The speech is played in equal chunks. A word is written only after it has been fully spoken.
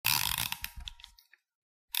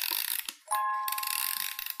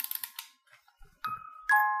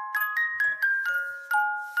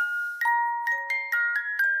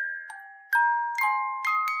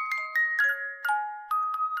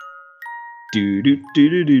It's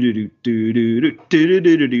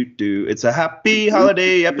a happy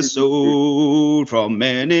holiday episode from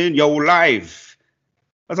Men in Your Life.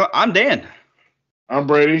 I'm Dan. I'm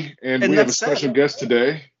Brady, and we have a that's special Seth. guest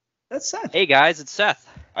today. That's Seth. Hey guys, it's Seth.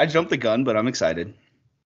 I jumped the gun, but I'm excited.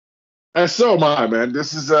 And so am I, man.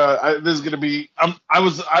 This is gonna be. I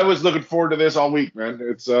was looking forward to this all week,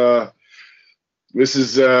 man.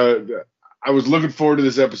 I was looking forward to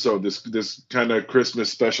this episode, this kind of Christmas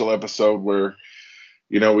special episode where,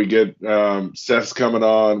 we get Seth's coming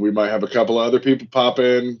on. We might have a couple of other people pop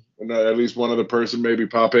in, and at least one other person maybe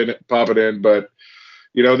pop it in. But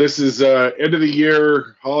this is end of the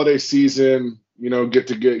year, holiday season. Get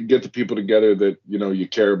the people together that you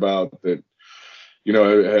care about, that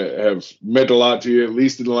have meant a lot to you, at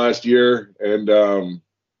least in the last year. And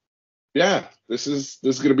this is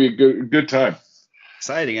going to be a good time.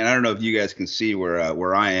 Exciting. And I don't know if you guys can see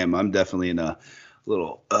where I am. I'm definitely in a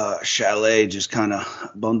little chalet, just kind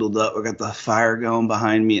of bundled up. I got the fire going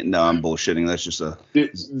behind me. No, I'm bullshitting. That's just a Dan,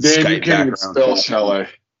 Skype you can't even spell chalet.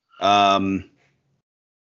 Chale.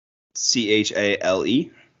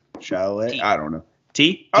 Chalet. T. I don't know.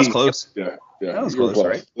 T. I was close. Yeah. That was close,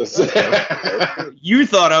 right? You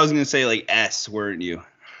thought I was going to say like S, weren't you?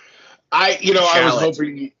 I was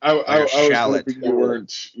hoping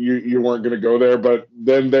you weren't going to go there, but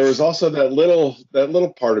then there was also that little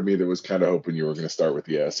part of me that was kind of hoping you were going to start with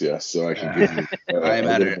yes. So I can give you.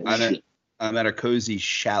 I'm at a cozy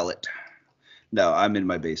chalet. No, I'm in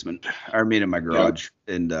my basement. I mean, in my garage,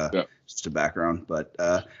 and just a background. But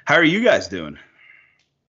how are you guys doing?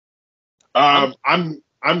 I'm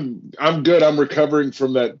good. I'm recovering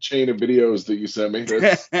from that chain of videos that you sent me.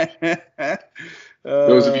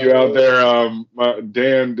 Those of you out there,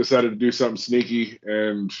 Dan decided to do something sneaky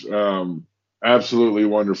and absolutely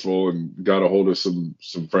wonderful, and got a hold of some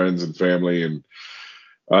friends and family, and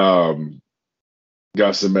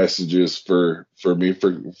got some messages for me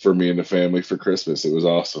and the family for Christmas. It was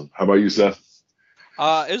awesome. How about you, Seth?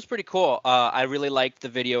 It was pretty cool. I really liked the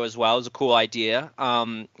video as well. It was a cool idea.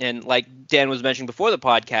 And like Dan was mentioning before the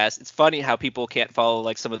podcast, it's funny how people can't follow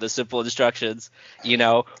like some of the simple instructions,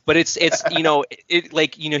 but it's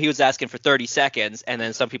he was asking for 30 seconds and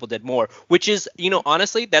then some people did more, which is,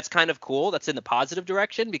 honestly, that's kind of cool. That's in the positive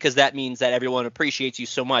direction, because that means that everyone appreciates you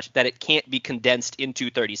so much that it can't be condensed into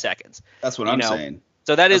 30 seconds. That's what I'm saying.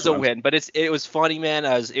 So that's a win, but it was funny, man.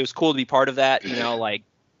 It was cool to be part of that, It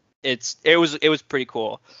was pretty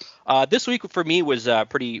cool. This week for me was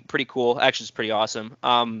pretty cool. Actually, it's pretty awesome.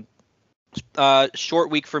 Short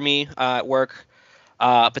week for me at work,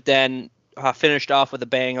 but then finished off with a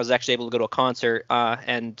bang. I was actually able to go to a concert,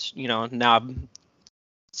 and now I'm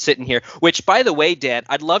sitting here. Which, by the way, Dan,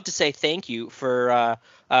 I'd love to say thank you for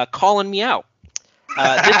calling me out. This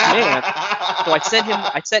man. So I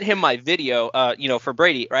sent him my video, for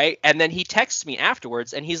Brady, right? And then he texts me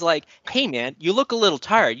afterwards, and he's like, "Hey, man, you look a little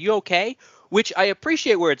tired. You okay?" Which I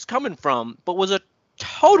appreciate where it's coming from, but was a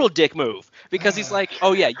total dick move, because he's like,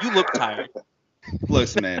 "Oh yeah, you look tired."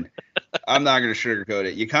 Listen, man, I'm not gonna sugarcoat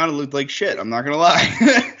it. You kind of looked like shit. I'm not gonna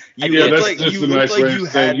lie. You look like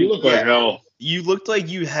hell. You looked like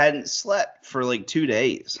you hadn't slept for like 2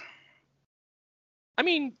 days. I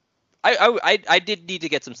mean, I did need to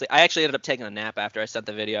get some sleep. I actually ended up taking a nap after I sent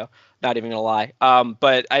the video. Not even gonna lie.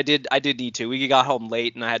 But I did need to. We got home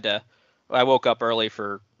late, and I woke up early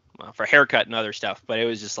for haircut and other stuff. But it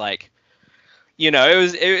was just like,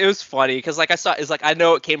 it was funny, because like it's like I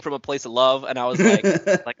know it came from a place of love, and I was like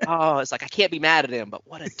it's like I can't be mad at him, but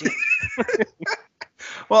what a dick.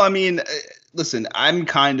 Well, I mean, listen, I'm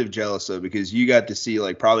kind of jealous though, because you got to see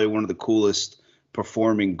like probably one of the coolest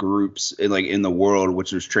performing groups in the world,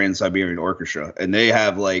 which is Trans-Siberian Orchestra, and they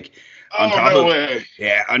have like on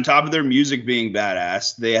top of their music being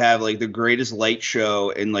badass, they have like the greatest light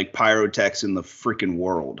show and like pyrotechs in the freaking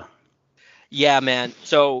world. Yeah, man.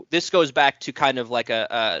 So this goes back to kind of like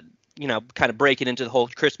kind of breaking into the whole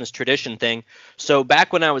Christmas tradition thing. So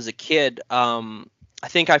back when I was a kid, I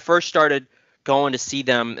think I first started going to see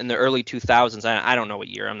them in the early 2000s. I don't know what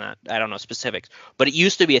year. I don't know specifics, but it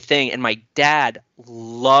used to be a thing, and my dad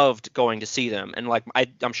loved going to see them, and like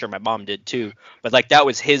I'm sure my mom did too, but like that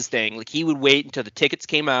was his thing. Like he would wait until the tickets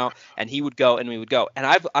came out, and he would go, and we would go. And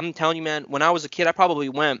I'm telling you, man, when I was a kid, I probably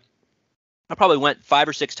went 5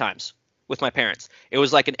 or 6 times with my parents. It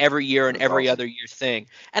was like an every year and every other year thing.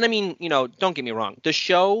 And I mean, don't get me wrong, the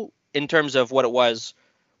show in terms of what it was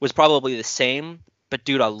probably the same, but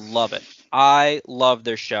dude, I love it. I love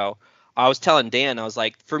their show. I was telling Dan, I was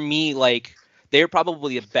like, for me, like, they're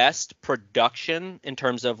probably the best production in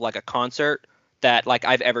terms of like a concert that like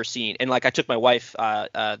I've ever seen. And like I took my wife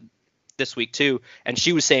this week too, and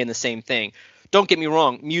she was saying the same thing. Don't get me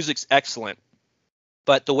wrong, music's excellent,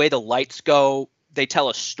 but the way the lights go, they tell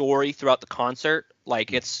a story throughout the concert.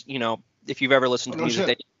 Like it's, if you've ever listened to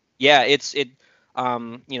music,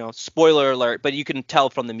 spoiler alert, but you can tell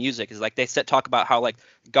from the music is like they talk about how like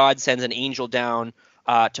God sends an angel down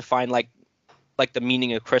to find like the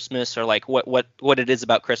meaning of Christmas, or like what it is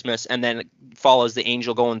about Christmas, and then it follows the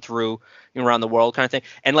angel going through around the world kind of thing.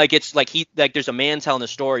 And like it's like there's a man telling the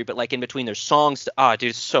story, but like in between there's songs. Dude,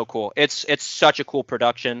 it's so cool. It's such a cool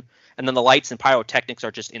production, and then the lights and pyrotechnics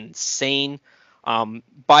are just insane.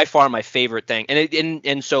 By far my favorite thing,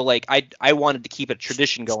 and so like I wanted to keep a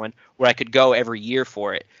tradition going where I could go every year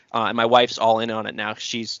for it, and my wife's all in on it now.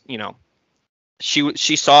 She's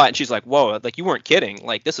she saw it and she's like, whoa, like you weren't kidding,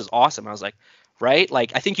 like this is awesome. I was like, right,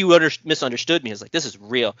 like I think you misunderstood me. I was like, this is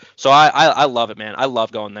real. So I love it, man. I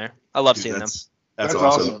love going there. I love seeing them. That's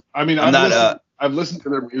awesome. I mean, I've listened to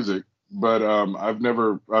their music, but I've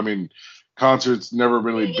never, concerts never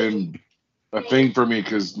really been a thing for me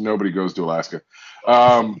because nobody goes to Alaska.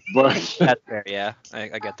 But that's fair. Yeah,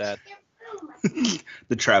 I get that.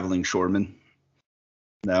 The traveling shoreman.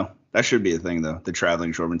 No, that should be a thing though. The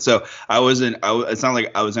traveling shoreman. So it's not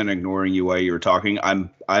like I wasn't ignoring you while you were talking.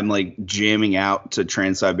 I'm like jamming out to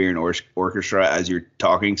Trans-Siberian Orchestra as you're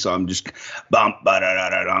talking. So I'm just I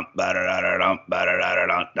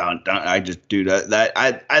just do that.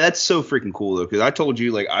 I that's so freaking cool though, because I told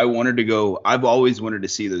you like I wanted to go. I've always wanted to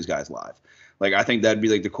see those guys live. Like, I think that'd be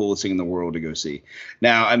like the coolest thing in the world to go see.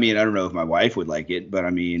 Now, I mean, I don't know if my wife would like it, but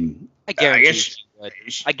I mean, I guarantee she would.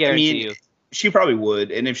 I guarantee you. She probably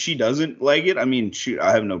would. And if she doesn't like it, I mean, shoot,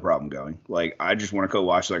 I have no problem going. Like, I just want to go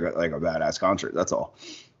watch like a badass concert. That's all.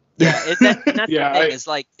 Yeah, that's the thing. It's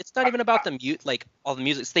like, it's not even about the like all the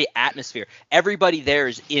music. It's the atmosphere. Everybody there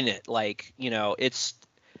is in it. Like, it's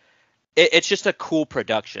just a cool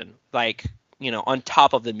production. Like, on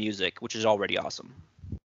top of the music, which is already awesome.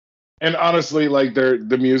 And honestly, like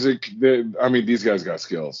the music, these guys got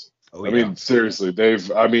skills. Oh, yeah. I mean, seriously,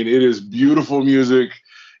 it is beautiful music.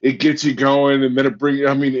 It gets you going, and then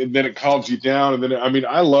and then it calms you down. And then,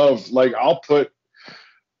 I love, like, I'll put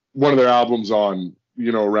one of their albums on,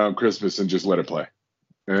 around Christmas and just let it play.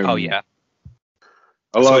 And oh yeah.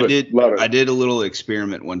 I love it. I did a little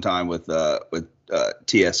experiment one time with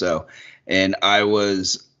TSO, and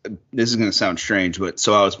this is going to sound strange, but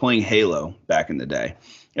so I was playing Halo back in the day.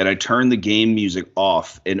 And I turned the game music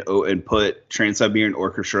off and put Trans-Siberian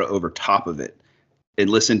Orchestra over top of it and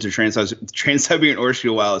listened to Trans-Siberian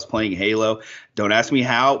Orchestra while I was playing Halo. Don't ask me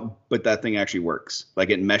how, but that thing actually works.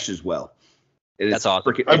 Like, it meshes well. That's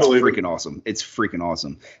awesome. It's freaking awesome. It's freaking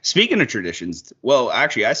awesome. Speaking of traditions, well,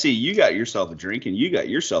 actually, I see you got yourself a drink and you got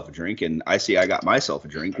yourself a drink, and I see I got myself a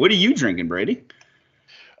drink. What are you drinking, Brady?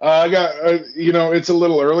 I got, it's a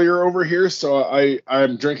little earlier over here, so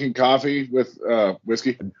I'm drinking coffee with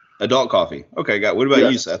whiskey. Adult coffee. Okay, what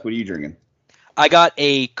about you, Seth? What are you drinking? I got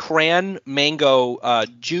a cran mango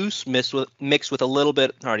juice mixed with a little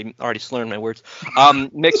bit. Already slurring my words.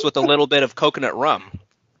 Mixed with a little bit of coconut rum.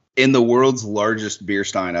 In the world's largest beer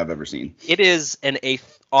stein I've ever seen. It is an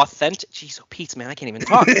authentic. Jeez, oh Pete, man, I can't even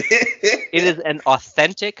talk. It is an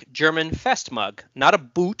authentic German Fest mug, not a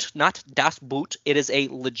boot, not Das Boot. It is a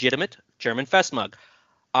legitimate German Fest mug.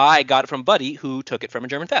 I got it from Buddy, who took it from a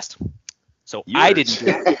German Fest. So I didn't do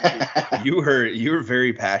it. You were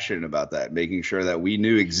very passionate about that, making sure that we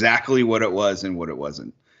knew exactly what it was and what it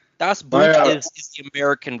wasn't. Das Boot is the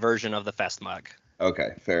American version of the Fest mug. Okay,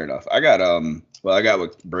 fair enough. I got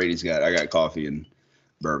what Brady's got. I got coffee and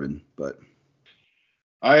bourbon, but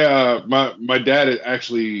my dad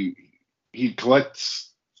actually, he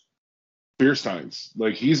collects beer steins.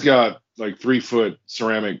 Like, he's got like 3-foot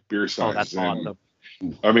ceramic beer steins. Oh, that's awesome.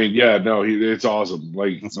 It's awesome.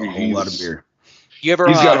 Like, that's a whole lot of beer. You ever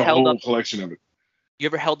he's got a whole collection of it. You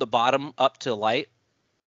ever held the bottom up to light?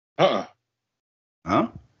 Huh?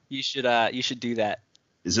 You should do that.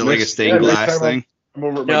 Is it like a stained glass thing?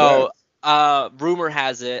 No. Rumor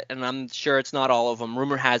has it, and I'm sure it's not all of them.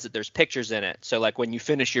 Rumor has it there's pictures in it. So like when you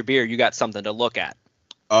finish your beer, you got something to look at.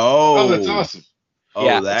 Oh, that's awesome. Oh,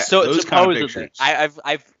 yeah. Those kind of pictures.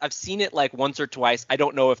 I've seen it like once or twice. I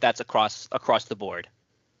don't know if that's across the board.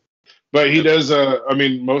 But he does.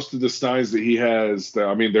 Most of the steins that he has,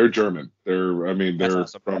 they're German. They're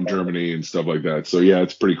awesome. From Germany and stuff like that. So yeah,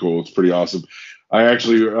 it's pretty cool. It's pretty awesome. I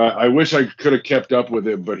actually, I wish I could have kept up with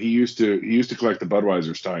it, but he used to collect the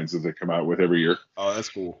Budweiser steins that they come out with every year. Oh, that's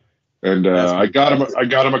cool. And I got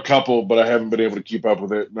him a couple, but I haven't been able to keep up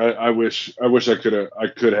with it. I wish I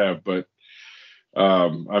could have, but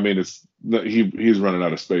he's running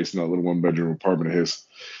out of space in that little 1-bedroom apartment of his.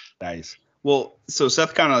 Nice. Well, so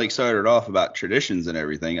Seth kind of like started off about traditions and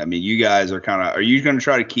everything. I mean, you guys are you going to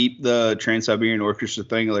try to keep the Trans-Siberian Orchestra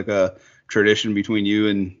thing like a tradition between you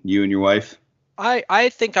and your wife? I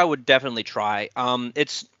think I would definitely try.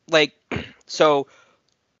 It's like so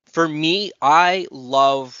for me, I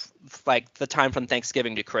love like the time from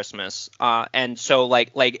Thanksgiving to Christmas. And so like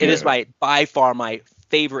it is by far my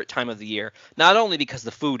favorite time of the year. Not only because the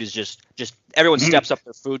food is just everyone steps up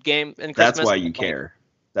their food game in Christmas. That's why you care.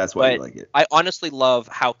 That's why you like it. I honestly love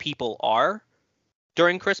how people are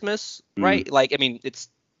during Christmas, right? Like, I mean, it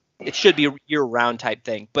should be a year-round type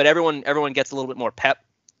thing, but everyone gets a little bit more pep,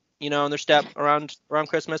 in their step around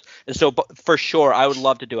Christmas. And so, for sure, I would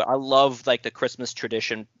love to do it. I love like the Christmas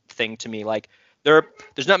tradition thing to me. Like, there's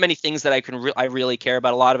not many things that I really care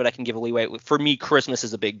about. A lot of it I can give a leeway. For me, Christmas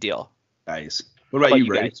is a big deal. Nice. What about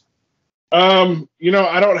you, guys? I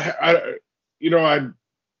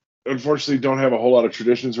unfortunately don't have a whole lot of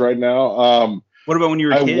traditions right now. What about when you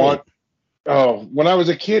were a kid? When I was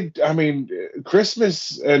a kid, I mean,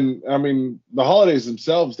 Christmas and the holidays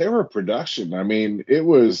themselves, they were a production. I mean, it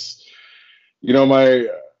was, we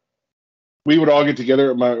would all get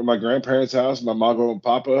together at my grandparents' house, my mama and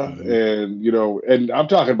papa, and and I'm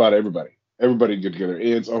talking about everybody get together,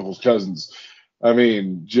 aunts, uncles, cousins. I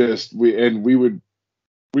mean, we would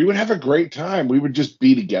have a great time. We would just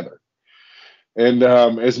be together. And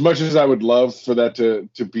as much as I would love for that to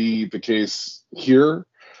be the case here,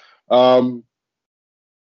 I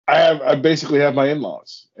basically have my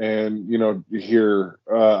in-laws, and here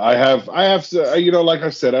I have like I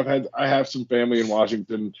said, I have some family in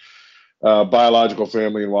Washington, biological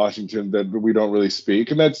family in Washington that we don't really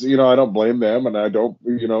speak, and that's I don't blame them, and I don't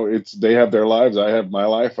they have their lives, I have my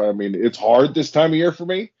life. I mean, it's hard this time of year for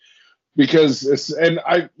me because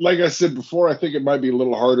like I said before, I think it might be a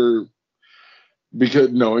little harder because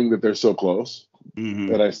knowing that they're so close,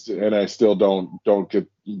 and I still don't get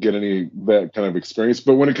any that kind of experience.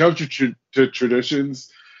 But when it comes to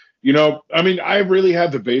traditions, I really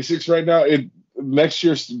have the basics right now. Next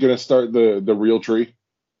year's gonna start the real tree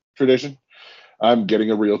tradition. I'm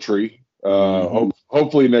getting a real tree.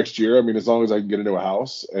 Hopefully next year. I mean, as long as I can get into a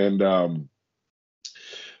house. And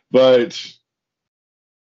but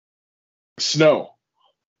snow.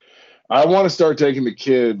 I want to start taking the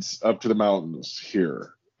kids up to the mountains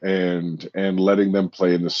here and letting them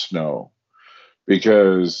play in the snow,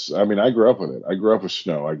 because I grew up with it. I grew up with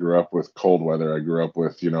snow. I grew up with cold weather. I grew up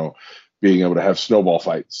with being able to have snowball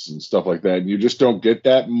fights and stuff like that. And you just don't get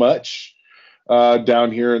that much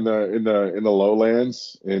down here in the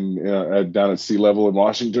lowlands down at sea level in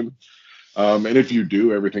Washington. And if you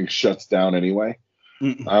do, everything shuts down anyway.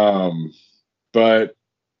 But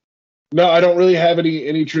no, I don't really have any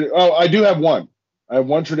I do have one. I have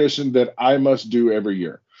one tradition that I must do every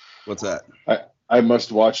year. What's that? I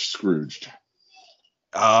must watch Scrooged.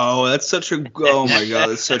 Oh, that's such a oh my god,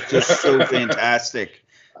 that's so fantastic.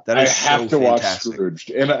 That is I have to watch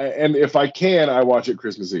Scrooged, and if I can, I watch it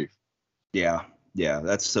Christmas Eve. Yeah,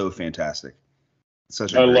 that's so fantastic. I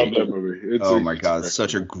love that movie. My god, it's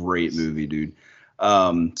such a great movie, dude.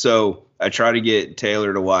 So I tried to get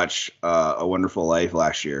Taylor to watch A Wonderful Life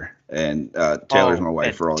last year, and Taylor's my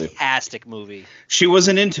wife for all you. Fantastic movie. She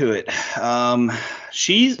wasn't into it.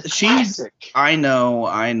 She's classic. I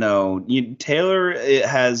know. Taylor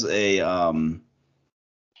has a how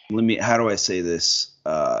do I say this?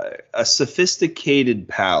 A sophisticated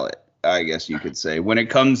palate, I guess you could say, when it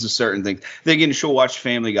comes to certain things. Thinking she'll watch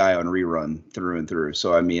Family Guy on rerun through and through.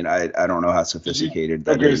 So I mean, I don't know how sophisticated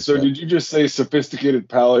that is. Okay, so did you just say sophisticated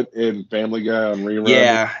palate in Family Guy on rerun?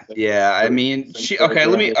 Yeah. I mean, she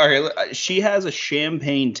has a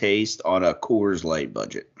champagne taste on a Coors Light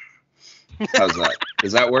budget. How's that?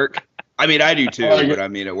 Does that work? I mean, I do too, but I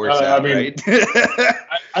mean, it works out, right?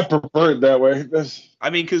 I prefer it that way. I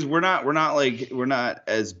mean, because we're not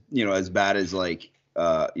as as bad as like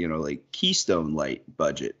Keystone Light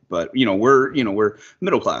budget, but we're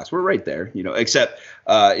middle class. We're right there, except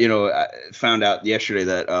I found out yesterday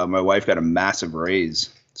that my wife got a massive raise.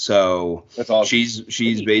 So that's awesome.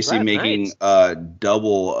 She's basically making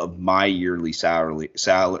double of my yearly salary.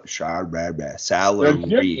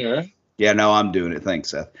 Yeah, no, I'm doing it. Thanks,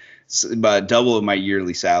 Seth. But double of my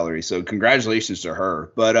yearly salary. So congratulations to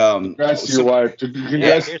her. But congrats to your wife.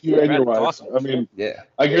 Congrats to you and your wife. Awesome. I mean,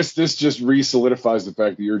 I guess this just re-solidifies the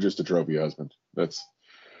fact that you're just a trophy husband.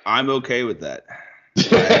 I'm okay with that.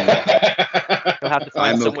 You'll have to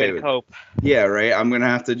find some way to cope. Yeah, right. I'm gonna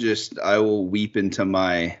have to I will weep into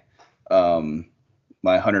my my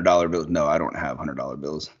 $100 bill. No, I don't have $100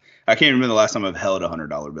 bills. I can't remember the last time I've held a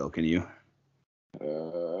 $100 bill. Can you?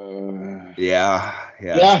 Yeah.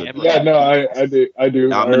 No, I do.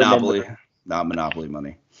 Not Monopoly. not Monopoly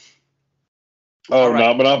money. Oh, right.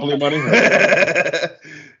 Not Monopoly money?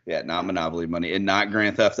 Yeah, not Monopoly money, and not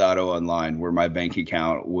Grand Theft Auto Online, where my bank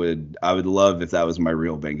account I would love if that was my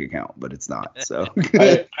real bank account, but it's not. So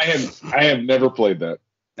I have never played that.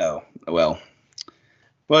 Oh, well,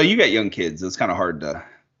 you got young kids. It's kind of hard to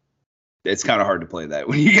play that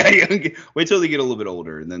when you got young. Wait till they get a little bit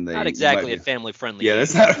older, and then they not exactly a family friendly. Yeah,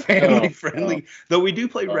 that's not a family friendly. Though we do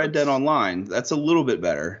play Red Dead Online. That's a little bit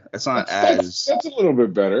better. That's not that's a little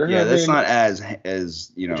bit better. Yeah, that's not as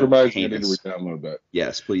reminds me, I need to re-download that.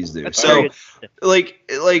 Yes, please do. So,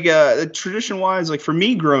 tradition wise, like for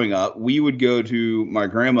me growing up, we would go to my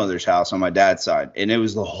grandmother's house on my dad's side, and it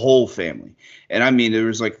was the whole family. And I mean, there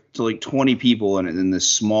was like 20 people in this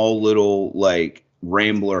small little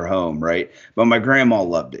Rambler home, right? But my grandma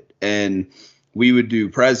loved it, and we would do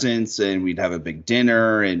presents, and we'd have a big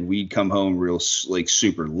dinner, and we'd come home real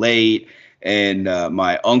super late, and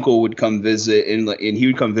my uncle would come visit, and he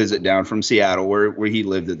would come visit down from Seattle where he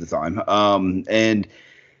lived at the time, and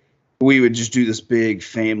we would just do this big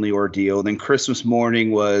family ordeal. Then Christmas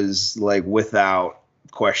morning was without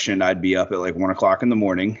question, I'd be up at 1:00 in the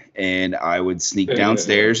morning, and I would sneak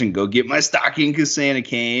downstairs and go get my stocking because Santa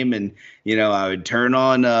came, and I would turn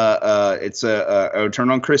on I would turn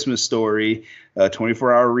on Christmas Story,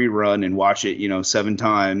 24-hour rerun, and watch it 7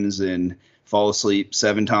 times and fall asleep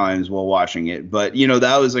 7 times while watching it. But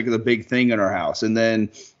that was the big thing in our house. And then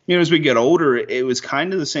as we get older, it was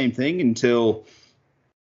kind of the same thing until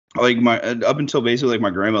up until basically my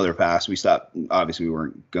grandmother passed. We stopped. Obviously, we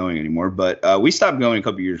weren't going anymore, but we stopped going a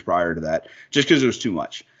couple years prior to that just because it was too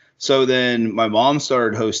much. So then my mom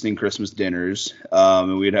started hosting Christmas dinners,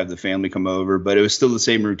 and we'd have the family come over, but it was still the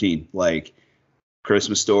same routine,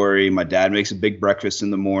 Christmas Story. My dad makes a big breakfast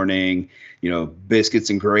in the morning, biscuits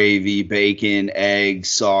and gravy, bacon, eggs,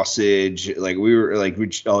 sausage. We were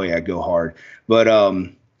oh yeah, go hard. But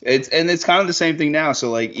it's kind of the same thing now.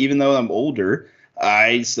 So even though I'm older,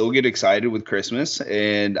 I still get excited with Christmas,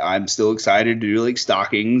 and I'm still excited to do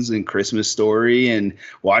stockings and Christmas Story and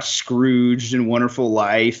watch Scrooge and Wonderful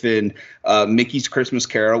Life and Mickey's Christmas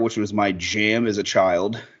Carol, which was my jam as a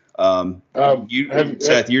child.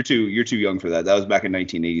 Seth, you're too young for that. That was back in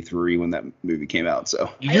 1983 when that movie came out. So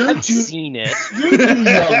I've seen it. You're too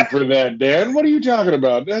young for that, Dan. What are you talking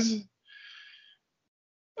about? I was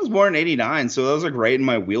born in '89, so that was right in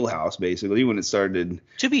my wheelhouse, basically, when it started.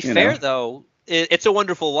 To be fair, though, It's a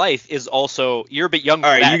Wonderful Life is also, you're a bit younger.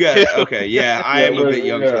 All right, for that you got too. Okay, yeah, I am a bit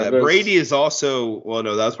young for that. Brady is also, well,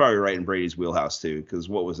 no, that was probably right in Brady's wheelhouse too, because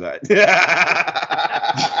what was that?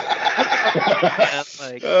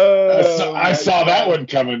 I saw that one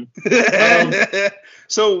coming.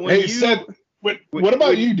 So when what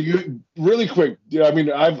about you? Do you really quick? I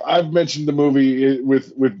mean, I've mentioned the movie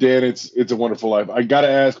with Dan. It's a Wonderful Life. I got to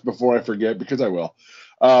ask before I forget, because I will.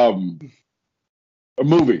 A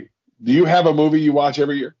movie. Do you have a movie you watch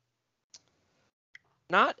every year?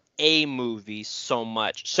 Not a movie so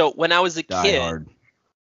much. So when I was a Die kid, Hard.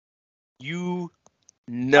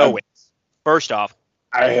 It. First off,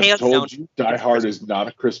 I have told you Die Hard is not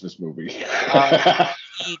a Christmas movie.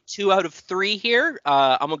 2 out of 3 here.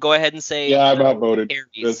 I'm gonna go ahead and say I'm outvoted.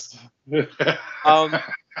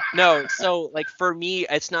 No, so for me,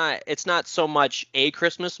 it's not so much a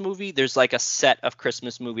Christmas movie. There's a set of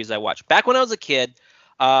Christmas movies I watch. Back when I was a kid,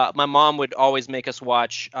 my mom would always make us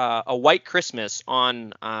watch A White Christmas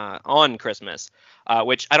on Christmas,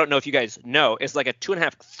 which I don't know if you guys know is a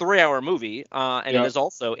 2.5, 3-hour movie, and it is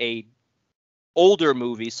also a older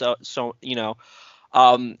movie. So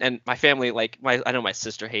and my family, I know my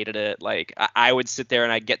sister hated it. I would sit there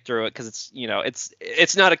and I'd get through it because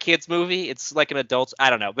it's not a kid's movie. It's an adult's.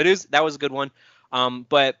 I don't know, but that was a good one.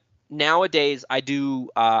 But nowadays I do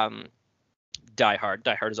Die Hard.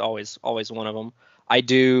 Die Hard is always one of them. I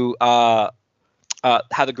do How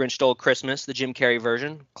the Grinch Stole Christmas, the Jim Carrey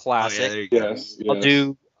version, classic. Oh, yeah, yes. I'll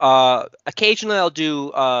do occasionally I'll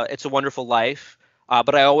do It's a Wonderful Life.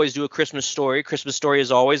 But I always do A Christmas Story. Christmas Story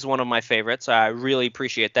is always one of my favorites. I really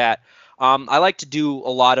appreciate that. I like to do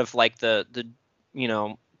a lot of the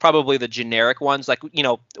probably the generic ones.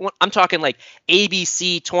 I'm talking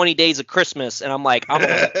ABC 20 Days of Christmas, and I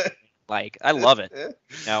love it.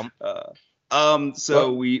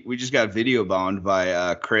 So we just got video bombed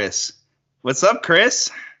by Chris. What's up, Chris?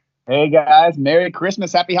 Hey guys, Merry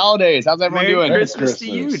Christmas, Happy Holidays. How's everyone doing? Merry Christmas to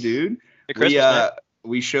you, dude. Merry Christmas,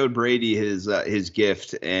 we showed Brady his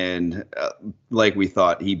gift, and we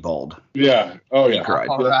thought, he bawled. Yeah. Oh yeah. He cried.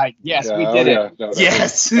 All right. Yes, we did it. No,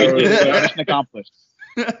 yes. Mission accomplished.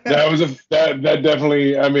 That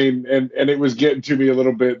definitely. I mean, and it was getting to me a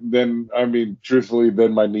little bit. Then, I mean, truthfully,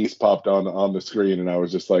 then my niece popped on the screen, and I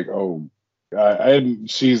was just like, oh I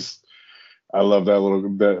love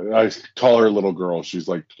that I call her little girl. She's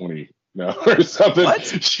like 20 now or something.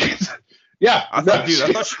 What? Yeah. I thought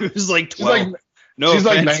she was like 12. She's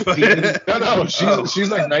like 19. No,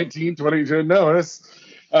 she's like 19, 22. No, that's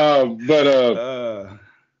but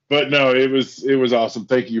no, it was awesome.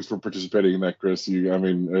 Thank you for participating in that, Chris.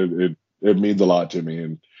 It means a lot to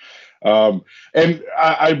me. But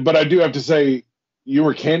I do have to say, you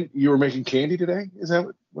were making candy today. Is that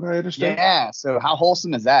what I understand? Yeah. So how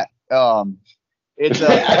wholesome is that?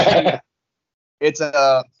 It's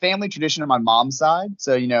a family tradition on my mom's side.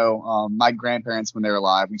 So, my grandparents, when they were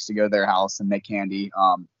alive, we used to go to their house and make candy.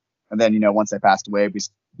 And then, once they passed away,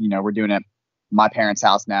 we're doing it at my parents'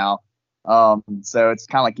 house now. So it's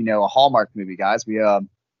kind of like, a Hallmark movie, guys. We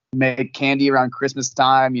make candy around Christmas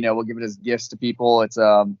time. We'll give it as gifts to people. It's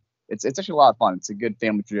actually a lot of fun. It's a good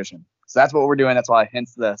family tradition. So that's what we're doing. That's why,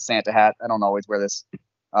 hence the Santa hat. I don't always wear this.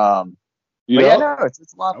 But yeah, no,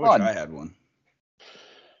 it's a lot of fun. I wish I had one.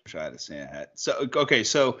 Wish I had a Santa hat. So, okay,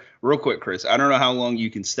 so real quick, Chris, I don't know how long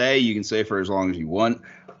you can stay. You can stay for as long as you want.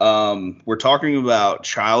 We're talking about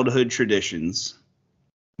childhood traditions,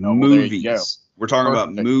 movies. We're talking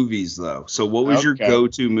about movies, though. So what was your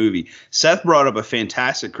go-to movie? Seth brought up a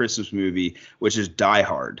fantastic Christmas movie, which is Die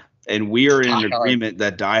Hard. And we are in agreement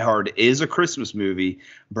that Die Hard is a Christmas movie.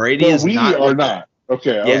 Brady is not. We are not.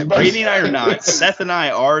 Okay. Yeah, Brady and I are not. Seth and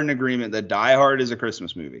I are in agreement that Die Hard is a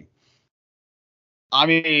Christmas movie. I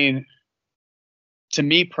mean, to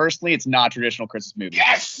me personally, it's not a traditional Christmas movie.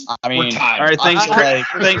 Yes. I mean, all right.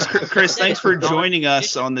 Thanks, Chris. Thanks for joining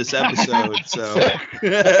us on this episode. So.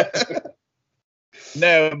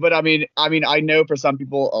 No, but I mean, I know for some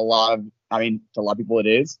people, to a lot of people it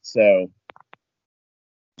is. So.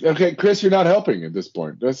 Okay, Chris, you're not helping at this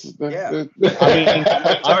point. Yeah. I mean,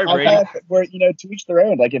 sorry, Brady. Where to each their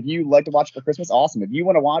own. Like, if you like to watch for Christmas, awesome. If you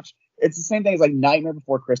want to watch, it's the same thing as like Nightmare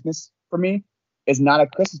Before Christmas for me. It's not a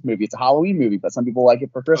Christmas movie. It's a Halloween movie, but some people like it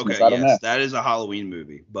for Christmas. Okay, I don't know. That is a Halloween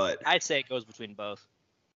movie, but I'd say it goes between both.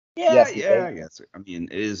 Yeah, I guess. I mean,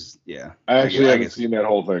 it is. Yeah. I actually haven't seen that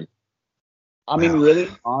whole thing. I mean, really,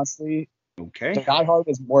 honestly. Okay. Die Hard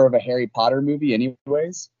is more of a Harry Potter movie,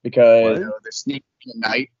 anyways, because they're sneaking at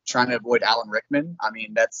night trying to avoid Alan Rickman. I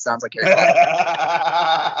mean, that sounds like Harry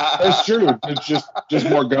Potter. That's true. It's just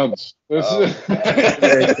more guns. Guns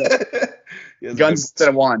instead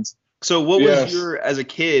of wands. So what was as a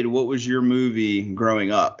kid, what was your movie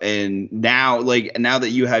growing up? And now that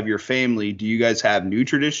you have your family, do you guys have new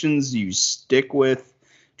traditions? Do you stick with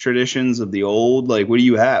traditions of the old? Like, what do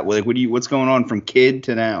you have? Like, what's going on from kid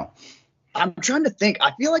to now? I'm trying to think.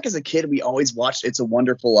 I feel like as a kid, we always watched It's a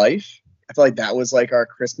Wonderful Life. I feel like that was like our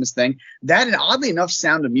Christmas thing. That, and oddly enough,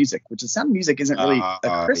 Sound of Music, which Sound of Music isn't really a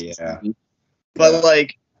Christmas movie. But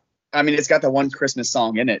like, I mean, it's got the one Christmas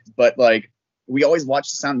song in it, but like, we always watch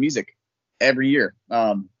The Sound of Music every year.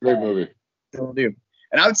 Great movie. Still do.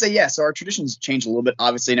 And I would say, so our traditions changed a little bit.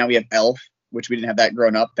 Obviously, now we have Elf, which we didn't have that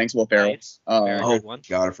growing up. Thanks, Will Ferrell. Nice.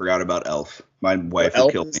 God, I forgot about Elf. My wife Elf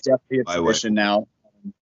will kill me. is definitely a tradition now.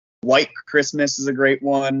 White Christmas is a great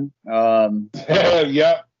one.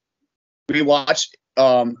 Yeah. We watched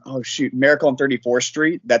Miracle on 34th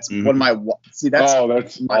Street. That's one of my that's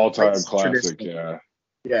all-time classic.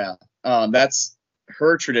 Yeah. That's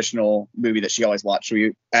her traditional movie that she always watched. So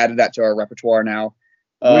we added that to our repertoire now.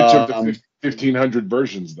 Which of the 1,500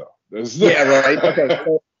 versions though? Yeah, right. Okay.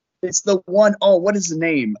 So it's the one, what is the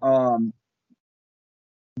name?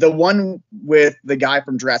 The one with the guy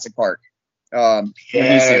from Jurassic Park.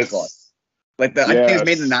 Santa Claus. I think it was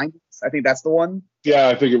made in the 90s. I think that's the one. Yeah,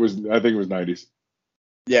 I think it was 90s.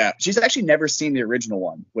 Yeah, she's actually never seen the original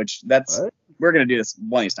one, which we're gonna do this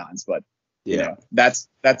one of these times, but that's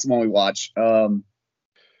the one we watch. You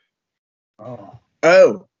got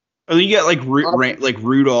like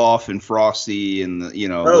Rudolph and Frosty and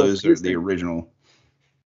those are the original.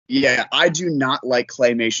 Yeah, I do not like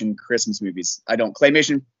claymation Christmas movies. I don't.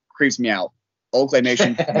 Claymation creeps me out. Old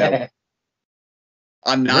claymation. No.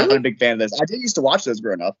 I'm not a big fan of this. I did used to watch those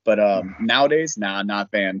growing up, but nowadays, not a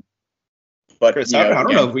fan. But Chris, I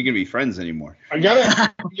don't know if we can be friends anymore.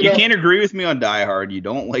 You can't agree with me on Die Hard. You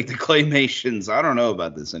don't like the claymations. I don't know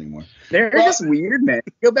about this anymore. They're just weird, man.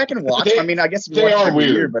 Go back and watch. I mean, I guess they are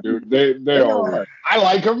weird, but dude. They are weird. I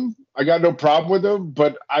like them. I got no problem with them,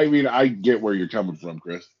 but I mean, I get where you're coming from,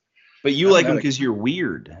 Chris. But you like them because you're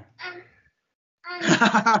weird.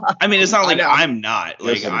 I mean, it's not like I'm not.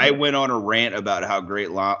 Like, I went on a rant about how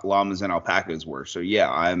great llamas and alpacas were. So,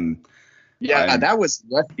 yeah, that was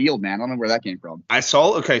left field, man. I don't know where that came from.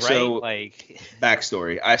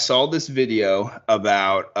 Backstory. I saw this video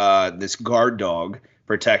about this guard dog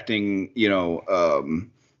protecting,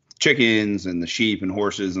 chickens and the sheep and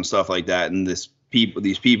horses and stuff like that. And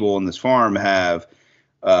these people on this farm have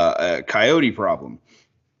a coyote problem.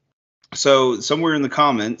 So somewhere in the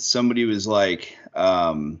comments, somebody was like,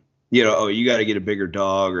 oh, you got to get a bigger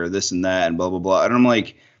dog or this and that and blah, blah, blah. And I'm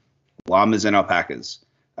like, llamas and alpacas.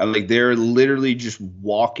 I'm like, they're literally just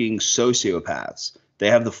walking sociopaths. They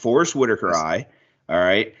have the Forrest Whitaker eye. All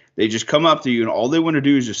right. They just come up to you and all they want to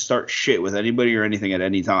do is just start shit with anybody or anything at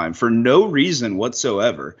any time for no reason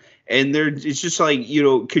whatsoever. And it's just like,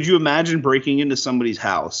 could you imagine breaking into somebody's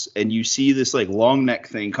house and you see this like long neck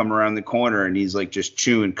thing come around the corner and he's like just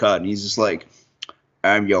chewing cud and he's just like,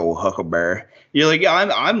 I'm your huckleberry. You're like, yeah,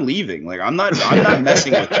 I'm leaving. Like, I'm not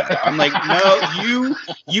messing with that. I'm like, no,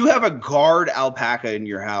 you have a guard alpaca in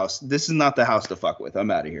your house. This is not the house to fuck with. I'm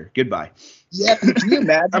out of here. Goodbye. Yeah, can you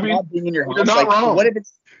imagine not being in your house? You're not wrong.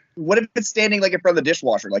 What if it's standing like in front of the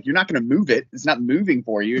dishwasher? Like, you're not going to move it. It's not moving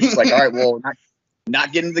for you. It's just like, all right, well,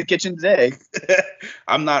 not getting to the kitchen today.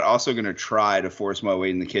 I'm not also going to try to force my way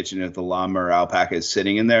in the kitchen if the llama or alpaca is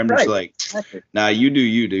sitting in there. I'm just like, nah, you do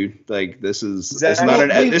you, dude. Like, this is not an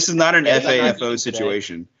FAFO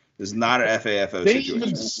situation. This is not an FAFO they situation. They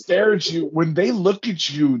even stare at you. When they look at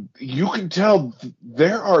you, you can tell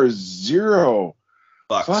there are zero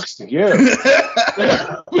fucks to give.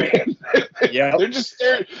 Yeah, they're just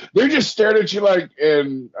staring at you like,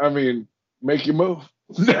 and I mean, make you move.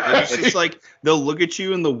 It's like they'll look at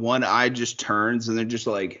you and the one eye just turns and they're just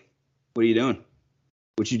like, what are you doing?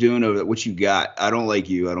 What you doing over there? What you got? I don't like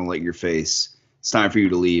you. I don't like your face. It's time for you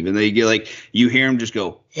to leave. And they get like, you hear them just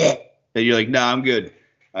go, and you're like, no, I'm good.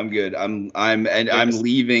 I'm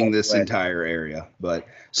leaving this entire area. But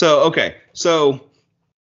so, okay. So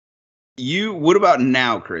what about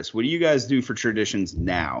now, Chris? What do you guys do for traditions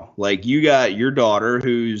now? Like, you got your daughter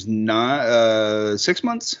who's not 6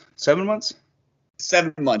 months, 7 months?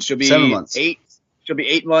 7 months. She'll be 7 months. 8. She'll be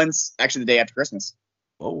 8 months. Actually, the day after Christmas.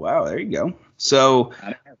 Oh wow, there you go. So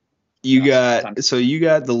you got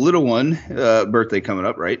the little one birthday coming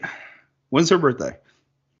up, right? When's her birthday?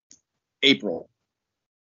 April.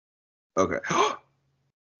 Okay.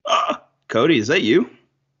 Cody, is that you?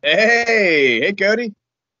 Hey, Cody.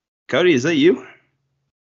 Cody, is that you?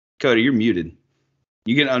 Cody, you're muted.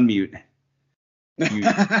 You can unmute.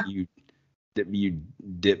 You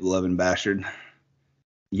dip loving bastard.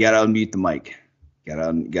 You gotta unmute the mic.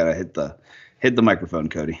 Gotta hit the microphone,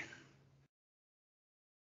 Cody.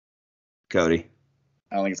 Cody.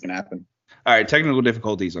 I don't think it's gonna happen. All right, technical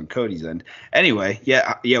difficulties on Cody's end. Anyway,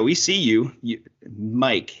 yeah, we see you.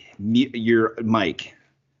 Mike, your mic.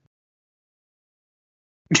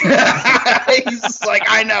 He's just like,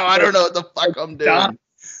 I know, I don't know what the fuck I'm doing. Stop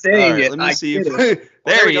saying it. Let me see if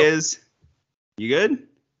there he is. You good?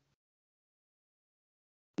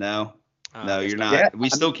 No. No, you're not. Yeah, we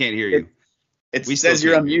still can't hear you. It says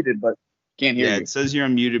you're unmuted, but can't hear you. Yeah, it says you're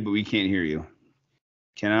unmuted, but we can't hear you.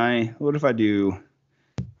 What if I do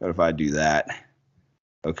that?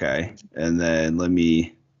 Okay. And then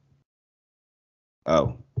I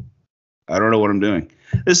don't know what I'm doing.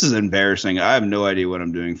 This is embarrassing. I have no idea what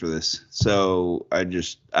I'm doing for this. So I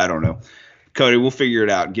don't know. Cody, we'll figure it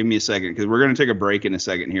out. Give me a second because we're going to take a break in a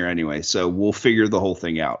second here anyway. So we'll figure the whole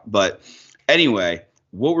thing out. But anyway,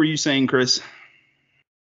 what were you saying, Chris?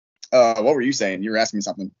 What were you saying? You were asking me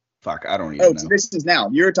something. Fuck, I don't even know. This is now.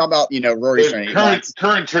 You were talking about, Rory's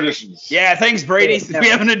current traditions. Yeah, thanks, Brady. We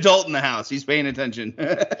have an adult in the house. He's paying attention.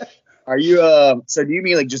 Are you, so do you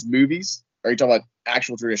mean like just movies? Or are you talking about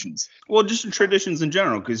actual traditions? Well, just traditions in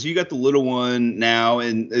general, because you got the little one now,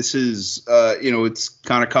 and this is, it's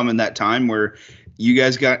kind of coming that time where you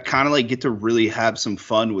guys got kind of like get to really have some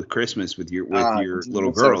fun with Christmas with your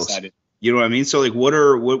little girls. So you know what I mean? So like, what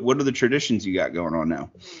are the traditions you got going on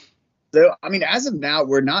now? So, I mean, as of now,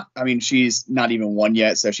 she's not even 1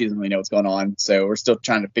 yet, so she doesn't really know what's going on. So we're still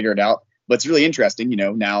trying to figure it out. But it's really interesting,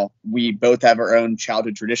 now we both have our own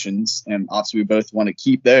childhood traditions, and obviously we both want to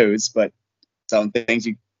keep those, but some things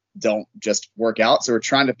you don't just work out. So we're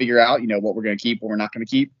trying to figure out, what we're going to keep, what we're not going to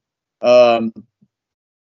keep. I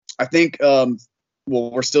think,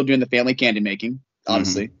 we're still doing the family candy making,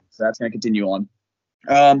 obviously. Mm-hmm. So that's going to continue on.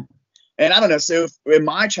 And I don't know. So in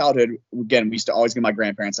my childhood, again, we used to always go to my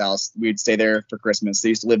grandparents' house. We'd stay there for Christmas. They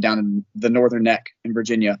used to live down in the Northern Neck in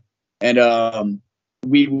Virginia. And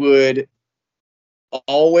we would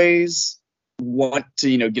always want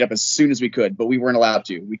to, get up as soon as we could, but we weren't allowed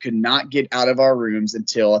to. We could not get out of our rooms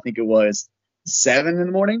until I think it was 7 in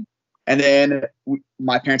the morning. And then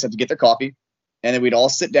my parents had to get their coffee. And then we'd all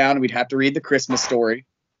sit down and we'd have to read the Christmas story.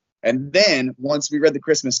 And then once we read the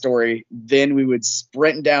Christmas story, then we would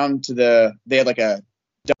sprint down to they had like a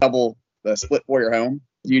split foyer home.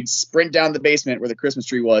 you'd sprint down the basement where the Christmas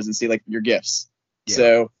tree was and see like your gifts. Yeah.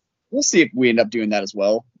 So we'll see if we end up doing that as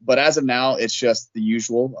well. But as of now, it's just the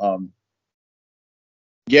usual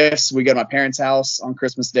gifts. We go to my parents' house on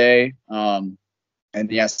Christmas Day, and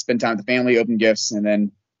yeah, spend time with the family, open gifts, and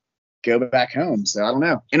then go back home. So I don't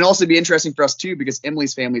know. And it'll also be interesting for us too because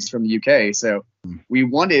Emily's family's from the UK. So we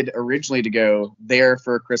wanted originally to go there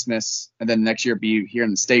for Christmas and then next year be here in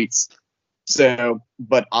the States. So,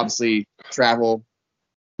 but obviously travel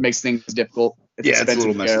makes things difficult. It's a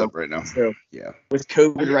little to messed go. up right now. So Yeah. with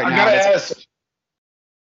COVID right I now, gotta that's- ask,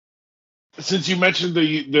 since you mentioned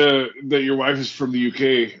that your wife is from the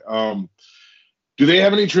UK, do they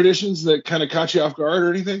have any traditions that kind of caught you off guard or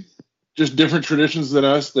anything? Just different traditions than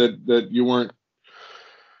us that you weren't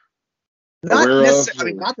not aware necessarily, of? I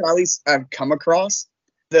mean, not that at least I've come across.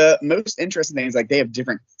 The most interesting thing is like they have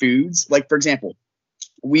different foods. Like for example,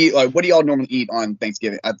 we like what do y'all normally eat on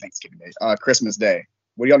Thanksgiving? Thanksgiving Day, Christmas Day.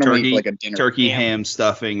 What do y'all normally eat for like a dinner? Turkey, ham,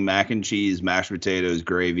 stuffing, mac and cheese, mashed potatoes,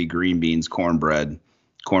 gravy, green beans, cornbread,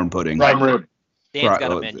 corn pudding. Prime rib. Dan's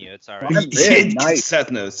got a Right. menu. It's all right. Prime rib, nice.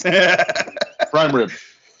 Seth knows. Prime rib.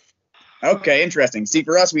 Okay, interesting. See,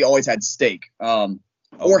 for us, we always had steak, or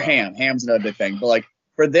wow. ham. Ham's another big thing. But like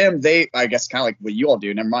for them, they, I guess, kind of like what you all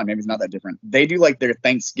do. Never mind, maybe it's not that different. They do like their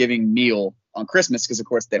Thanksgiving meal on Christmas because, of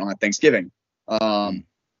course, they don't have Thanksgiving.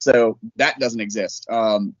 So that doesn't exist.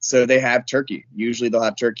 So they have turkey. Usually they'll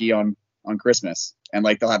have turkey on Christmas, and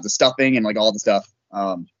like they'll have the stuffing and like all the stuff.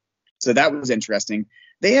 So that was interesting.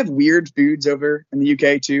 They have weird foods over in the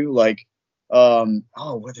UK too. Like,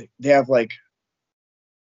 they have like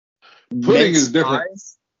Pudding is mince different.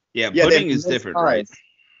 pies. Yeah, Yeah, they pudding have is mince different, right? pies.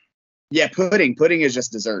 Yeah, pudding. Pudding is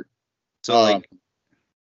just dessert. So like,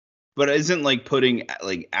 but isn't like pudding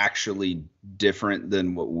like actually different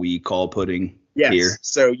than what we call pudding Yes. here?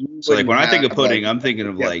 So like when I think of have, pudding, like, I'm thinking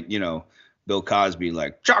of yeah. like, Bill Cosby,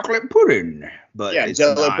 like chocolate pudding, but yeah, it's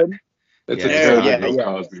Jello not. pudding. That's Yeah, a yeah, terrible yeah, Bill yeah.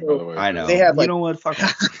 Cosby, by the way. I know. They have, you like- know what? Fuck.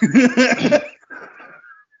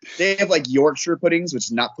 They have like Yorkshire puddings, which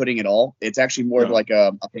is not pudding at all. It's actually more of No. like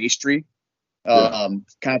a pastry Yeah.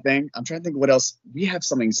 kind of thing. I'm trying to think what else. We have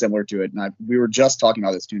something similar to it, and we were just talking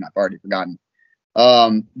about this too, and I've already forgotten.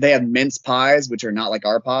 They have mince pies, which are not like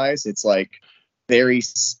our pies. It's like very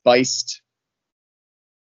spiced,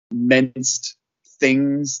 minced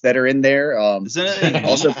things that are in there. Isn't it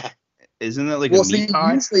Also, isn't that like well, a see, meat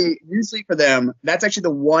pie? usually for them, that's actually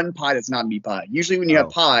the one pie that's not a meat pie. Usually, when you Oh,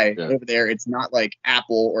 have pie yeah. over there, it's not like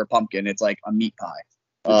apple or pumpkin. It's like a meat pie.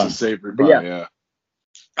 It's a savory but pie, yeah. yeah.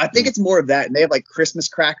 I think it's more of that. And they have like Christmas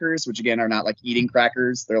crackers, which again are not like eating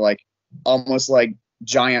crackers. They're like almost like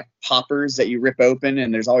giant poppers that you rip open,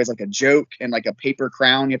 and there's always like a joke and like a paper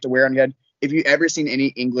crown you have to wear on your head. If you ever seen any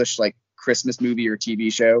English like Christmas movie or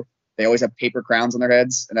TV show, they always have paper crowns on their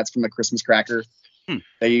heads, and that's from the Christmas cracker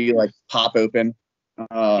that you like pop open.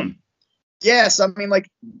 Yeah, so I mean, like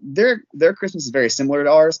their Christmas is very similar to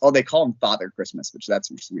ours. Oh, they call them Father Christmas, which that's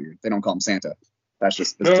just weird. They don't call him Santa. That's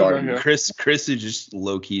just bizarre. Yeah. Chris is just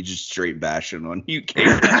low key, just straight bashing on UK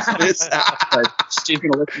Christmas. Like, she's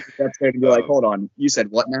gonna listen to that and be like, "Hold on, you said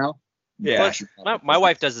what now?" Yeah. Bash your Father My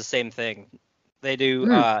wife Christmas. does the same thing. They do.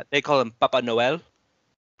 They call him Papa Noel.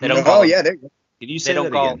 They don't Oh call him, yeah, there you go. Can you They say don't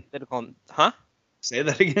that call. again? They don't call him. Huh? Say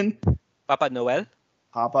that again. Papa Noel.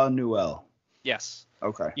 Papa Noel. Yes.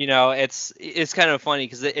 Okay. It's kind of funny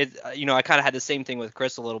because I kind of had the same thing with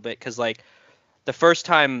Chris a little bit because like the first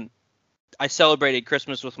time I celebrated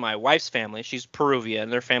Christmas with my wife's family, she's Peruvian,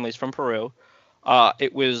 their family's from Peru.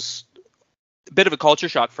 It was a bit of a culture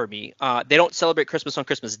shock for me. They don't celebrate Christmas on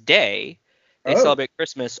Christmas Day. They Oh. celebrate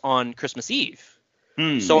Christmas on Christmas Eve. So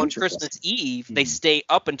on Interesting. Christmas Eve, they stay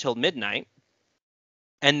up until midnight,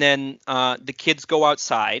 and then the kids go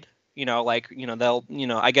outside. They'll,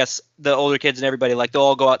 I guess the older kids and everybody, like, they'll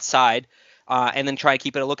all go outside and then try to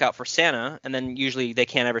keep a lookout for Santa, and then usually they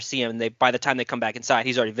can't ever see him. And by the time they come back inside,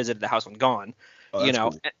 he's already visited the house and gone. Oh, that's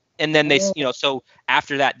cool. And then so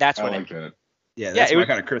after that, that's I when like that. Yeah, that's it my was-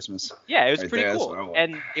 kind of Christmas. yeah, it was Right pretty there, that's what I cool. want.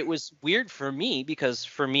 And it was weird for me because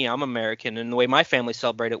for me, I'm American, and the way my family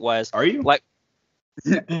celebrated was Are you? like,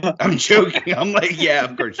 I'm joking. I'm like, yeah,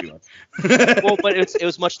 of course you are. well, but it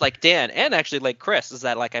was much like Dan and actually like Chris, is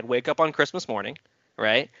that like I'd wake up on Christmas morning,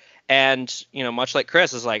 right? And much like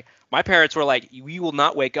Chris is like, my parents were like, we will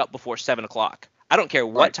not wake up before 7:00. I don't care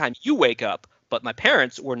what Right. time you wake up, but my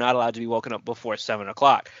parents were not allowed to be woken up before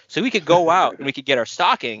 7:00. So we could go out and we could get our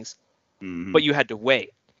stockings, Mhm. but you had to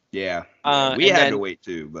wait. Yeah. and We had then- to wait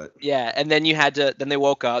too, but Yeah, and then then they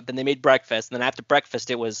woke up, then they made breakfast, and then after breakfast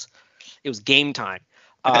it was game time.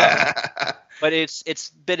 But it's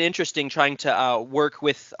been interesting trying to work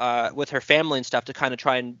with her family and stuff to kind of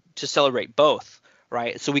try and to celebrate both,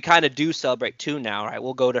 right? So we kind of do celebrate two now, right?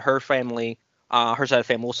 We'll go to her family, her side of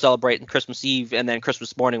the family. We'll celebrate on Christmas Eve, and then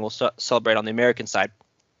Christmas morning we'll celebrate on the American side.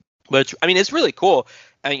 But it's really cool.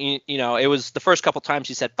 And it was the first couple times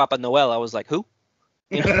she said Papa Noel, I was like, who?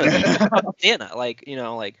 Santa, like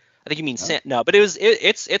I think you mean Santa. No, but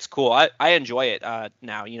it's cool. I enjoy it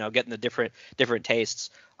now. Getting the different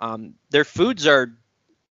tastes. Their foods are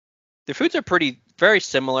pretty very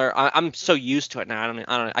similar. I'm so used to it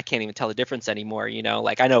now. I can't even tell the difference anymore.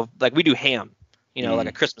 Like I know, like we do ham. Like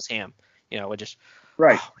a Christmas ham. I just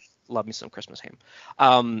Right. Love me some Christmas ham.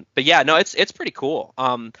 But yeah, no, it's pretty cool.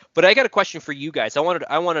 But I got a question for you guys. I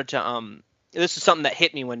wanted to this is something that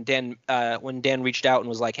hit me when Dan reached out and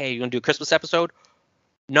was like, "Hey, you gonna do a Christmas episode?"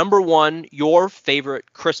 Number one, your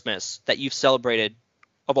favorite Christmas that you've celebrated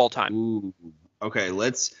of all time. Ooh. Okay,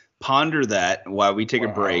 let's ponder that while we take a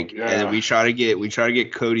break, yeah. and then we try to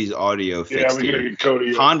get Cody's audio fixed. Yeah, we here. gotta get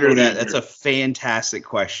Cody. Ponder Cody that. in That's here. a fantastic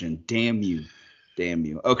question. Damn you.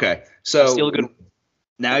 Okay, so Still a good.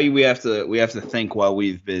 now we have to think while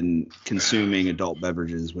we've been consuming adult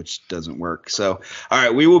beverages, which doesn't work. So, all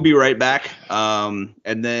right, we will be right back. And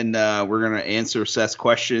then we're gonna answer Seth's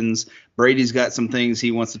questions. Brady's got some things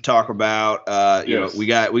he wants to talk about. Yes. We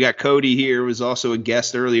got Cody here, was also a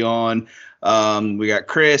guest early on. We got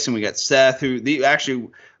Chris and we got Seth,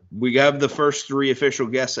 we have the first 3 official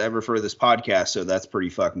guests ever for this podcast, so that's pretty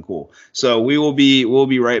fucking cool. So we'll be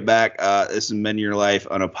right back. This is Men in Your Life,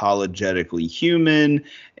 Unapologetically Human,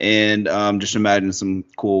 and just imagine some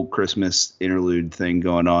cool Christmas interlude thing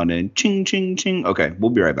going on, and ching ching ching. Okay,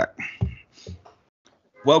 we'll be right back.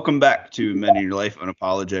 Welcome back to Men in Your Life,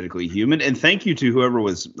 Unapologetically Human, and thank you to whoever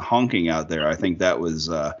was honking out there. I think that was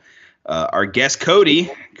our guest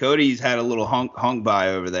Cody. Cody's had a little honk by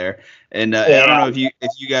over there, and I don't know if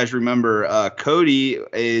you guys remember. Cody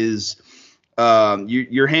is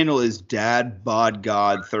your handle is Dad Bod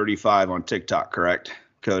God 35 on TikTok, correct,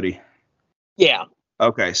 Cody? Yeah.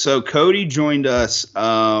 Okay, so Cody joined us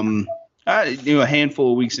a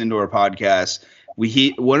handful of weeks into our podcast.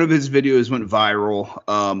 One of his videos went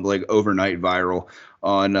viral, like overnight viral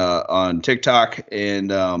on TikTok,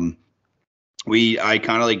 and I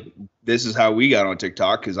kind of like, this is how we got on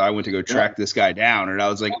TikTok, because I went to go track this guy down, and I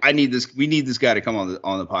was like, we need this guy to come on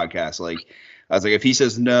the podcast. Like, I was like, if he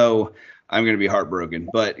says no, I'm gonna be heartbroken.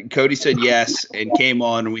 But Cody said yes and came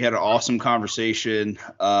on, and we had an awesome conversation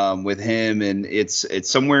with him, and it's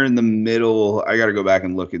somewhere in the middle. I gotta go back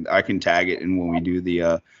and look, and I can tag it in when we do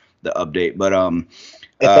the update. But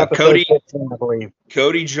Cody 15, I believe.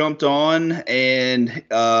 Cody jumped on, and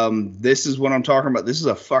this is what I'm talking about. This is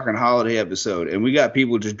a fucking holiday episode, and we got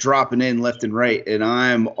people just dropping in left and right, and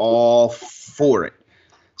I'm all for it.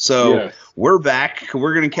 So We're back.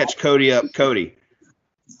 We're going to catch Cody up. Cody,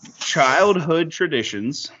 childhood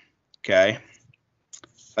traditions, okay,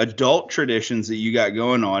 adult traditions that you got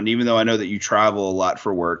going on, even though I know that you travel a lot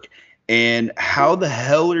for work, and how the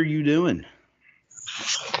hell are you doing?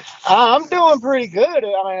 I'm doing pretty good.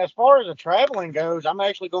 I mean, as far as the traveling goes, I'm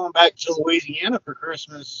actually going back to Louisiana for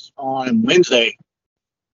Christmas on Wednesday.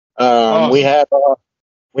 We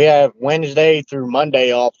have Wednesday through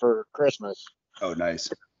Monday off for Christmas. Oh, nice.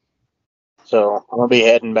 So I'm gonna be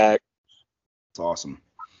heading back.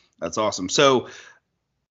 That's awesome. So,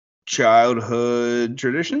 childhood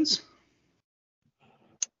traditions?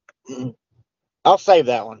 I'll save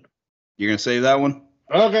that one. You're gonna save that one?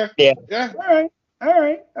 Okay. Yeah. All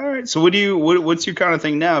right. So what's your kind of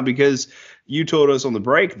thing now? Because you told us on the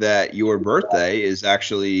break that your birthday is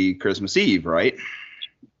actually Christmas Eve, right?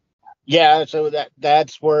 Yeah, so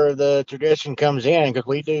that's where the tradition comes in, because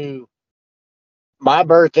we do my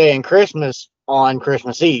birthday and Christmas on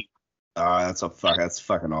Christmas Eve. That's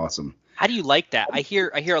fucking awesome. How do you like that? I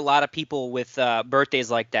hear a lot of people with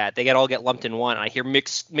birthdays like that. They all get lumped in one. I hear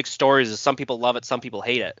mixed stories. Some people love it, some people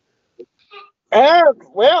hate it.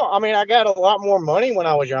 Well, I mean, I got a lot more money when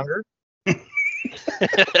I was younger.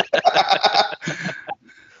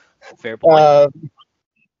 Fair point.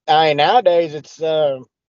 I mean, nowadays it's a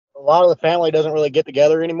lot of the family doesn't really get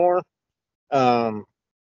together anymore. And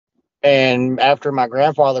after my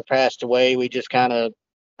grandfather passed away, we just kind of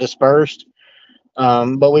dispersed.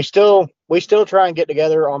 But we still try and get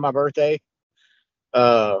together on my birthday.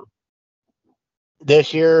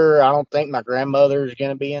 This year, I don't think my grandmother's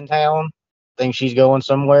going to be in town. I think she's going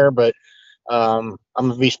somewhere, but I'm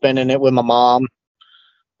going to be spending it with my mom.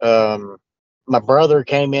 My brother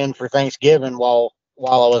came in for Thanksgiving while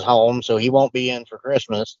I was home, so he won't be in for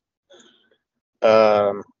Christmas.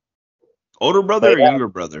 Older brother or younger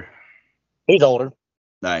brother? He's older.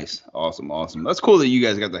 Nice. Awesome. That's cool that you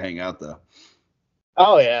guys got to hang out, though.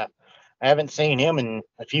 Oh, yeah. I haven't seen him in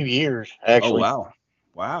a few years, actually. Oh, wow.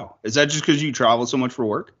 Wow. Is that just because you travel so much for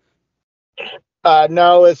work?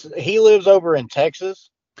 No, he lives over in Texas,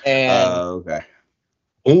 and Okay.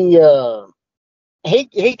 he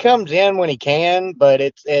comes in when he can, but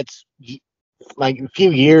it's like a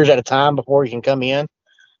few years at a time before he can come in.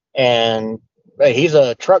 And he's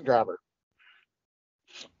a truck driver.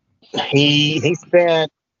 He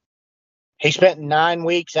spent 9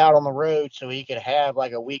 weeks out on the road so he could have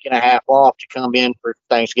like a week and a half off to come in for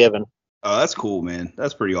Thanksgiving. Oh, that's cool, man.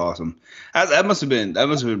 That's pretty awesome. That must have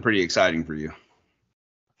been pretty exciting for you.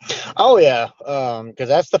 Oh yeah, because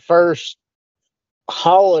that's the first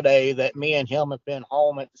holiday that me and him have been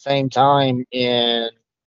home at the same time in.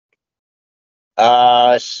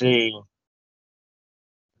 Let's see.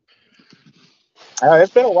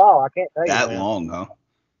 It's been a while. I can't tell you. That Man. long, huh?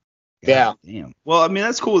 Yeah. Damn. Well, I mean,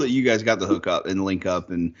 that's cool that you guys got the hook up and link up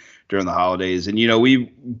and during the holidays. And, you know,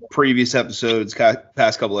 previous episodes,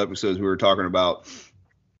 past couple episodes, we were talking about,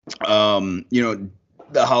 you know,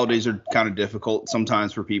 the holidays are kind of difficult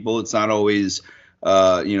sometimes for people. It's not always,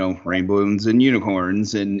 you know, rainbows and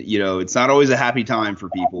unicorns, and, you know, it's not always a happy time for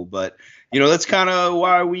people. But, you know, that's kind of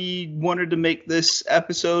why we wanted to make this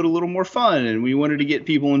episode a little more fun, and we wanted to get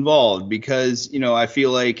people involved because, you know, I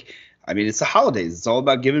feel like, I mean, it's the holidays. It's all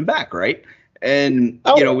about giving back, right? And,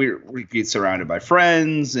 you know, we get surrounded by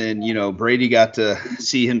friends, and, you know, Brady got to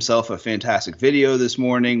see himself a fantastic video this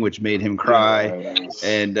morning, which made him cry. Yes.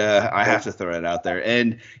 And I have to throw that out there.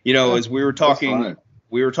 And, you know, as we were talking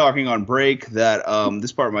on break that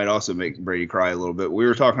this part might also make Brady cry a little bit. We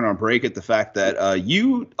were talking on break at the fact that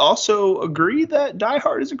you also agree that Die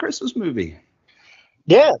Hard is a Christmas movie.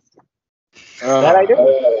 Yes. That I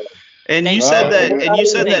do. And you said that people, and you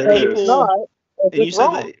said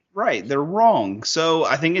that, right, they're wrong. So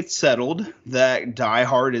I think it's settled that Die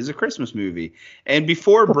Hard is a Christmas movie. And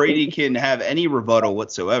before Brady can have any rebuttal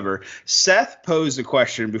whatsoever, Seth posed a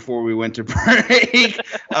question before we went to break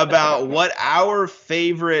about what our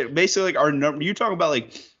favorite, basically like our number, you talk about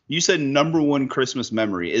like, you said number one Christmas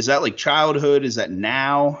memory. Is that like childhood? Is that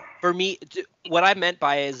now? For me, what I meant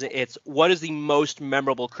by it's what is the most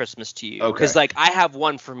memorable Christmas to you? Okay. Because like I have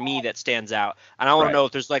one for me that stands out, and I want to know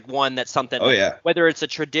if there's like one that's something. Oh yeah. Whether it's a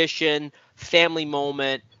tradition, family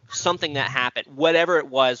moment, something that happened, whatever it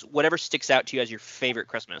was, whatever sticks out to you as your favorite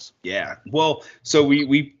Christmas. Yeah. Well, so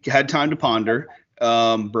we had time to ponder.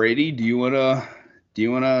 Brady, do you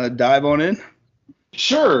wanna dive on in?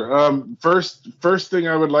 Sure. First thing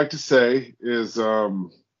I would like to say is no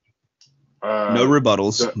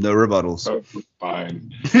rebuttals. No rebuttals.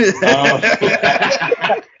 Fine.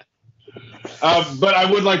 But I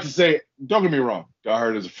would like to say, don't get me wrong, Die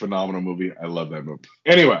Hard is a phenomenal movie. I love that movie.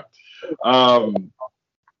 Anyway,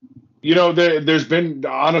 you know, there's been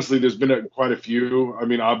quite a few. I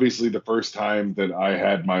mean, obviously, the first time that I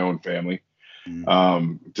had my own family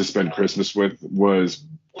to spend Christmas with was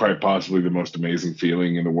quite possibly the most amazing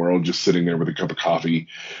feeling in the world, just sitting there with a cup of coffee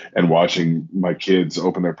and watching my kids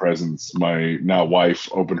open their presents, my now wife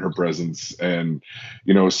open her presents, and,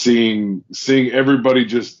 you know, seeing everybody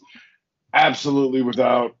just absolutely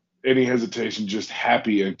without any hesitation, just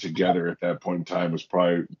happy and together at that point in time was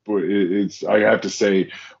probably, I have to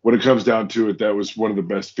say, when it comes down to it, that was one of the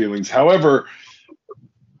best feelings. However,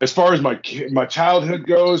 as far as my childhood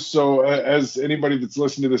goes, so as anybody that's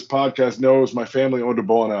listening to this podcast knows, my family owned a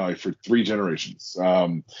bowling alley for 3 generations.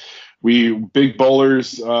 We big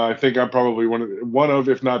bowlers. I think I'm probably one of,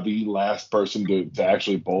 if not the last person to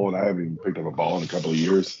actually bowl, and I haven't even picked up a ball in a couple of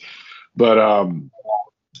years. But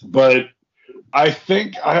I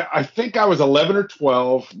think I was 11 or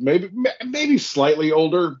 12, maybe slightly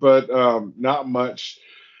older, but not much.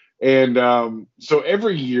 And so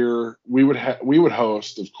every year we would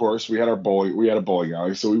host, of course, we had a bowling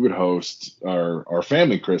alley, so we would host our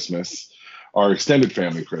family Christmas, our extended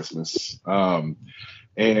family Christmas,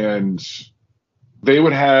 and they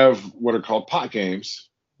would have what are called pot games,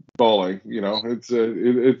 bowling. You know,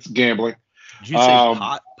 it's gambling. Did you say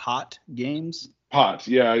pot games? Pot,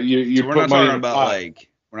 yeah. You so we're put not money talking in about pot.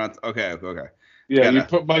 like we're not okay. Yeah, you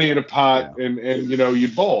put money in a pot and you know you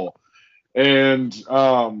bowl. And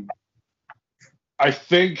I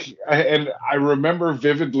think, and I remember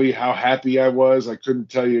vividly how happy I was. I couldn't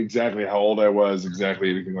tell you exactly how old I was, exactly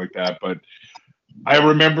anything like that, but I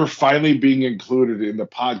remember finally being included in the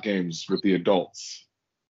pot games with the adults.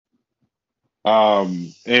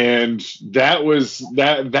 And that was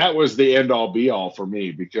the end all be all for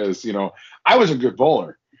me, because, you know, I was a good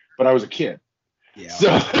bowler, but I was a kid. Yeah.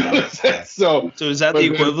 So So is that but the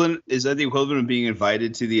then- equivalent? Is that the equivalent of being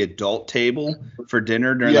invited to the adult table for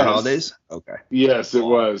dinner during the Yes. holidays? Okay. Yes, it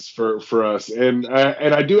was for us, and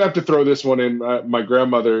I do have to throw this one in. My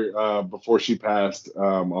grandmother, before she passed,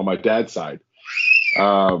 on my dad's side,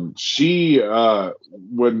 she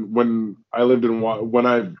when I lived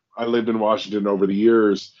in I lived in Washington over the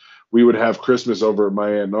years, we would have Christmas over at my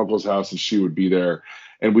aunt and uncle's house, and she would be there,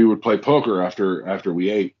 and we would play poker after we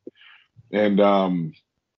ate, and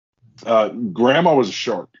Grandma was a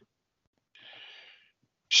shark.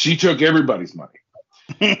 She took everybody's money.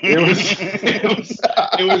 It was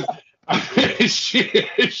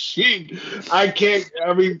I can't,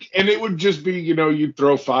 I mean, and it would just be, you'd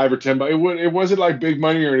throw $5 or $10. It wasn't like big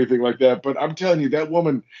money or anything like that, but I'm telling you, that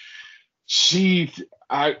woman,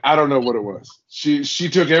 I don't know what it was. She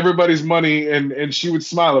took everybody's money, and she would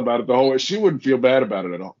smile about it the whole way. She wouldn't feel bad about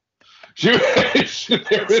it at all.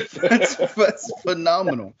 That's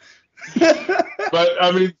phenomenal. But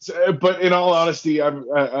I mean, but in all honesty,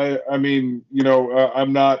 I mean,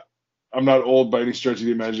 I'm not old by any stretch of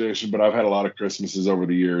the imagination, but I've had a lot of Christmases over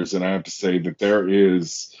the years, and I have to say that there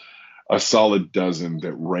is a solid dozen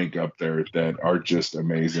that rank up there that are just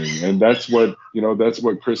amazing. And that's what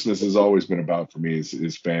Christmas has always been about for me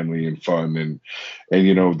is family and fun, and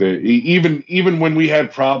even when we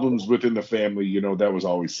had problems within the family, that was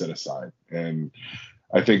always set aside. And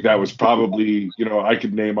I think that was probably, I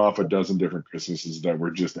could name off a dozen different Christmases that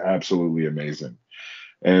were just absolutely amazing.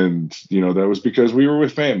 And, that was because we were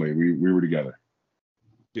with family. We were together.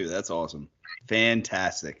 Dude, that's awesome.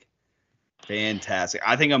 Fantastic.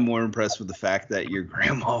 I think I'm more impressed with the fact that your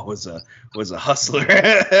grandma was a hustler.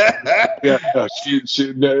 Yeah, she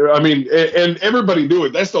I mean, and everybody knew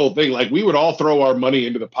it. That's the whole thing. Like, we would all throw our money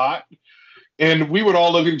into the pot, and we would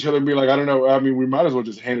all look at each other and be like, I don't know. I mean, we might as well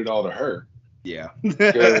just hand it all to her. Yeah.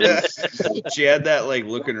 She had that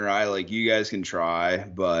look in her eye, like, you guys can try,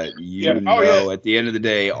 but at the end of the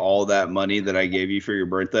day, all that money that I gave you for your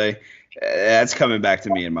birthday, that's coming back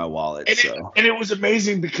to me in my wallet. And it was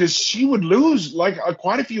amazing because she would lose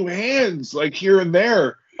quite a few hands, here and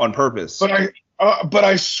there, on purpose. But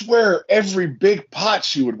I swear, every big pot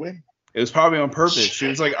she would win. It was probably on purpose. She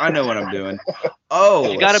was like, I know what I'm doing.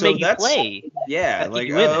 Oh, you gotta make you play. Yeah,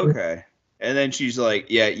 okay. And then she's like,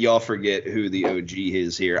 yeah, y'all forget who the OG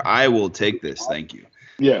is here. I will take this. Thank you.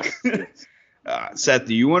 Yes. Seth,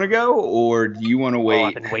 do you want to go, or do you want to wait? Oh,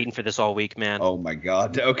 I've been waiting for this all week, man. Oh, my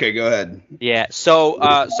God. Okay, go ahead. Yeah, so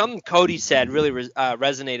something Cody said really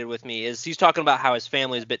resonated with me. Is he's talking about how his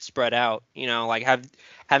family is a bit spread out,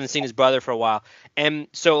 haven't seen his brother for a while. And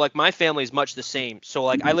so, my family is much the same. So,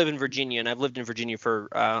 I live in Virginia, and I've lived in Virginia for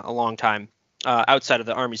a long time outside of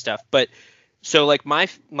the Army stuff. But so my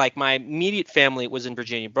immediate family was in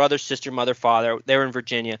Virginia, brother, sister, mother, father, they were in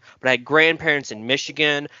Virginia, but I had grandparents in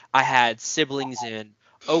Michigan. I had siblings in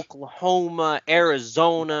Oklahoma,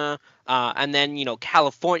 Arizona, and then,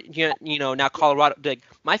 California, now Colorado.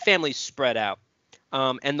 My family's spread out.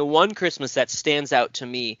 And the one Christmas that stands out to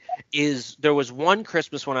me is there was one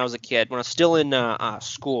Christmas when I was a kid, when I was still in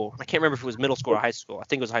school. I can't remember if it was middle school or high school. I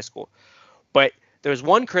think it was high school. But there was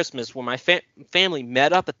one Christmas when my family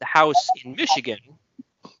met up at the house in Michigan,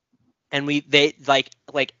 and they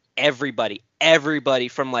everybody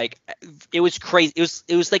from it was crazy.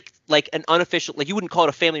 It was like an unofficial, you wouldn't call it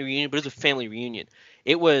a family reunion, but it was a family reunion.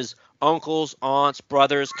 It was uncles, aunts,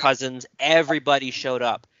 brothers, cousins, everybody showed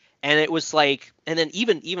up. And it was and then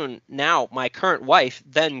even now, my current wife,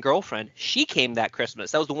 then girlfriend, she came that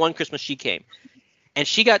Christmas. That was the one Christmas she came. And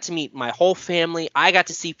she got to meet my whole family. I got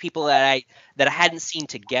to see people that I hadn't seen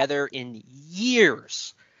together in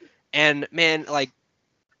years. And man, I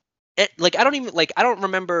don't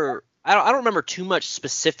remember too much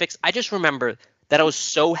specifics. I just remember that I was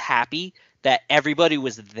so happy that everybody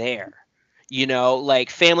was there.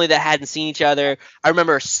 Family that hadn't seen each other. I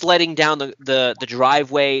remember sledding down the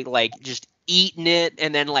driveway, just eating it,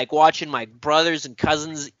 and then watching my brothers and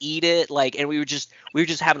cousins eat it, and we were just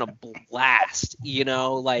having a blast,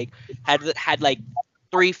 had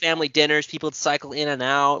 3 family dinners, people would cycle in and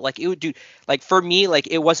out, it would do, for me,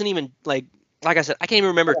 it wasn't even like I said, I can't even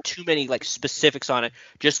remember too many specifics on it,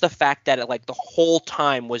 just the fact that it the whole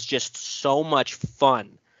time was just so much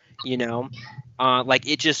fun,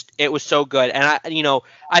 it was so good. And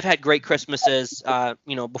I've had great Christmases,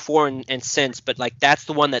 before and since, but that's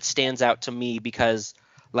the one that stands out to me because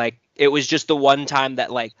it was just the one time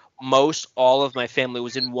that most all of my family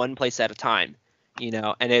was in one place at a time,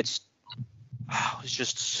 and it was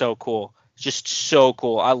just so cool. Just so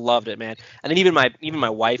cool. I loved it, man. And then even my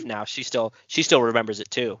wife now, she still remembers it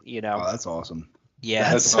too, Oh, that's awesome.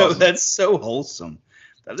 Yeah. That's so wholesome.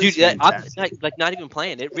 That Dude, is I'm fantastic. like not even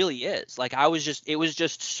playing. It really is. Like it was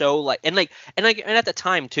just so like, and at the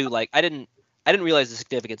time too, like I didn't realize the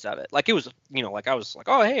significance of it. Like it was, like I was like,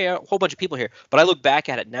 oh hey, a whole bunch of people here. But I look back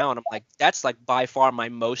at it now and I'm like, that's like by far my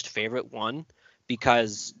most favorite one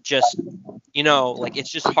because just, like it's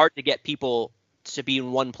just hard to get people to be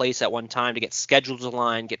in one place at one time, to get schedules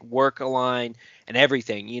aligned, get work aligned, and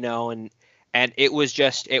everything, and it was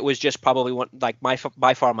just probably one like by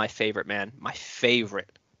far my favorite, man, my favorite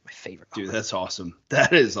Dude, conference. that's awesome.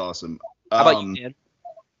 That is awesome. How about you, man?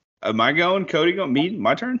 Am I going? Cody going? Me?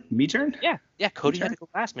 My turn? Me turn? Yeah, Cody turn? had to go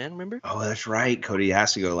last, man. Remember? Oh, that's right. Cody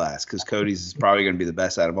has to go last because Cody's is probably going to be the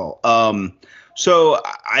best out of all. So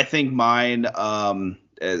I think mine.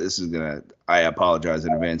 This is gonna. I apologize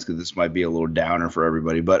in advance because this might be a little downer for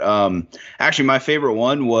everybody. But actually, my favorite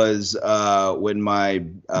one was when my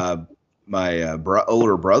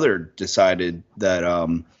older brother decided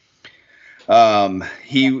that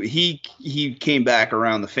he came back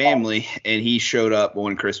around the family and he showed up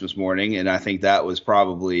one Christmas morning, and I think that was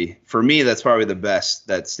probably, for me, that's probably the best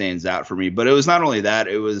that stands out for me. But it was not only that,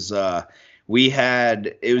 it was it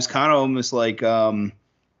was kind of almost like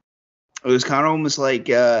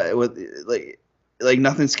like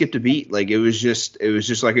nothing skipped a beat. Like it was just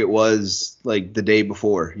like it was like the day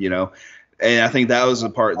before, and I think that was the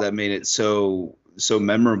part that made it so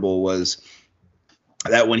memorable, was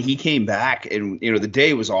that when he came back, and the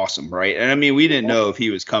day was awesome, right? And I mean, we didn't know if he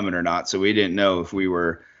was coming or not, so we didn't know if we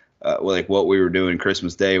were like what we were doing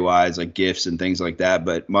Christmas Day wise, like gifts and things like that.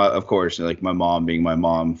 But of course, like my mom being my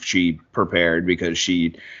mom, she prepared because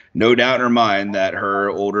she, no doubt in her mind, that her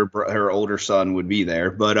older son would be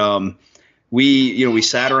there. But we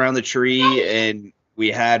sat around the tree and we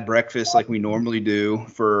had breakfast like we normally do,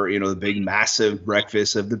 for the big massive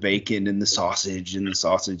breakfast of the bacon and the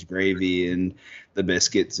sausage gravy and the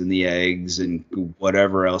biscuits and the eggs and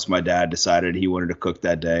whatever else my dad decided he wanted to cook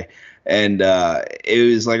that day. And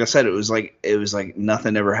it was, like I said, it was like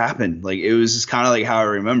nothing ever happened. Like it was just kind of like how I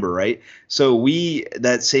remember, right? So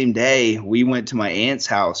that same day we went to my aunt's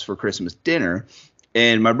house for Christmas dinner.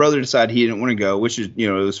 And my brother decided he didn't want to go, which is, it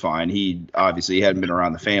was fine. He obviously hadn't been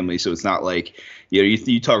around the family, so it's not like,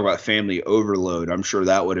 you talk about family overload. I'm sure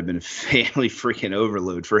that would have been family freaking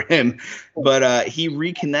overload for him. But he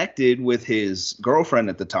reconnected with his girlfriend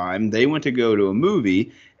at the time. They went to go to a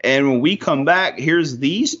movie. And when we come back, here's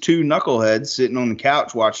these two knuckleheads sitting on the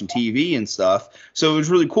couch watching TV and stuff. So it was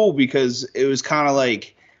really cool because it was kind of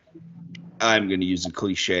like, I'm going to use a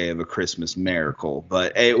cliche of a Christmas miracle,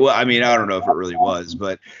 but I don't know if it really was,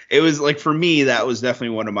 but it was like, for me, that was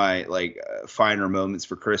definitely one of my finer moments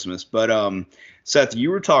for Christmas. But Seth, you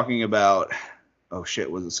were talking about, oh shit,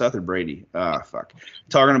 was it Seth or Brady? Fuck.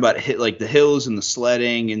 Talking about the hills and the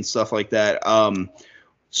sledding and stuff like that.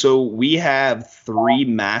 So we have 3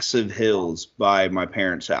 massive hills by my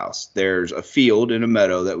parents' house. There's a field and a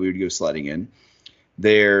meadow that we would go sledding in.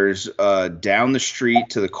 There's down the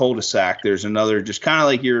street to the cul-de-sac, there's another, just kind of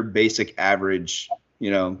like your basic average,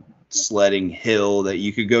 sledding hill that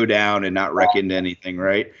you could go down and not wreck into anything,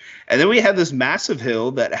 right? And then we had this massive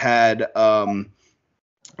hill that had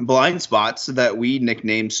blind spots that we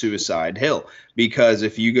nicknamed Suicide Hill, because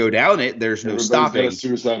if you go down it, there's no stopping. Got a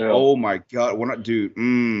suicide hill. Oh my god, we're not, dude.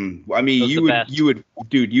 I mean,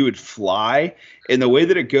 you would fly, and the way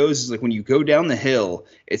that it goes is like when you go down the hill,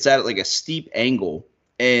 it's at like a steep angle.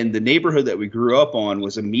 And the neighborhood that we grew up on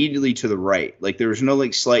was immediately to the right. Like there was no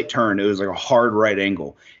like slight turn. It was like a hard right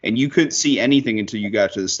angle. And you couldn't see anything until you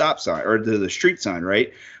got to the stop sign or to the street sign,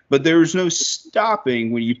 right? But there was no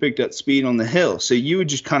stopping when you picked up speed on the hill. So you would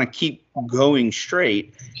just kind of keep going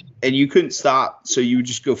straight and you couldn't stop. So you would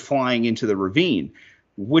just go flying into the ravine,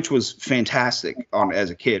 which was fantastic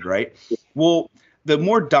as a kid, right? Well, the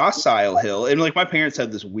more docile hill, and like my parents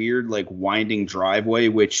had this weird like winding driveway,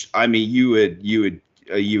 which I mean you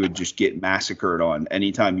would just get massacred on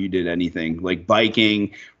anytime you did anything like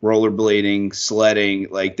biking, rollerblading, sledding.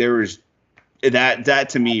 Like there was that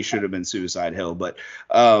to me should have been Suicide Hill. But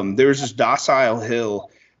there was this docile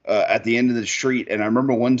hill at the end of the street. And I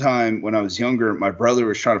remember one time when I was younger, my brother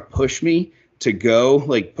was trying to push me to go,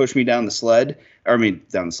 like push me down the sled,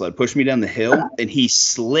 push me down the hill, and he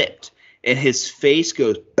slipped and his face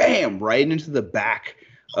goes bam right into the back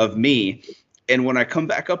of me. And when I come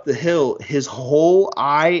back up the hill, his whole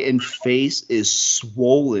eye and face is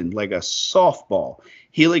swollen like a softball.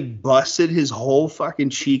 He like busted his whole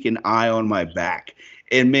fucking cheek and eye on my back.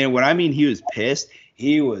 And man, when I mean he was pissed,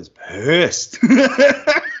 he was pissed.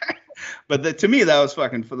 But to me, that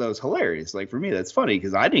was hilarious. Like for me, that's funny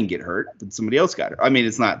because I didn't get hurt, but somebody else got hurt. I mean,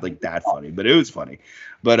 it's not like that funny, but it was funny.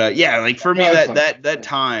 But yeah, like for me, that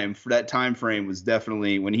time frame was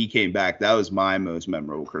definitely when he came back. That was my most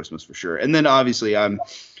memorable Christmas for sure. And then obviously,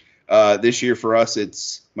 this year for us,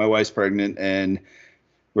 it's my wife's pregnant, and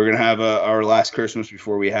we're gonna have our last Christmas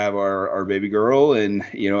before we have our baby girl, and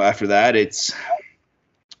after that, it's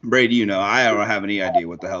Brady. I don't have any idea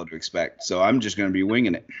what the hell to expect, so I'm just gonna be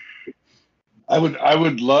winging it. I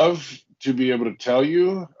would love to be able to tell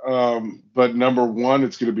you, but number one,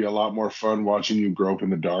 it's going to be a lot more fun watching you grope in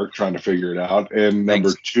the dark trying to figure it out. And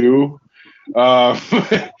number two,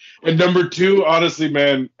 honestly,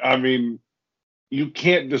 man, I mean, you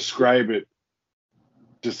can't describe it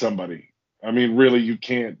to somebody. I mean, really, you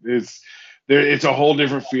can't. It's a whole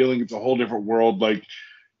different feeling. It's a whole different world. Like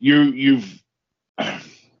you've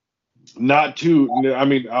not to. I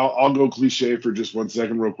mean, I'll go cliche for just 1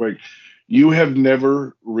 second, real quick. You have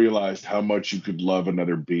never realized how much you could love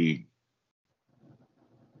another being.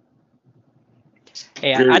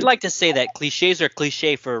 Hey, I'd like to say that cliches are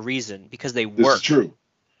cliche for a reason because they work. This is true.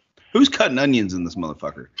 Who's cutting onions in this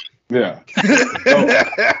motherfucker? Yeah.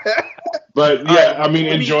 But yeah, I mean,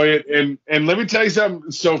 enjoy it. And let me tell you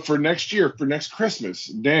something. So for next Christmas,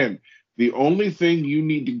 Dan, the only thing you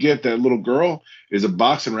need to get that little girl is a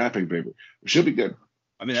box and wrapping paper. She'll be good.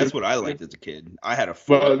 I mean, that's what I liked as a kid. I had a.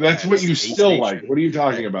 Well, that's what you still like. What are you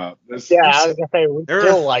talking about? I was gonna say we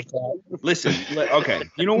still like that. Listen, okay.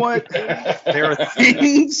 You know what? There are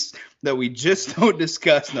things that we just don't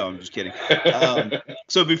discuss. No, I'm just kidding.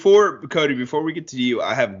 So before we get to you,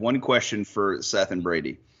 I have one question for Seth and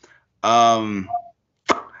Brady. Never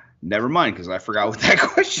mind, because I forgot what that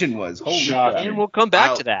question was. Holy crap. And we'll come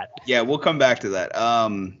back to that. Yeah, we'll come back to that.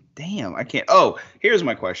 Damn, I can't. Oh, here's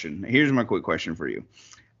my question. Here's my quick question for you.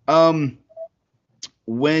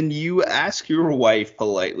 When you ask your wife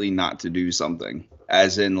politely not to do something,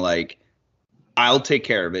 as in like, I'll take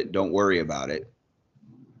care of it, don't worry about it,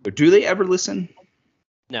 but do they ever listen?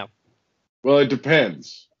 No. Well, it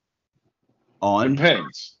depends.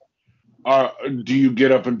 Depends. Do you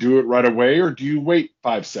get up and do it right away, or do you wait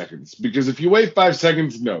 5 seconds? Because if you wait 5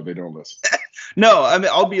 seconds, no, they don't listen. No, I mean,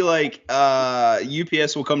 I'll be like,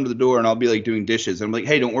 UPS will come to the door, and I'll be like doing dishes. I'm like,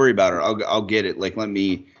 hey, don't worry about it. I'll get it. Like, let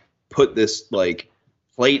me put this like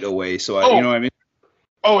plate away. So you know what I mean?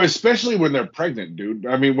 Oh, especially when they're pregnant, dude.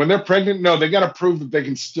 I mean, when they're pregnant, no, they got to prove that they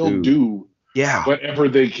can still do whatever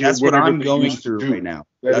they can. That's what I'm going through right now.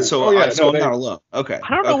 That's I'm not alone. Okay.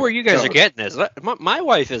 I don't know where you guys are getting this. My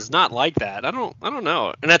wife is not like that. I don't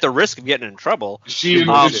know. And at the risk of getting in trouble, is she in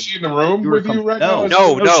the room with you right now?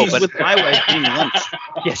 No. She's with my wife eating lunch.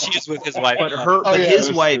 Yeah, she's with his wife. But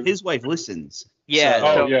his wife listens. Yeah.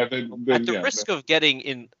 So, then, at the risk of getting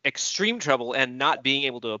in extreme trouble and not being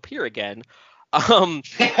able to appear again,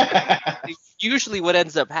 usually what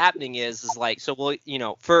ends up happening is like, so we'll,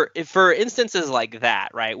 for instances like that,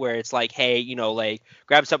 right, where it's like, hey, like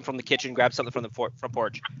grab something from the kitchen, grab something from the front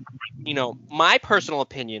porch, my personal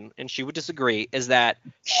opinion, and she would disagree, is that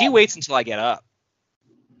she waits until I get up.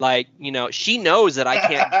 Like, she knows that I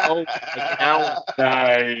can't go like, now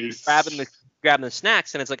nice. grabbing the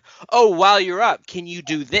snacks, and it's like, oh, while you're up, can you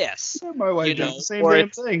do this? My wife does the same damn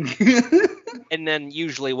thing. And then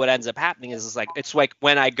usually what ends up happening is it's like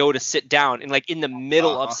when I go to sit down, and like in the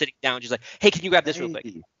middle of sitting down, she's like, hey, can you grab this real quick?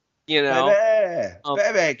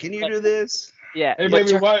 Baby, can you do this? Yeah. Hey,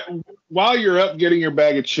 baby, while you're up getting your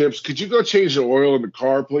bag of chips, could you go change the oil in the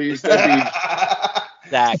car, please?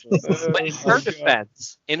 Exactly. But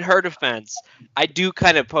in her defense, I do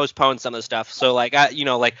kind of postpone some of the stuff. So like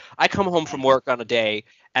I come home from work on a day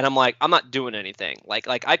and I'm like, I'm not doing anything. Like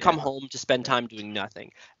I come home to spend time doing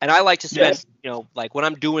nothing. And I like to spend, like when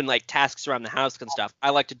I'm doing like tasks around the house and stuff, I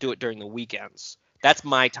like to do it during the weekends. That's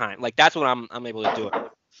my time. Like that's when I'm able to do it.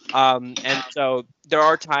 And so there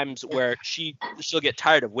are times where she'll get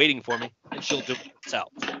tired of waiting for me and she'll do it herself.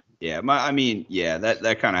 Yeah,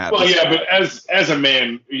 that kind of happens. Well, yeah, but as a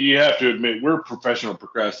man, you have to admit we're professional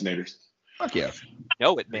procrastinators. Fuck yeah.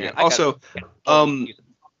 Know it, man. Yeah. Also,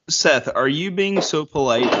 Seth, are you being so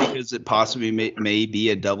polite because it possibly may be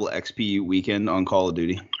a double XP weekend on Call of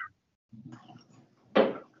Duty?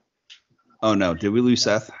 Oh no, did we lose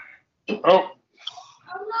Seth? Oh,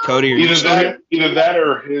 Cody, either that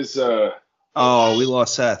or his. Oh, we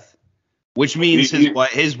lost Seth. Which means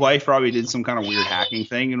his wife probably did some kind of weird hacking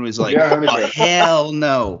thing and was like, oh, hell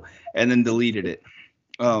no, and then deleted it.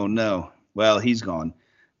 Oh, no. Well, he's gone.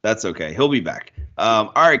 That's okay. He'll be back.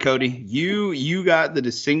 All right, Cody, you got the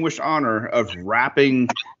distinguished honor of wrapping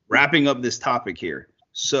up this topic here.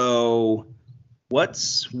 So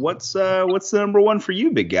what's the number one for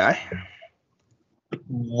you, big guy?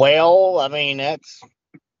 Well, I mean,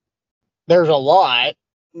 there's a lot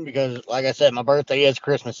because, like I said, my birthday is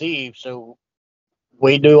Christmas Eve, so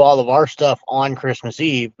we do all of our stuff on Christmas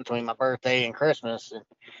Eve between my birthday and Christmas. And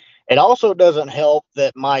it also doesn't help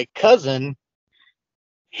that my cousin,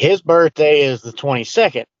 his birthday is the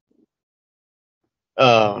 22nd.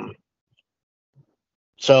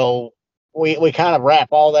 So we kind of wrap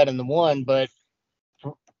all that into one, but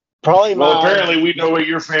probably Well, apparently we know what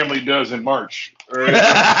your family does in March. Right?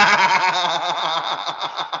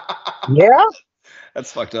 Yeah.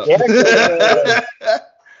 That's fucked up. Yeah,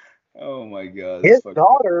 oh my god. his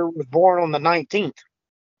daughter was born on the 19th.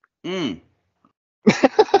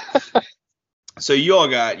 So you all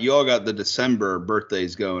got the December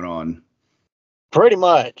birthdays going on. Pretty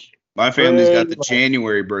much. My family's got the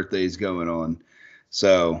January birthdays going on.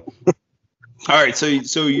 So all right,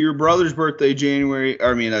 so your brother's birthday December,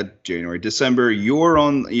 you're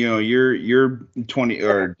on, you're 20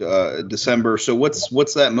 or December. So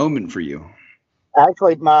what's that moment for you?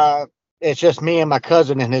 Actually, it's just me and my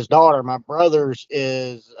cousin and his daughter. My brother's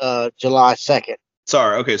is July 2nd.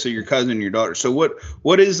 Sorry, okay, so your cousin and your daughter. So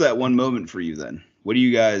what is that one moment for you then? What do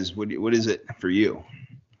you guys what is it for you?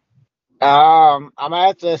 I'm gonna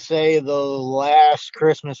have to say the last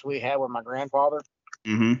Christmas we had with my grandfather.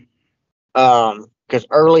 Mm-hmm. Because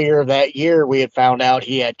earlier that year we had found out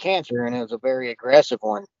he had cancer, and it was a very aggressive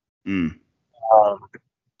one.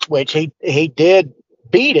 Which he did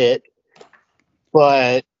beat it,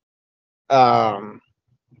 but by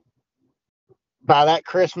that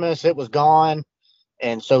Christmas it was gone,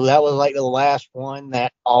 and so that was like the last one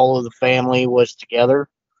that all of the family was together.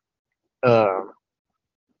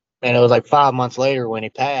 And it was like 5 months later when he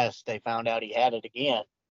passed, they found out he had it again.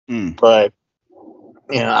 But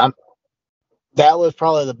that was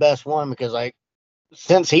probably the best one because, like,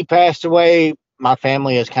 since he passed away, my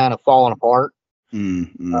family has kind of fallen apart.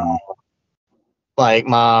 Like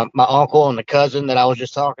my uncle and the cousin that I was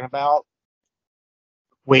just talking about,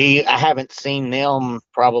 I haven't seen them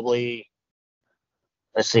probably.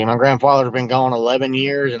 Let's see, my grandfather's been gone 11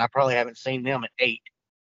 years, and I probably haven't seen them in 8.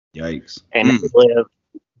 Yikes! And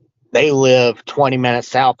they live 20 minutes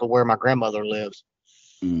south of where my grandmother lives.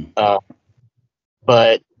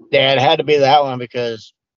 But yeah, it had to be that one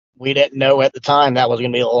because we didn't know at the time that was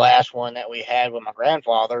going to be the last one that we had with my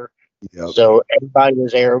grandfather. Yep. So everybody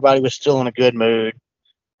was there. Everybody was still in a good mood.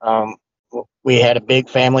 We had a big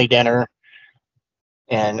family dinner.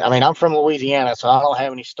 And I mean, I'm from Louisiana, so I don't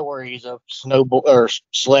have any stories of or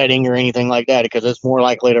sledding or anything like that because it's more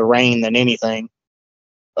likely to rain than anything.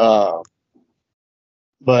 But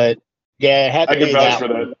yeah, it had to be that. I can vouch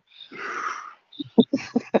for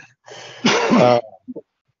that.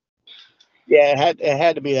 Yeah, it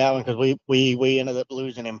had to be that one because we ended up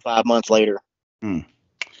losing him 5 months later. But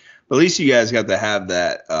at least you guys got to have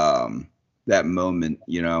that that moment,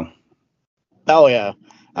 you know. Oh yeah.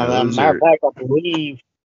 Matter of fact, I believe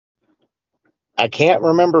I can't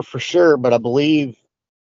remember for sure, but I believe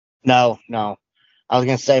no. I was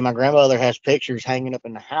gonna say my grandmother has pictures hanging up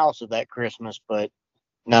in the house of that Christmas, but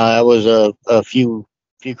no, that was a few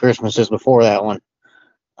Christmases before that one.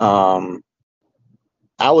 I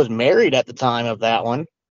was married at the time of that one,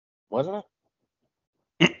 wasn't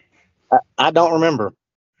it? I don't remember.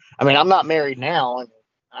 I mean, I'm not married now, and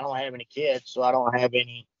I don't have any kids, so I don't have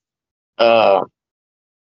any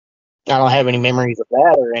memories of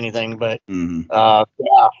that or anything. But yeah,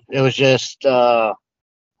 it was just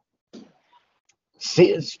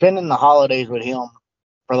spending the holidays with him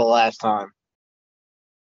for the last time.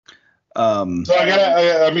 So I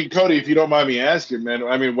mean, Cody, if you don't mind me asking, man,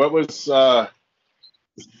 I mean, what was your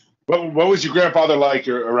grandfather like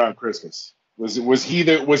around Christmas? Was he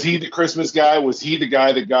the Christmas guy? Was he the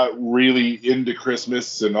guy that got really into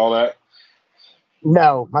Christmas and all that?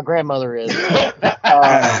 No, my grandmother is.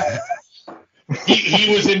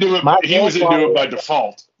 He was into it. He was into it by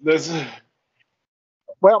default.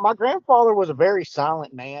 Well, my grandfather was a very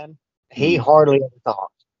silent man. He hardly ever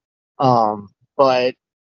talked. But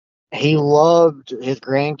he loved his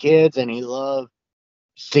grandkids and he loved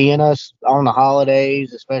seeing us on the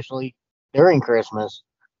holidays, especially during Christmas.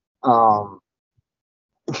 One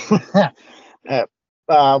of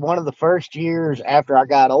the first years after I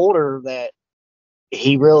got older that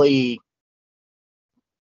he really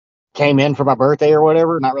came in for my birthday or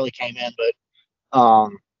whatever, not really came in,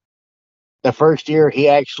 but the first year he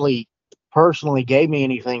actually personally gave me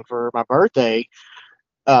anything for my birthday,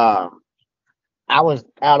 I was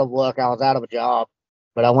out of luck. I was out of a job,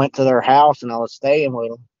 but I went to their house and I was staying with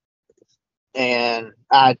them. And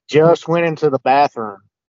I just went into the bathroom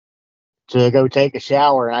to go take a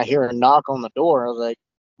shower, and I hear a knock on the door. I was like,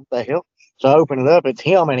 what the hell? So I open it up, it's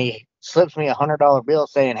him, and he slips me $100 bill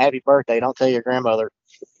saying, "Happy birthday, don't tell your grandmother."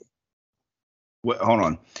 Wait, hold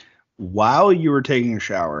on. While you were taking a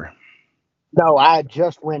shower. No, I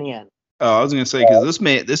just went in. Oh, I was gonna say, because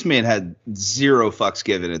this man had zero fucks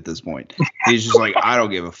given at this point. He's just like, I don't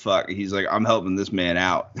give a fuck. He's like, I'm helping this man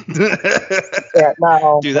out. Yeah,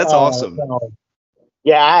 no, Dude, that's awesome. no.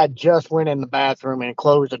 Yeah, I just went in the bathroom and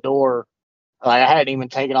closed the door. Like, I hadn't even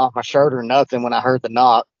taken off my shirt or nothing when I heard the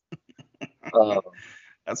knock.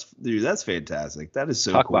 That's fantastic. That is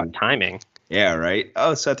so Talk cool. about timing. Yeah, right.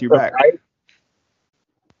 Oh, Seth, you're back. Right?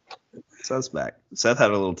 Seth's back. Seth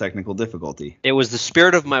had a little technical difficulty. It was the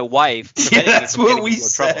spirit of my wife. Yeah, preventing me that's from what getting we into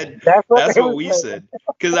trouble. said. That's That's they what were we saying. said.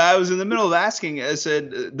 Because I was in the middle of asking. I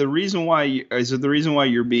said the reason why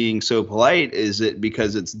you're being so polite is it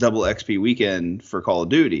because it's double XP weekend for Call of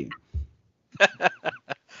Duty.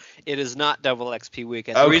 It is not double XP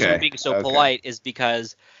weekend. The reason Okay, I'm being so okay. polite is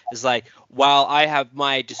because it's like, while I have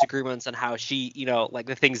my disagreements on how she, like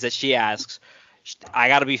the things that she asks, I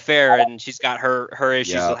got to be fair, and she's got her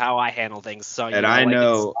issues Yeah. with how I handle things. So, And I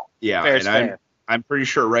know, fair is and fair. I'm pretty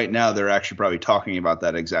sure right now they're actually probably talking about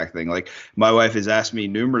that exact thing. Like, my wife has asked me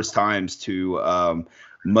numerous times to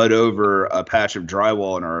mud over a patch of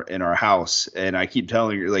drywall in our house, and I keep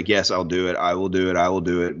telling her, like, yes, I'll do it, I will do it, I will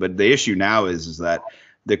do it. But the issue now is that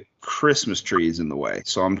the Christmas tree is in the way,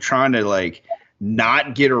 so I'm trying to like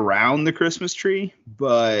not get around the Christmas tree,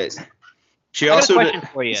 but she I got also a question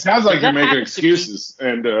for you. It sounds like Does you're that making happen to be- excuses.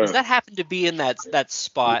 And Does that happen to be in that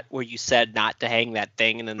spot where you said not to hang that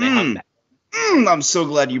thing, and then they hung that? I'm so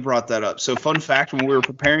glad you brought that up. So, fun fact, when we were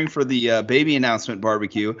preparing for the baby announcement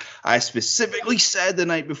barbecue, I specifically said the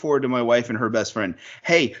night before to my wife and her best friend,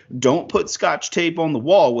 hey, don't put scotch tape on the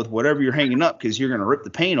wall with whatever you're hanging up because you're going to rip the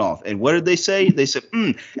paint off. And what did they say? They said,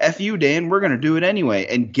 F you, Dan, we're going to do it anyway.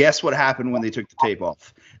 And guess what happened when they took the tape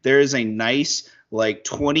off? There is a nice, like,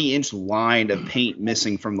 20-inch line of paint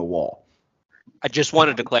missing from the wall. I just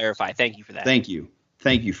wanted to clarify. Thank you for that. Thank you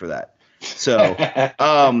for that. So,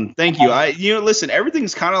 thank you. Listen,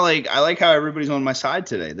 everything's kind of like, I like how everybody's on my side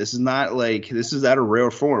today. This is out of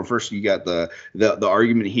rare form. First, you got the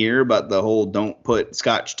argument here about the whole don't put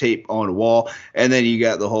scotch tape on a wall, and then you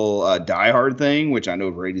got the whole Die Hard thing, which I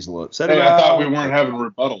know Brady's a little upset hey, about. I thought we weren't having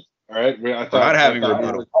rebuttal. All right, I thought We're not having I thought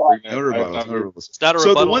rebuttal. we No were- I rebuttals. thought No we were- rebuttals. It's not a So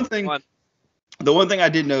rebuttal. the one thing I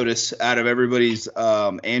did notice out of everybody's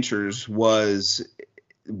answers was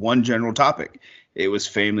one general topic. It was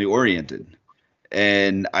family oriented.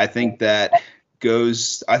 And I think that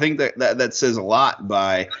that says a lot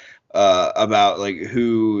about like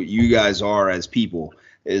who you guys are as people,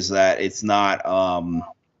 is that it's not,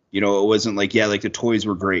 it wasn't like, yeah, like the toys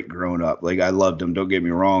were great growing up. Like I loved them. Don't get me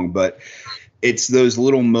wrong. But it's those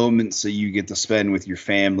little moments that you get to spend with your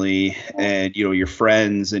family and, your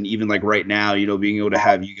friends. And even like right now, being able to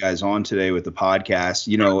have you guys on today with the podcast,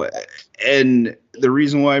 and the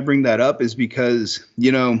reason why I bring that up is because,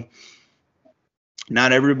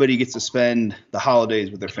 not everybody gets to spend the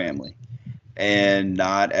holidays with their family, and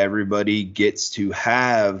not everybody gets to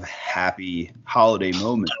have happy holiday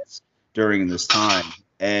moments during this time.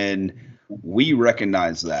 And we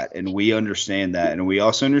recognize that, and we understand that. And we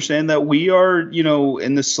also understand that we are,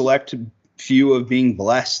 in the select few of being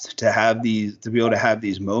blessed to be able to have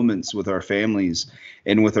these moments with our families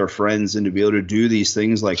and with our friends, and to be able to do these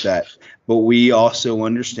things like that. But we also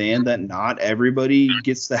understand that not everybody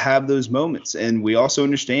gets to have those moments. And we also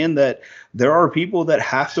understand that there are people that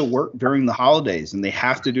have to work during the holidays, and they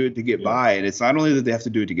have to do it to get by. And it's not only that they have to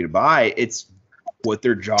do it to get by, it's what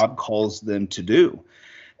their job calls them to do.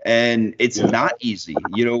 And it's not easy.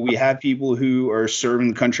 We have people who are serving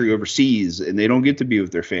the country overseas, and they don't get to be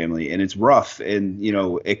with their family, and it's rough. And,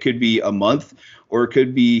 it could be a month, or it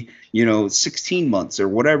could be, 16 months or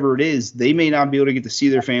whatever it is. They may not be able to get to see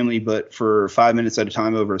their family, but for 5 minutes at a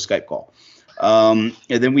time over a Skype call. And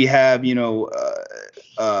then we have,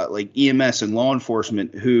 like EMS and law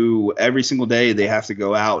enforcement, who every single day they have to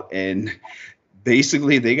go out, and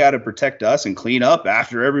basically they got to protect us and clean up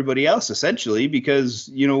after everybody else, essentially, because,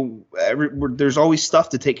 there's always stuff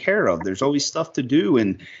to take care of. There's always stuff to do,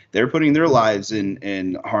 and they're putting their lives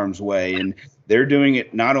in harm's way, and they're doing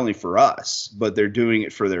it not only for us, but they're doing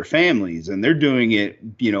it for their families, and they're doing it,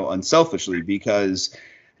 unselfishly, because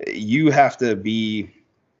you have to be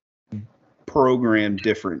programmed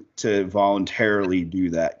different to voluntarily do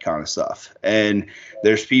that kind of stuff. And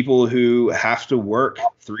there's people who have to work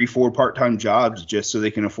 3-4 part-time jobs just so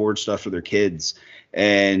they can afford stuff for their kids.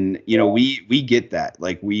 And, we get that.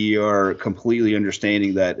 Like, we are completely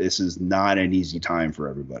understanding that this is not an easy time for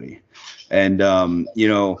everybody. And,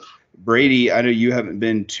 Brady, I know you haven't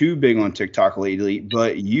been too big on TikTok lately,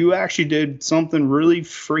 but you actually did something really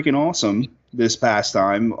freaking awesome this past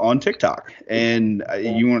time on TikTok, and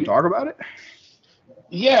you want to talk about it?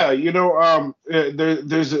 Yeah,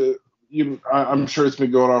 there's I'm sure it's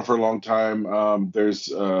been going on for a long time.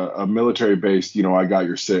 There's a military based, I got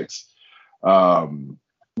your six, um,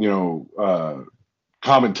 you know,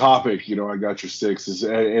 common topic, I got your six is,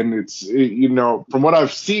 and from what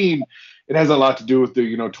I've seen, it has a lot to do with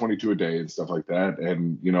the, 22 a day and stuff like that.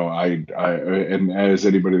 And, and as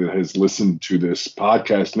anybody that has listened to this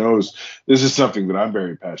podcast knows, this is something that I'm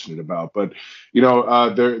very passionate about. But,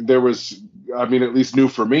 there was, at least new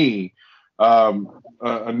for me,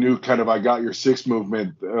 a new kind of I got your six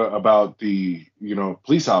movement about the,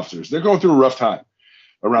 police officers. They're going through a rough time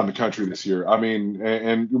around the country this year. I mean,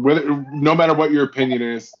 and whether, no matter what your opinion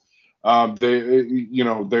is,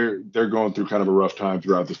 they're going through kind of a rough time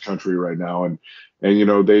throughout this country right now. And they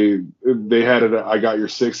had it. I got your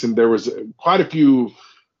six, and there was quite a few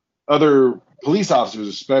other police officers,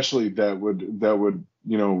 especially that would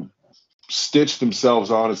stitch themselves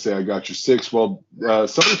on and say, I got your six. Well,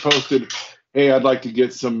 somebody posted, hey, I'd like to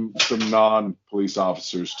get some non-police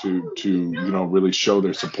officers to really show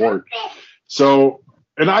their support. So,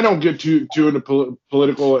 and I don't get too into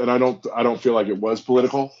political, and I don't feel like it was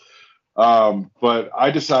political. But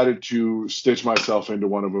I decided to stitch myself into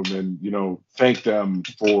one of them and, thank them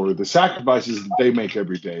for the sacrifices that they make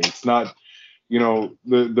every day. It's not, the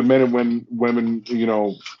men and women,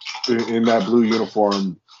 in that blue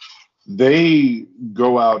uniform, they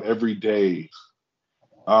go out every day,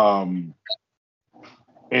 and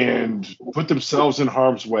put themselves in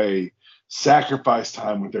harm's way, sacrifice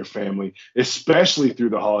time with their family, especially through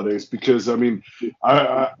the holidays. Because I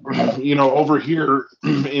over here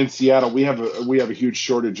in Seattle, we have a huge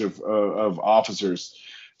shortage of officers,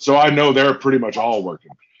 so I know they're pretty much all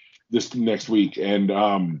working this next week. And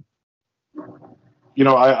I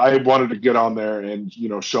wanted to get on there and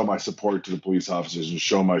show my support to the police officers and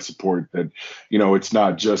show my support that it's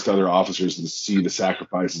not just other officers, to see the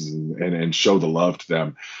sacrifices and show the love to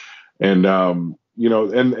them. And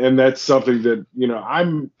and that's something that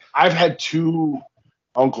I've had two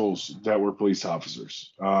uncles that were police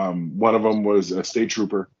officers. One of them was a state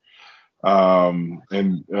trooper, and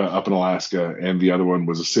up in Alaska, and the other one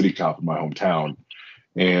was a city cop in my hometown.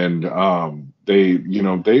 And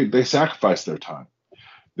they sacrificed their time.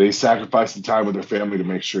 They sacrificed the time with their family to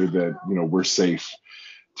make sure that we're safe,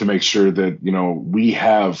 to make sure that we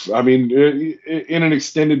have, in an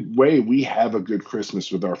extended way, we have a good Christmas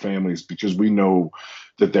with our families, because we know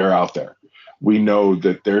that they're out there. We know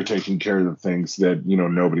that they're taking care of the things that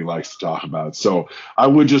nobody likes to talk about. So I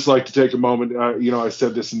would just like to take a moment. I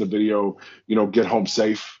said this in the video. Get home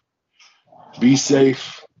safe, be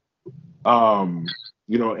safe. And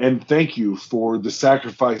thank you for the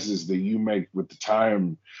sacrifices that you make with the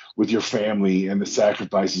time with your family, and the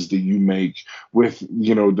sacrifices that you make with,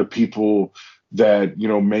 the people that,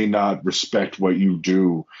 may not respect what you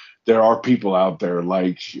do. There are people out there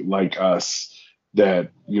like us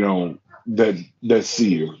that, that see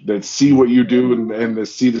you, that see what you do, and that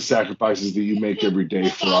see the sacrifices that you make every day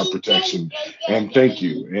for our protection. And thank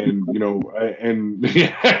you. And,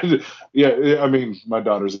 my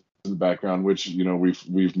daughter's in the background, which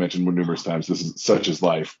we've mentioned numerous times. This is such as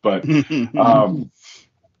life, but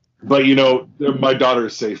my daughter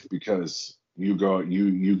is safe because you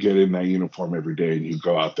get in that uniform every day, and you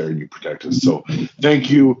go out there and you protect us. So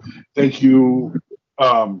thank you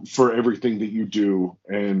for everything that you do.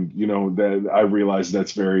 And that I realize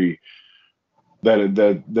that's very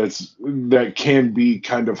that can be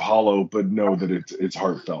kind of hollow, but know that it's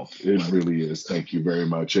heartfelt. It really is. Thank you very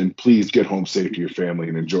much. And please get home safe to your family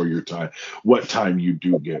and enjoy your time, what time you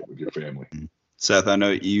do get with your family. Seth, I know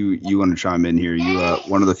you want to chime in here. You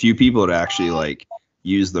one of the few people to actually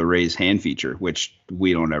use the raise hand feature, which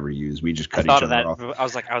we don't ever use. We just cut each other off. I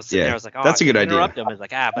was sitting there, oh, that's a good idea. Interrupt them. It's like,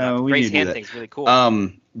 but raise hand thing's really cool.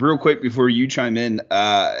 Real quick before you chime in,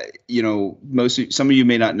 some of you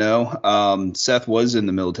may not know, Seth was in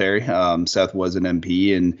the military. Seth was an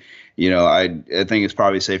MP, and I think it's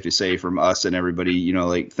probably safe to say from us and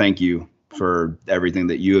everybody, thank you for everything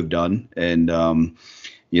that you have done. And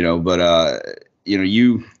you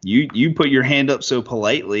put your hand up so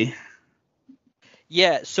politely.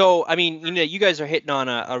 Yeah, so you guys are hitting on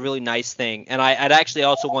a really nice thing, and I'd actually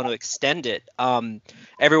also want to extend it.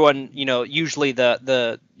 Everyone, usually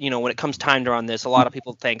the when it comes time to run this, a lot of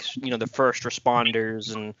people thank the first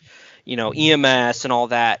responders and EMS and all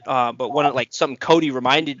that. But something Cody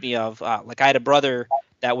reminded me of, I had a brother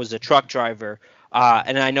that was a truck driver,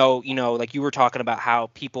 and I know you were talking about how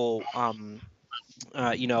people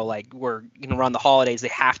like we're around the holidays, they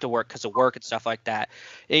have to work because of work and stuff like that.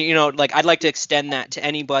 Like I'd like to extend that to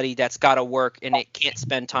anybody that's got to work and it can't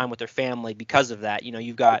spend time with their family because of that.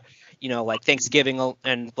 You've got, like Thanksgiving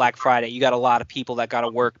and Black Friday, you got a lot of people that got to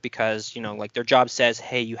work because, like their job says,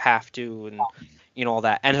 hey, you have to, and all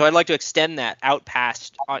that. And so I'd like to extend that out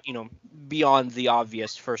past, beyond the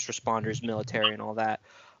obvious first responders, military, and all that.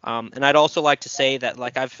 And I'd also like to say that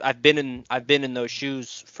like I've been in those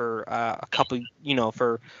shoes for a couple,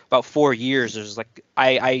 for about 4 years. There's like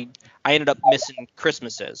I ended up missing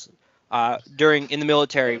Christmases in the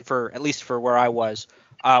military, for at least for where I was.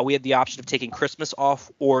 We had the option of taking Christmas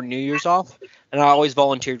off or New Year's off, and I always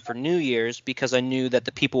volunteered for New Year's because I knew that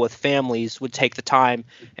the people with families would take the time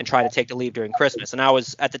and try to take the leave during Christmas. And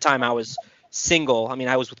at the time I was single. I mean,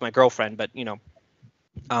 I was with my girlfriend, but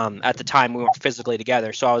at the time we weren't physically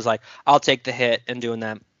together, so I was like, I'll take the hit and doing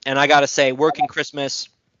that. And I gotta say, working Christmas,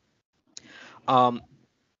 I'll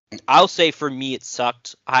say for me it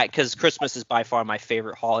sucked, because Christmas is by far my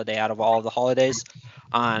favorite holiday out of all of the holidays.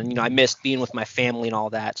 I missed being with my family and all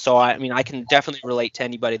that. So I mean, I can definitely relate to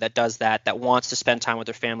anybody that does that wants to spend time with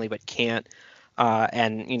their family but can't.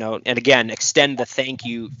 And again, extend the thank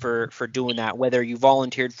you for doing that, whether you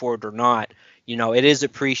volunteered for it or not. It is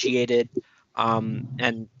appreciated.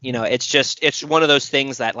 And it's one of those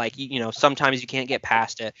things that, like, sometimes you can't get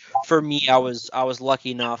past it. For me, I was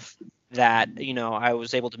lucky enough that I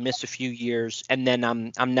was able to miss a few years, and then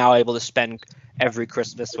I'm now able to spend every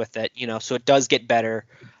Christmas with it. So it does get better.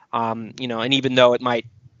 And even though it might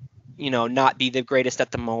not be the greatest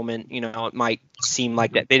at the moment, it might seem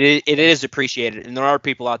like that, but it is appreciated, and there are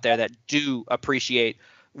people out there that do appreciate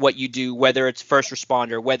what you do, whether it's first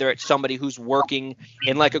responder, whether it's somebody who's working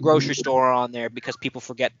in like a grocery store on there because people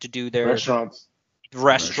forget to do their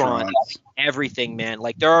restaurant, everything, man.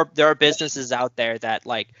 Like there are businesses out there that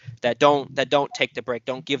don't take the break,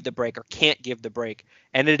 don't give the break, or can't give the break,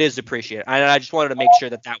 and it is appreciated. And I just wanted to make sure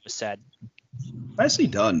that was said. Nicely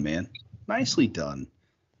done, man. Nicely done.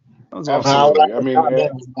 That was absolutely. I mean,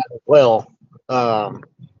 well,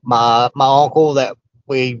 my uncle that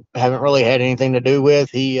we haven't really had anything to do with,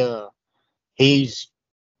 he's,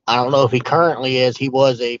 I don't know if he currently is, he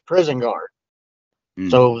was a prison guard.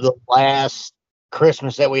 So the last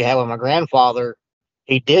Christmas that we had with my grandfather,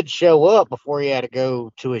 he did show up before he had to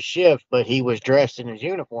go to his shift, but he was dressed in his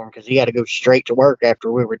uniform because he had to go straight to work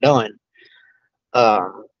after we were done.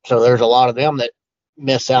 So there's a lot of them that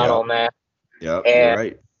miss out on that. Yeah, you're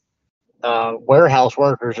right. Warehouse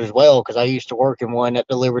workers as well, because I used to work in one that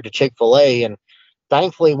delivered to Chick-fil-A, and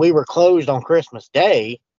thankfully we were closed on Christmas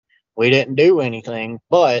Day. We didn't do anything,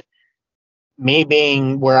 but me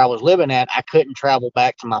being where I was living at, I couldn't travel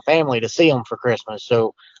back to my family to see them for Christmas.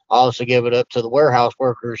 So I also give it up to the warehouse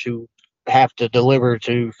workers who have to deliver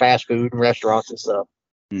to fast food and restaurants and stuff.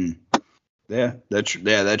 Yeah, that's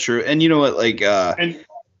true. And you know what, like,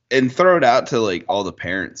 and throw it out to like all the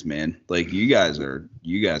parents, man. Like you guys are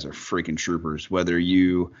freaking troopers, whether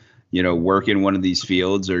you work in one of these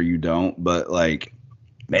fields or you don't. But like,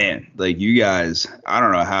 man, like you guys, I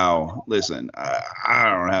don't know how. Listen, I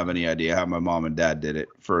don't have any idea how my mom and dad did it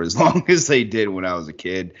for as long as they did when I was a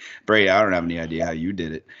kid. Brady, I don't have any idea how you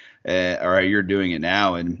did it, or how you're doing it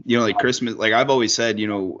now. And like Christmas, like I've always said,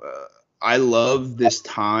 I love this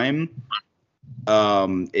time.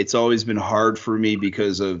 It's always been hard for me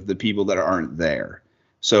because of the people that aren't there.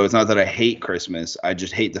 So it's not that I hate Christmas. I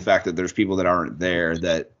just hate the fact that there's people that aren't there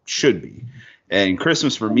that should be. And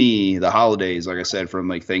Christmas for me, the holidays, like I said, from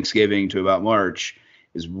like Thanksgiving to about March,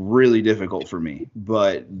 is really difficult for me.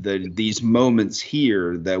 But these moments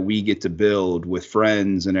here that we get to build with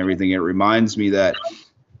friends and everything, it reminds me that,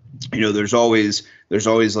 there's always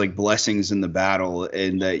like blessings in the battle,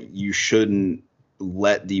 and that you shouldn't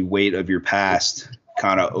let the weight of your past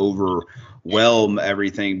kind of overwhelm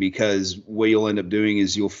everything, because what you'll end up doing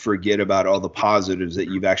is you'll forget about all the positives that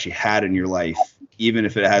you've actually had in your life, even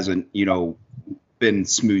if it hasn't, been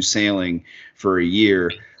smooth sailing for a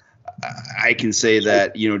year. I can say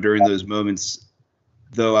that, during those moments,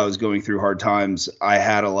 though I was going through hard times, I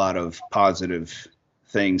had a lot of positive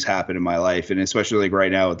things happen in my life, and especially like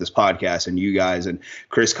right now with this podcast and you guys and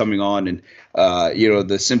Chris coming on, and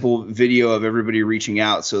the simple video of everybody reaching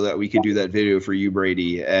out so that we could do that video for you,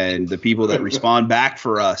 Brady, and the people that respond back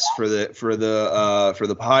for us for the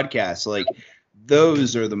podcast. Like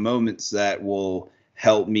those are the moments that will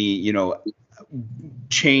help me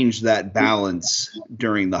change that balance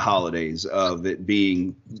during the holidays of it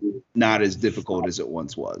being not as difficult as it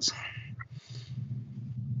once was.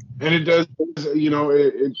 And it does,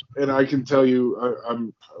 and I can tell you,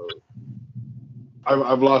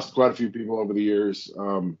 I've lost quite a few people over the years.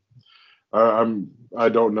 I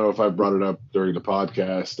don't know if I brought it up during the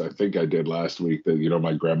podcast. I think I did last week that,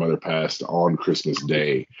 my grandmother passed on Christmas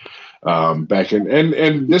Day. Back in,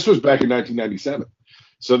 and this was back in 1997.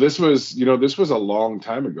 So this was a long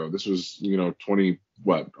time ago. This was,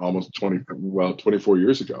 24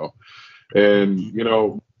 years ago.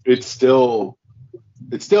 And, it still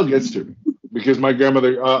gets to me because my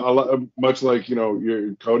grandmother, much like,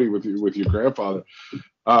 your Cody with your grandfather,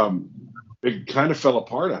 it kind of fell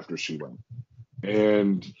apart after she went.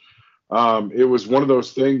 And it was one of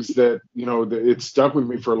those things that, it stuck with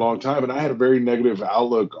me for a long time. And I had a very negative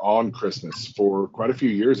outlook on Christmas for quite a few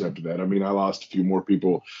years after that. I mean, I lost a few more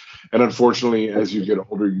people. And unfortunately, as you get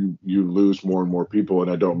older, you lose more and more people.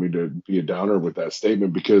 And I don't mean to be a downer with that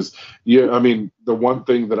statement because, the one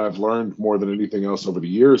thing that I've learned more than anything else over the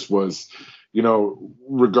years was,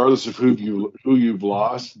 regardless of who you've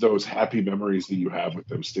lost, those happy memories that you have with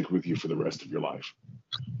them stick with you for the rest of your life.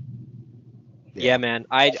 Yeah, man,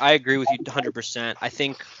 I agree with you 100%.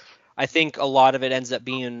 I think a lot of it ends up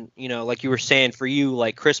being, like you were saying, for you,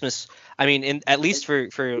 like Christmas. I mean, at least for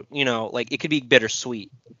like it could be bittersweet.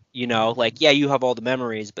 Like, yeah, you have all the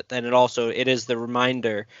memories, but then it is the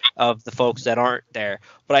reminder of the folks that aren't there.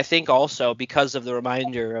 But I think also because of the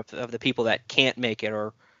reminder of the people that can't make it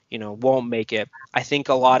or won't make it, I think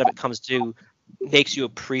a lot of it makes you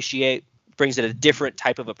appreciate. Brings it a different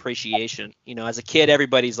type of appreciation. As a kid,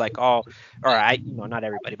 everybody's like, oh, or not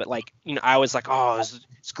everybody, but like, I was like, oh,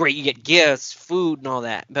 it's great. You get gifts, food and all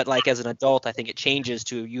that. But like as an adult, I think it changes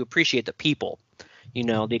to you appreciate the people,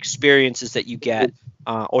 the experiences that you get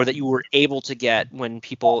or that you were able to get when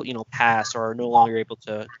people, pass or are no longer able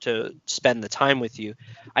to spend the time with you.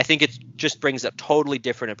 I think it just brings a totally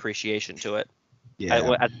different appreciation to it. Yeah, as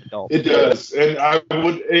an adult. It does, and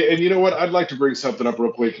and you know what? I'd like to bring something up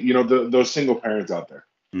real quick. Those single parents out there.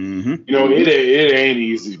 Mm-hmm. It ain't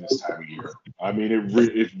easy this time of year. I mean,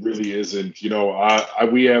 it really isn't.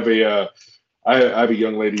 We have I have a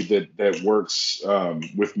young lady that works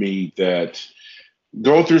with me that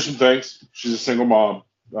going through some things. She's a single mom.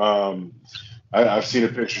 I've seen a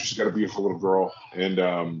picture. She's got a beautiful little girl,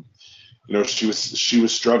 and she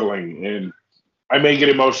was struggling and. I may get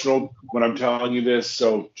emotional when I'm telling you this,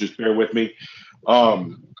 so just bear with me.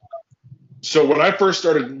 So when I first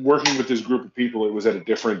started working with this group of people, it was at a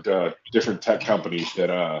different tech company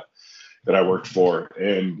that I worked for,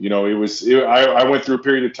 and I went through a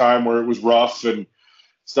period of time where it was rough and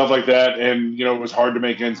stuff like that, and it was hard to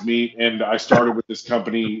make ends meet. And I started with this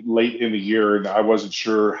company late in the year, and I wasn't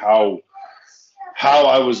sure how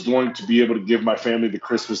I was going to be able to give my family the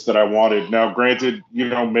Christmas that I wanted. Now, granted,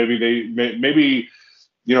 maybe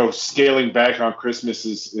scaling back on Christmas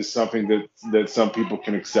is something that some people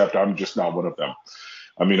can accept. I'm just not one of them.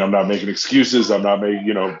 I mean, I'm not making excuses. I'm not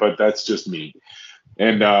making, but that's just me.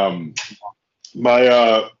 And and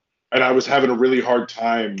I was having a really hard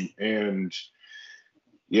time. And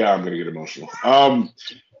yeah, I'm gonna get emotional.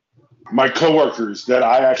 My coworkers that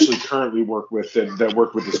I actually currently work with that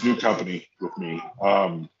work with this new company with me,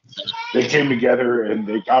 they came together and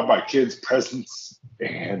they got my kids presents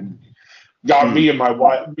and got me and my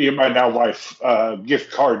now wife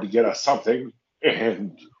gift card to get us something,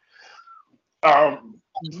 and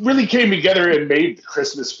really came together and made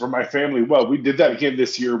Christmas for my family. Well, we did that again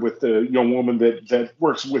this year with the young woman that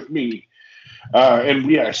works with me, and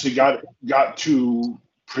we actually got to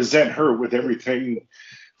present her with everything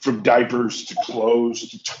from diapers to clothes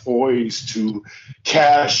to toys to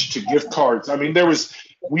cash to gift cards. I mean,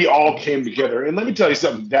 we all came together. And let me tell you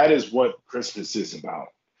something, that is what Christmas is about.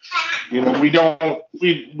 We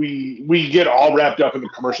get all wrapped up in the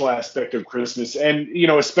commercial aspect of Christmas, and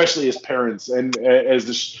especially as parents, and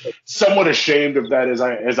as somewhat ashamed of that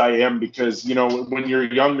as I am, because when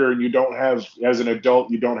you're younger and you don't have, as an adult,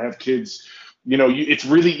 you don't have kids, it's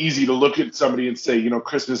really easy to look at somebody and say,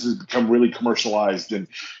 Christmas has become really commercialized, and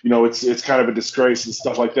it's kind of a disgrace and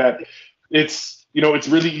stuff like that. It's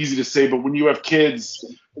really easy to say, but when you have kids,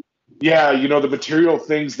 yeah, the material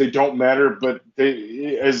things, they don't matter, but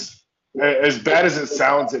as bad as it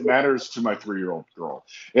sounds, it matters to my 3-year-old girl.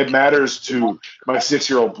 It matters to my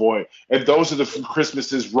 6-year-old boy. And those are the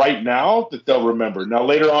Christmases right now that they'll remember. Now,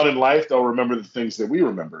 later on in life, they'll remember the things that we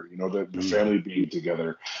remember, the family being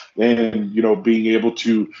together and, being able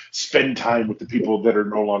to spend time with the people that are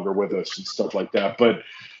no longer with us and stuff like that. But,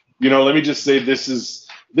 let me just say, this is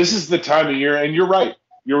the time of year, and you're right.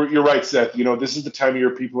 You're right, Seth. This is the time of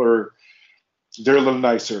year they're a little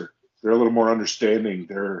nicer. They're a little more understanding.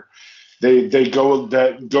 They go a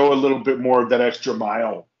little bit more of that extra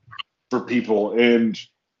mile for people. And,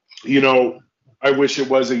 I wish it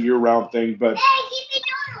was a year-round thing, but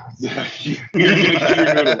You're gonna get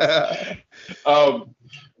your noodles.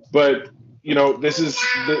 But this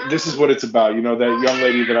is what it's about. That young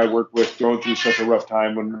lady that I work with going through such a rough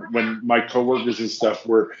time when my coworkers and stuff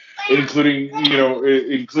were including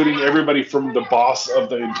everybody from the boss of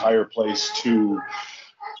the entire place to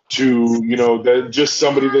just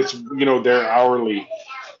somebody that's there hourly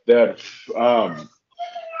that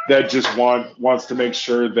that just wants to make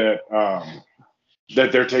sure that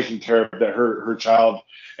that they're taking care of, that her child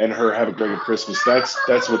and her have a great Christmas. That's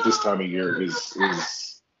what this time of year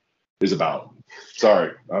is about.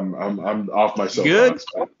 Sorry, I'm off my soapbox.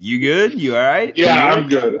 Good? You good? You all right? Yeah, I'm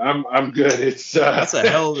good. I'm good. It's that's a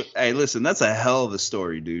hell. Hey, listen, that's a hell of a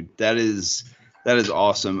story, dude. That is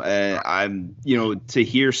awesome. And I'm to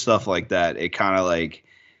hear stuff like that, it kind of like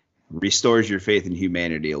restores your faith in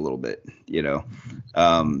humanity a little bit.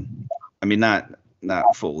 I mean,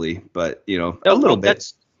 not fully, but a little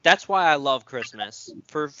bit. That's why I love Christmas.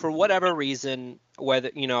 For whatever reason, whether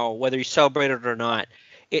you celebrate it or not,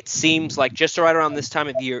 it seems like just right around this time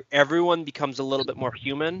of year, everyone becomes a little bit more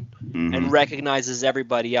human and recognizes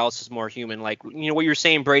everybody else as more human. Like, what you were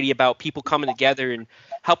saying, Brady, about people coming together and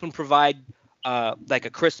helping provide like a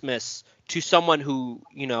Christmas to someone who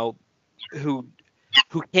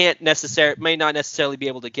may not necessarily be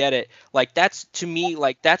able to get it. Like, that's, to me,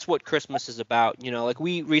 like, that's what Christmas is about. Like,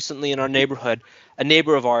 we recently in our neighborhood, a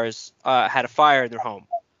neighbor of ours had a fire in their home,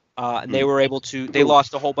 and they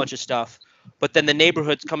lost a whole bunch of stuff. But then the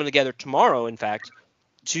neighborhood's coming together tomorrow, in fact,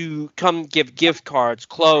 to come give gift cards,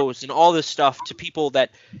 clothes, and all this stuff to people that,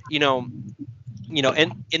 and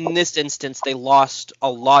in this instance, they lost a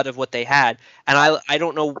lot of what they had. And I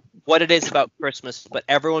don't know what it is about Christmas, but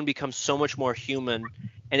everyone becomes so much more human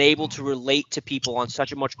and able to relate to people on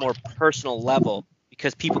such a much more personal level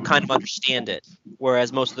because people kind of understand it,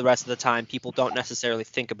 whereas most of the rest of the time, people don't necessarily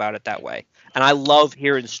think about it that way. And I love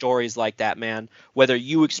hearing stories like that, man. Whether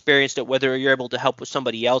you experienced it, whether you're able to help with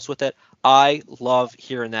somebody else with it, I love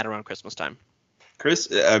hearing that around Christmas time.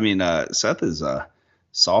 Seth is a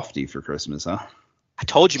softy for Christmas, huh? I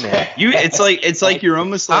told you, man. It's like you're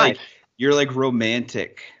almost like you're like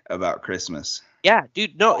romantic about Christmas. Yeah,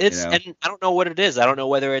 dude. No, and I don't know what it is. I don't know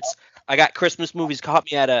whether it's I got Christmas movies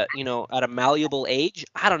caught me at a malleable age.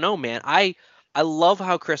 I don't know, man. I love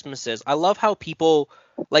how Christmas is. I love how people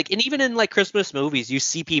like, and even in like Christmas movies, you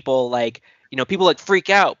see people like, people like freak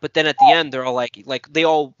out, but then at the end they're all like they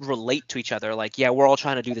all relate to each other. Like, yeah, we're all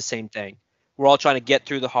trying to do the same thing. We're all trying to get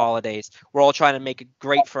through the holidays. We're all trying to make it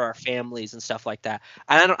great for our families and stuff like that.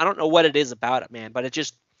 And I don't know what it is about it, man, but it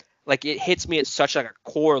just like it hits me at such like a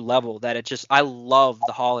core level that I love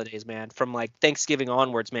the holidays, man. From like Thanksgiving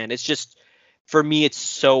onwards, man. It's just, for me, it's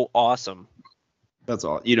so awesome. That's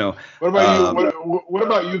all. What about you? What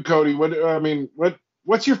about you, Cody?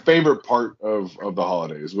 What's your favorite part of the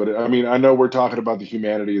holidays? I know we're talking about the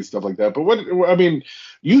humanity and stuff like that, but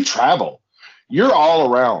you travel. You're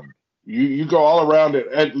all around. You go all around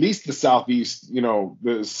at least the southeast,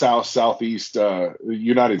 the southeast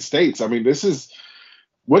United States. This is.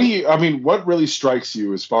 What really strikes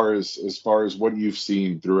you as far as what you've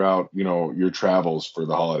seen throughout, your travels for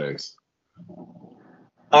the holidays?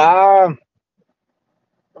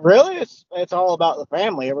 Really, it's all about the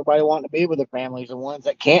family. Everybody wanting to be with their families. The ones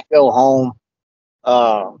that can't go home,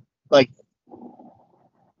 like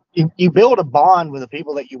you build a bond with the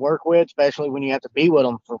people that you work with, especially when you have to be with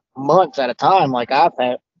them for months at a time, like I've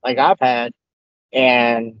had,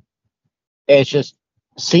 and it's just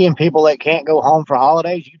seeing people that can't go home for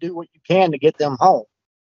holidays. You do what you can to get them home,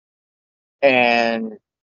 and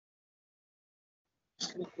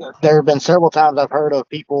there have been several times I've heard of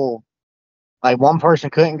people. Like, one person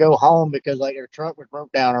couldn't go home because like their truck was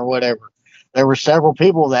broke down or whatever. There were several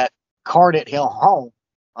people that carted him home.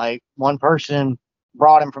 Like, one person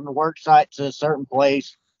brought him from the work site to a certain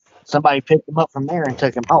place. Somebody picked him up from there and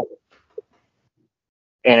took him home.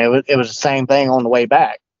 And it was the same thing on the way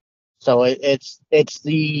back. So it's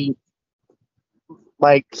the,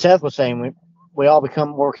 like Seth was saying, we all become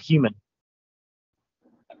more human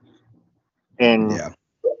and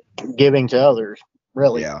giving to others,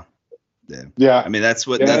 really. Yeah. Yeah. That's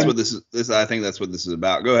what this is. I think that's what this is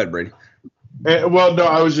about. Go ahead, Brady. Well, no,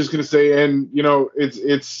 I was just gonna say, and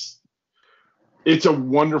it's a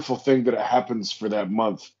wonderful thing that it happens for that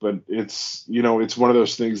month, but it's one of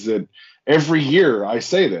those things that every year I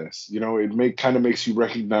say this, it kind of makes you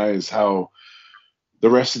recognize how the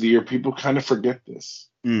rest of the year people kind of forget this.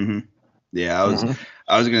 Mm-hmm. Yeah,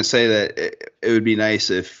 I was gonna say that it would be nice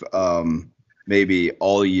if maybe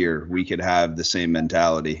all year we could have the same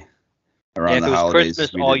mentality around the holidays.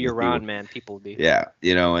 Christmas all year round, man. People would be. Yeah,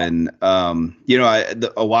 and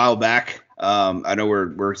a while back, I know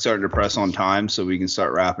we're starting to press on time, so we can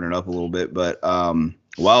start wrapping it up a little bit. But a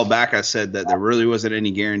while back, I said that there really wasn't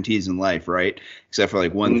any guarantees in life, right? Except for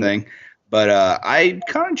like one thing. But I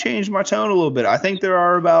kind of changed my tone a little bit. I think there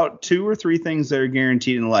are about 2 or 3 things that are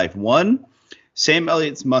guaranteed in life. One, Sam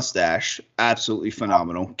Elliott's mustache, absolutely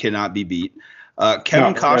phenomenal, cannot be beat.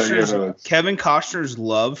 Kevin Costner's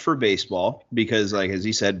love for baseball, because like as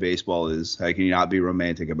he said, baseball is, how can you not be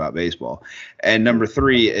romantic about baseball? And number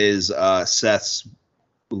 3 is Seth's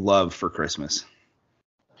love for Christmas.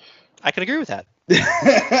 I can agree with that.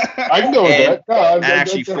 I can go with that. No,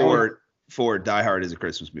 actually, for Die Hard is a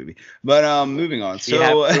Christmas movie. But moving on. So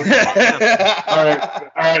all right,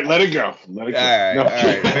 let it go. All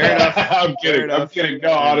right, fair enough. I'm kidding.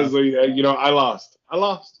 No, honestly, I lost.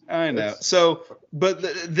 I know. So, but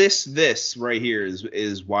this right here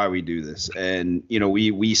is why we do this, and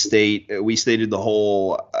we stated the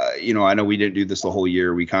whole. I know we didn't do this the whole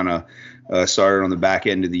year. We kind of started on the back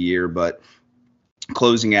end of the year, but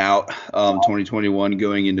closing out 2021,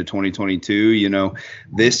 going into 2022,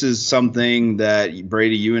 this is something that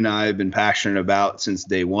Brady, you and I have been passionate about since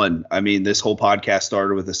day one. I mean, this whole podcast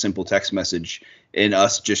started with a simple text message and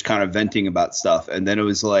us just kind of venting about stuff, and then it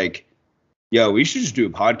was like, yo, we should just do a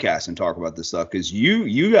podcast and talk about this stuff, because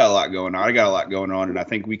you got a lot going on, I got a lot going on, and I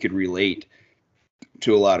think we could relate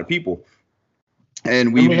to a lot of people.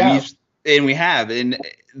 And we have, and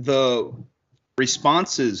the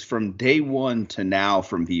responses from day one to now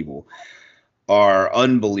from people are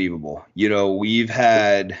unbelievable. We've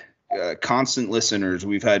had constant listeners.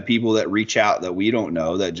 We've had people that reach out that we don't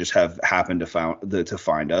know, that just have happened to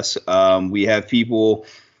find us. We have people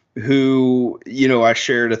who, I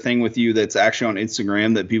shared a thing with you that's actually on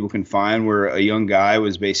Instagram that people can find, where a young guy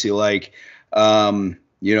was basically like,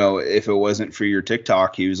 if it wasn't for your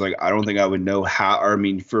TikTok, he was like, I don't think I would know how,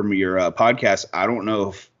 from your podcast, I don't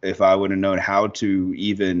know if I would have known how to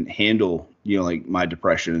even handle, like my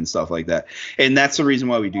depression and stuff like that. And that's the reason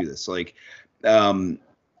why we do this. Like, as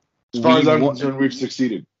far as I'm concerned, we've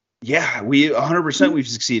succeeded. Yeah, 100% we've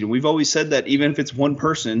succeeded. We've always said that even if it's one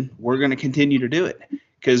person, we're going to continue to do it.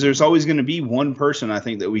 Because there's always going to be one person, I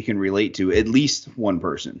think, that we can relate to, at least one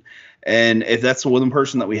person. And if that's the one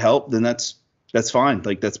person that we help, then that's fine.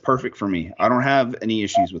 Like, that's perfect for me. I don't have any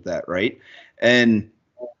issues with that, right? And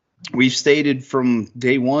we've stated from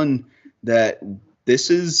day one that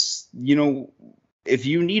this is, if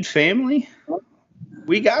you need family,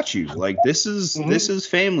 we got you. Like, this is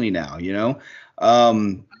family now,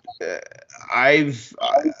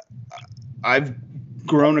 I've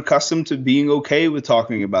grown accustomed to being okay with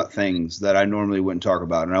talking about things that I normally wouldn't talk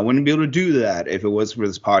about. And I wouldn't be able to do that if it was for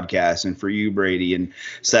this podcast, and for you, Brady, and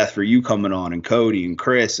Seth, for you coming on, and Cody and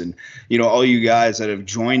Chris, and, all you guys that have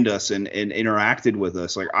joined us and interacted with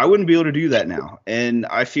us. Like, I wouldn't be able to do that now. And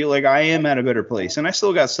I feel like I am at a better place, and I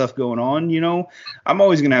still got stuff going on. I'm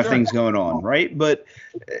always going to have things going on. Right. But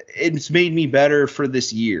it's made me better for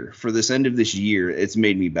this year, for this end of this year. It's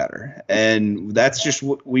made me better. And that's just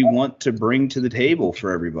what we want to bring to the table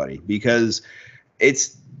for everybody, because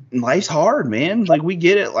life's hard, man. Like, we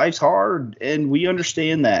get it. Life's hard, and we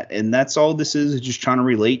understand that. And that's all this is just trying to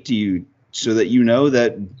relate to you, so that you know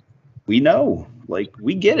that we know, like,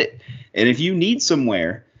 we get it. And if you need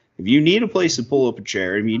somewhere, if you need a place to pull up a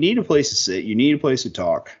chair, if you need a place to sit, you need a place to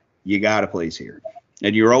talk, you got a place here.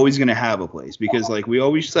 And you're always going to have a place, because like we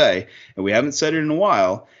always say, and we haven't said it in a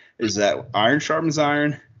while, is that iron sharpens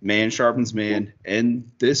iron, man sharpens man, and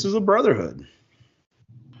this is a brotherhood.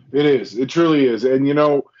 It is. It truly is. And, it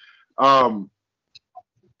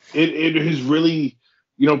has really,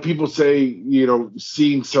 people say,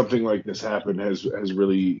 seeing something like this happen has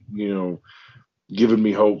really, given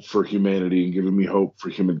me hope for humanity, and given me hope for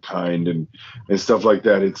humankind, and stuff like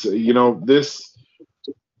that. It's, this,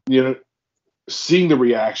 seeing the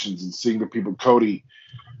reactions and seeing the people, Cody,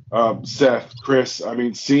 Seth, Chris,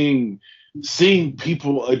 seeing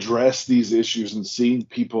people address these issues, and seeing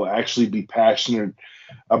people actually be passionate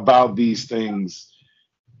about these things,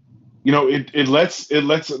 it lets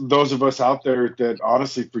those of us out there that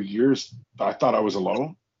honestly for years I thought I was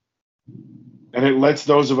alone, and it lets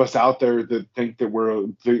those of us out there that think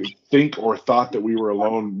or thought that we were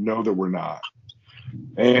alone know that we're not.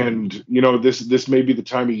 And this may be the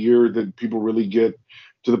time of year that people really get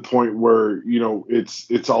to the point where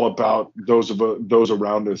it's all about those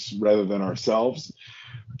around us rather than ourselves.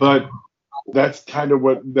 But that's kind of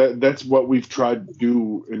that's what we've tried to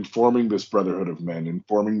do in forming this brotherhood of men, in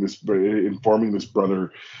forming this brotherhood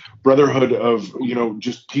of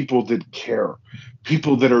just people that care,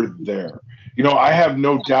 people that are there. I have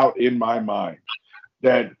no doubt in my mind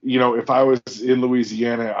that if I was in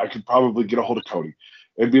Louisiana, I could probably get a hold of Cody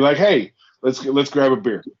and be like, hey, let's grab a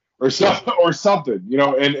beer or something, you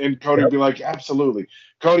know. And Cody would be like, absolutely,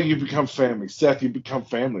 Cody, you become family. Seth, you become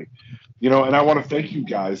family, you know. And I want to thank you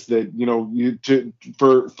guys that, you know,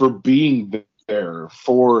 for being there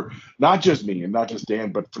for not just me and not just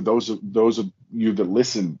Dan, but for those of you that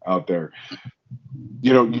listen out there.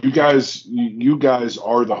 You know, you guys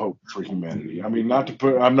are the hope for humanity. I mean,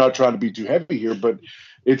 I'm not trying to be too heavy here, but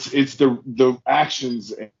it's the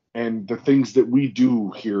actions and the things that we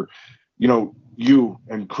do here. You know, you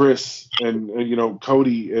and Chris and you know,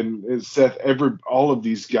 Cody and Seth, all of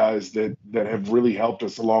these guys that have really helped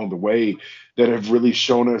us along the way, that have really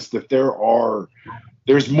shown us that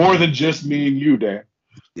there's more than just me and you, Dan.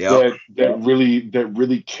 Yep. That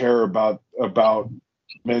really care about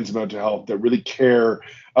men's mental health, that really care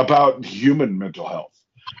about human mental health.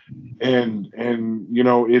 And you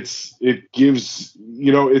know, it gives,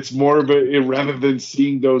 you know, it's more of rather than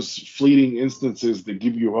seeing those fleeting instances that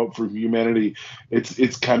give you hope for humanity,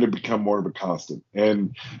 it's kind of become more of a constant.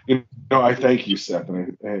 And you know, I thank you, Seth,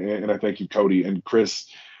 and I thank you, Cody and Chris,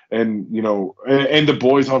 and you know, and the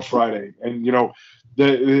boys on Friday. And you know,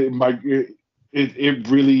 it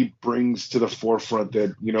really brings to the forefront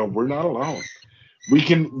that, you know, we're not alone. We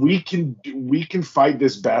can fight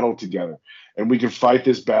this battle together, and we can fight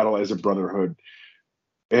this battle as a brotherhood.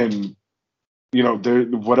 And you know,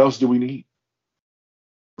 what else do we need?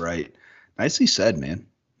 Right. Nicely said, man.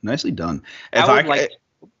 Nicely done. Go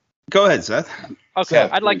ahead, Seth. Okay,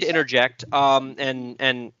 Seth, I'd like please. to interject,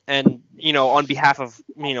 and you know, on behalf of,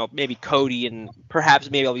 you know, maybe Cody, and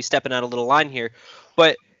perhaps maybe I'll be stepping out a little line here,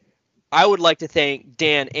 but I would like to thank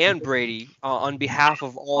Dan and Brady on behalf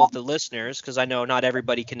of all of the listeners, because I know not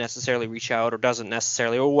everybody can necessarily reach out or doesn't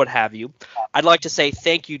necessarily, or what have you. I'd like to say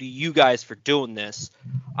thank you to you guys for doing this.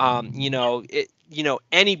 You know,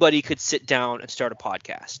 anybody could sit down and start a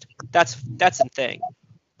podcast. That's the thing.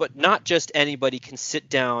 But not just anybody can sit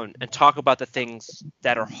down and talk about the things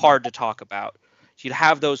that are hard to talk about. You'd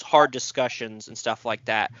have those hard discussions and stuff like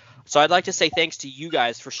that. So I'd like to say thanks to you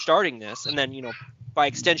guys for starting this, and then, you know, by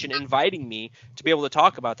extension, inviting me to be able to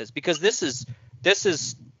talk about this, because this is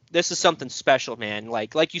something special, man.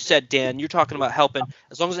 Like you said, Dan, you're talking about helping.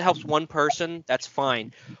 As long as it helps one person, that's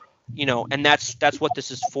fine, you know, and that's what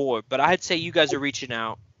this is for. But I'd say you guys are reaching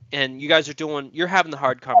out, and you guys are you're having the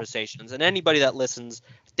hard conversations, and anybody that listens,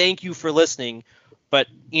 thank you for listening. But,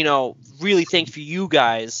 you know, really thanks for you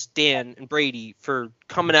guys, Dan and Brady, for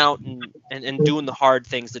coming out and doing the hard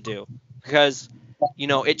things to do, because, you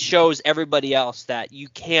know, it shows everybody else that you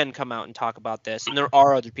can come out and talk about this, and there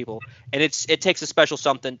are other people, and it takes a special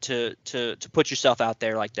something to put yourself out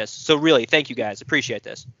there like this. So really, thank you guys. Appreciate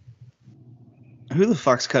this. Who the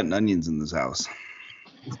fuck's cutting onions in this house?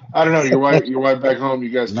 I don't know. Your wife back home. You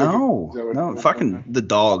guys. No, fucking the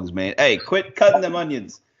dogs, man. Hey, quit cutting them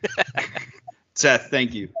onions. Seth,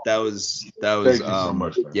 thank you. That was Thank you so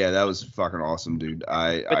much, man. Yeah, that was fucking awesome, dude.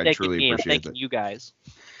 I truly appreciate that. You guys.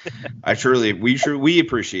 We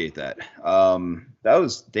appreciate that. That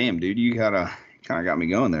was damn, dude. You kind of got me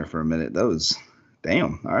going there for a minute. That was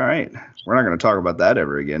damn. All right, we're not going to talk about that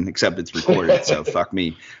ever again, except it's recorded. So fuck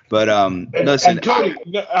me. But listen, and Cody,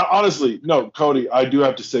 honestly, no, Cody, I do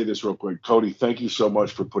have to say this real quick. Cody, thank you so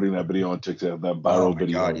much for putting that video on TikTok, that viral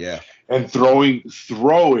video. God, yeah. And throwing.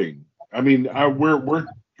 I mean,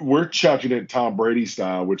 we're chucking it Tom Brady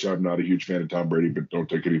style, which I'm not a huge fan of Tom Brady, but don't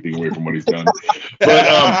take anything away from what he's done. But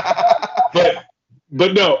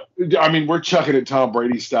no, I mean, we're chucking it Tom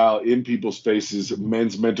Brady style in people's faces,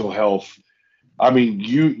 men's mental health. I mean,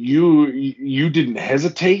 you didn't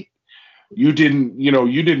hesitate. You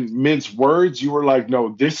didn't mince words. You were like, no,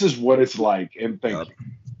 this is what it's like. And thank you.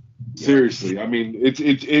 Seriously, I mean,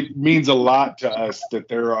 it means a lot to us that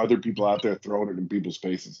there are other people out there throwing it in people's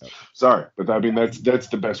faces. Sorry, but I mean, that's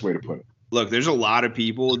the best way to put it. Look, there's a lot of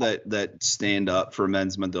people that stand up for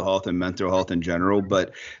men's mental health and mental health in general,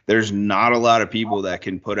 but there's not a lot of people that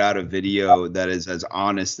can put out a video that is as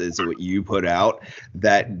honest as what you put out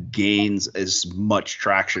that gains as much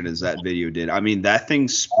traction as that video did. I mean, that thing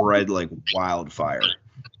spread like wildfire.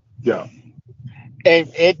 Yeah.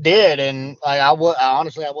 It did, and like I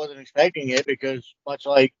honestly wasn't expecting it, because much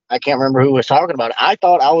like I can't remember who was talking about it, I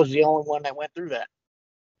thought I was the only one that went through that.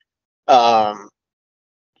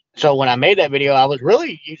 So when I made that video, I was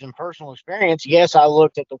really using personal experience. Yes, I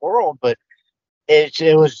looked at the world, but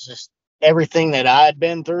it was just everything that I had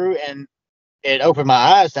been through, and it opened my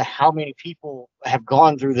eyes to how many people have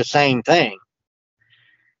gone through the same thing,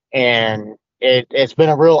 and it's been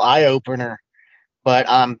a real eye opener. But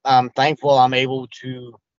I'm thankful I was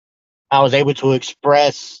able to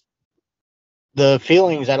express the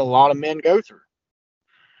feelings that a lot of men go through.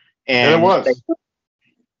 And it was.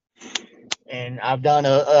 and I've done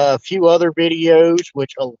a few other videos,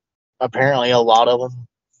 which apparently a lot of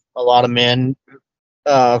men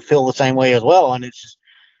feel the same way as well. And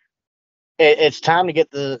it's time to get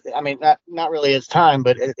not really it's time,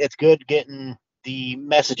 but it's good getting the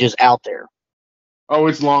messages out there. Oh,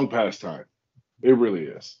 it's long past time. It really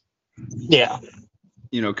is. Yeah.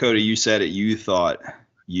 Cody, you said it. You thought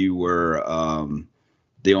you were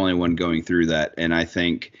the only one going through that. And I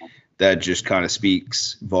think that just kind of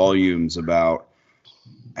speaks volumes about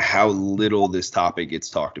how little this topic gets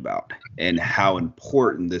talked about and how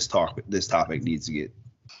important this topic needs to get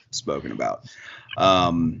spoken about.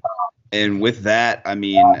 And with that, I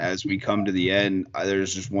mean, as we come to the end,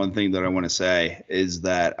 there's just one thing that I want to say is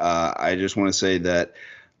that I just want to say that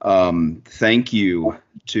thank you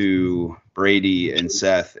to Brady and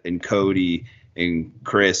Seth and Cody and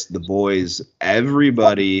Chris, the boys,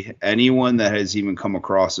 everybody, anyone that has even come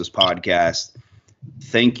across this podcast.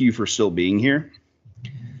 Thank you for still being here.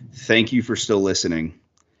 Thank you for still listening.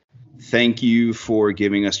 Thank you for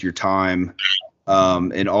giving us your time.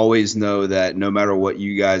 And always know that no matter what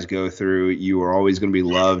you guys go through, you are always going to be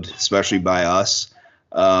loved, especially by us.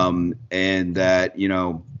 And that,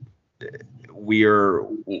 we are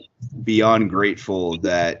beyond grateful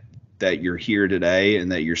that you're here today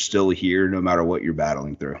and that you're still here no matter what you're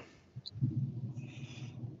battling through.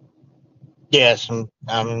 Yes.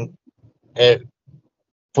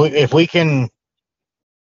 If we can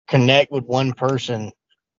connect with one person,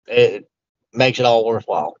 it makes it all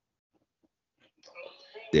worthwhile.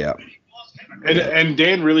 Yeah. And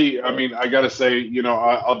Dan, really, I mean, I got to say,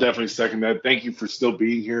 I'll definitely second that. Thank you for still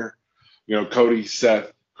being here. Cody,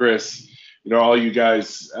 Seth, Chris, all you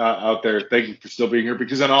guys out there, thank you for still being here.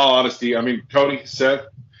 Because in all honesty, I mean, Cody, Seth,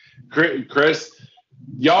 Chris,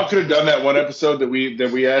 y'all could have done that one episode that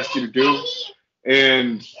we asked you to do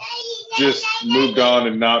and just moved on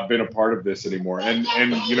and not been a part of this anymore. And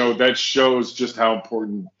that shows just how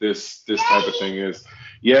important this type of thing is.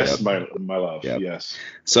 Yes, yep. my love. Yep. Yes.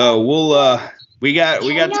 So we'll we got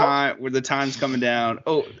time where the time's coming down.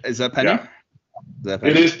 Oh, is that Penny? Yeah. Is that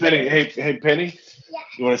Penny? It is Penny. Hey Penny. Yeah.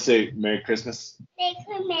 You want to say Merry Christmas? Merry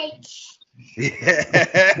Christmas.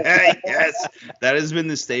 Yes, that has been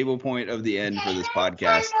the stable point of the end for this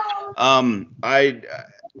podcast. I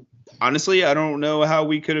honestly, I don't know how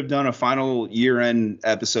we could have done a final year-end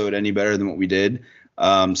episode any better than what we did.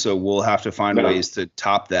 So we'll have to find ways to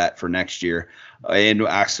top that for next year. And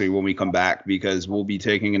actually, when we come back, because we'll be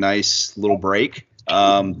taking a nice little break.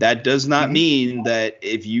 That does not mean that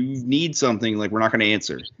if you need something, like, we're not going to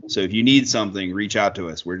answer. So if you need something, reach out to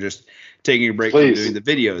us. We're just taking a break from doing the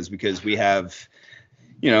videos because we have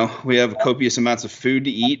copious amounts of food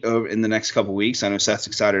to eat in the next couple of weeks. I know Seth's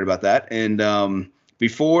excited about that. And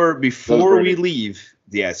before we leave.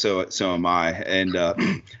 Yeah, so am I, and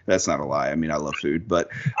that's not a lie. I mean, I love food, but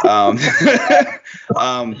so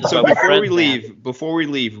before we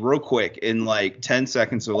leave, real quick, in like 10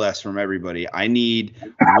 seconds or less from everybody, I need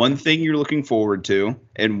one thing you're looking forward to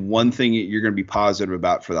and one thing you're going to be positive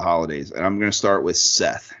about for the holidays. And I'm going to start with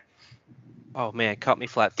Seth. Oh man, caught me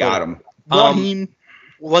flat-footed. Got him.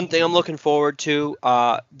 One thing I'm looking forward to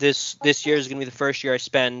this year is going to be the first year I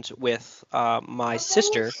spend with my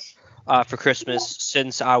sister. For Christmas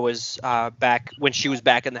since I was back when she was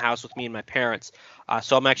back in the house with me and my parents.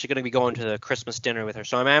 So I'm actually going to be going to the Christmas dinner with her.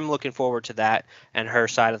 So I'm looking forward to that and her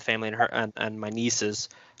side of the family and her and my nieces.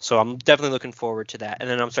 So I'm definitely looking forward to that. And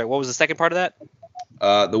then I'm sorry, what was the second part of that?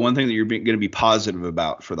 The one thing that you're going to be positive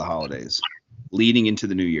about for the holidays, leading into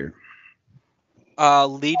the new year.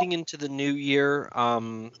 Leading into the new year,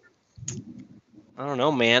 I don't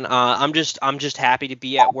know, man. I'm just happy to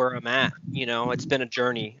be at where I'm at. It's been a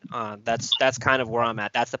journey. That's kind of where I'm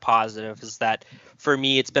at. That's the positive, is that for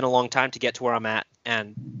me, it's been a long time to get to where I'm at,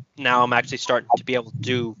 and now I'm actually starting to be able to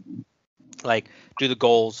do the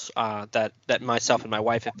goals that myself and my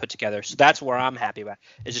wife have put together. So that's where I'm happy about.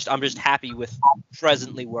 I'm just happy with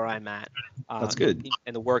presently where I'm at. That's good.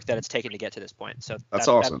 And the work that it's taken to get to this point. So that's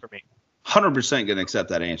awesome. That's for me. 100% going to accept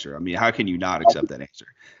that answer. I mean, how can you not accept that answer?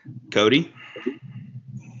 Cody?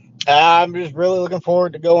 I'm just really looking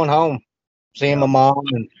forward to going home, seeing my mom,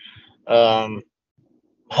 and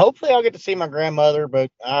hopefully I'll get to see my grandmother,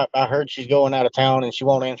 but I heard she's going out of town and she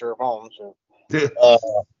won't answer her phone. So,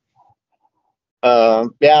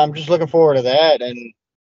 I'm just looking forward to that. And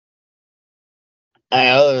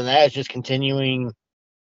other than that, it's just continuing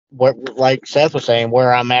what, like Seth was saying,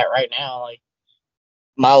 where I'm at right now. Like,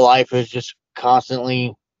 my life is just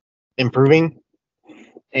constantly improving,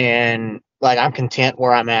 and like, I'm content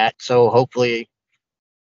where I'm at. So hopefully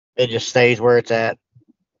it just stays where it's at.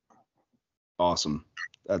 Awesome.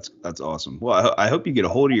 That's awesome. Well, I hope you get a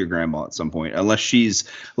hold of your grandma at some point, unless she's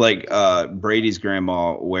like Brady's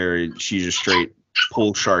grandma, where she's just straight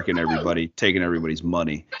pull sharking everybody, taking everybody's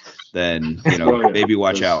money. Then maybe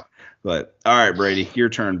watch out. But all right, Brady, your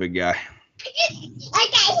turn, big guy.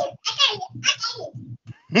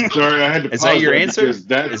 Sorry, I had to. Is that your answer? Is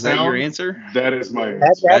that your answer? That is my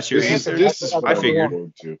answer. That's your answer. This is what I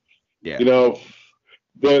figured. Yeah. You know,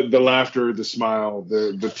 the laughter, the smile,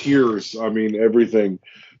 the tears. I mean, everything.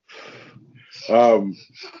 That's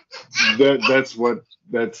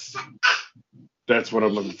what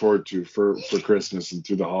I'm looking forward to for Christmas and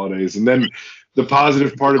through the holidays. And then the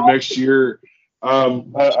positive part of next year.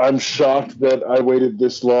 I'm shocked that I waited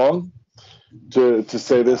this long to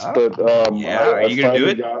say this, but are you gonna do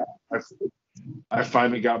it? I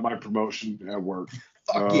finally got my promotion at work.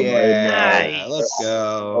 Fuck yeah! Let's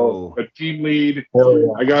go. A team lead.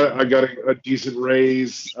 I got a decent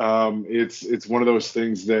raise. It's one of those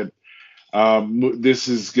things that this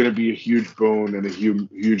is going to be a huge boon and a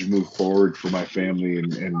huge move forward for my family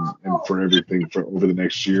and for everything for over the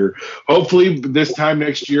next year. Hopefully, this time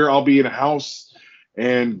next year I'll be in a house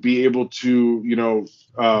and be able to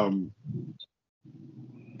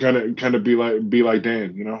kind of be like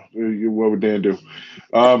Dan. What would Dan do?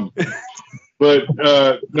 But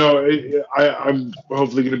no, I'm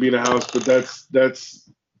hopefully going to be in a house. But that's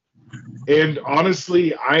and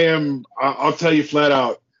honestly, I'll tell you flat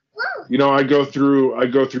out. I go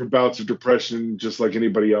through bouts of depression just like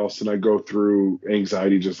anybody else, and I go through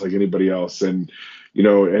anxiety just like anybody else, and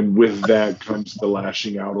and with that comes the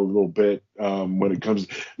lashing out a little bit when it comes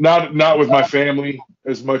not with my family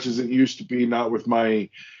as much as it used to be, not with my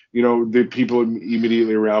the people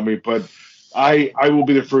immediately around me, but I will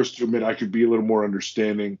be the first to admit I could be a little more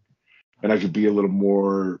understanding and I could be a little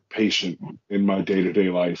more patient in my day-to-day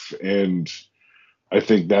life, and I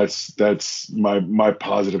think that's my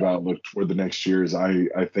positive outlook toward the next year. Is I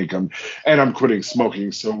think I'm quitting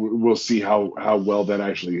smoking, so we'll see how well that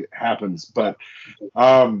actually happens. But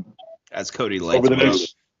as Cody lights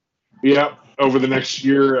over the next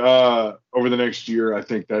year, I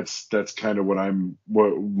think that's kind of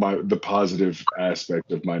the positive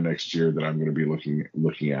aspect of my next year that I'm going to be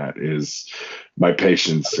looking at is my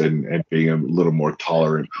patience and being a little more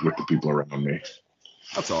tolerant with the people around me.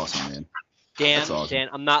 That's awesome, man. Dan,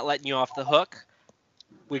 I'm not letting you off the hook.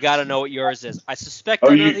 We got to know what yours is. I suspect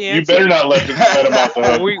I know the answer. You better not let him off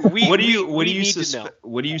the hook.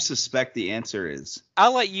 What do you suspect the answer is?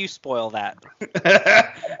 I'll let you spoil that.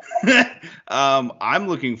 I'm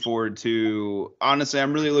looking forward to. Honestly,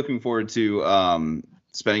 I'm really looking forward to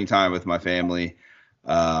spending time with my family.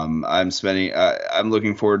 I'm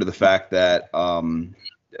looking forward to the fact that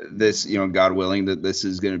this, God willing, that this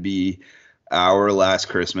is going to be our last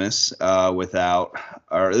Christmas this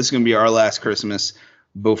is going to be our last Christmas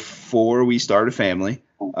before we start a family.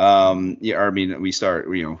 We start,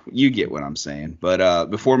 you get what I'm saying, but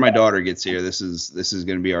before my daughter gets here, this is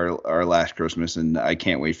going to be our last Christmas, and I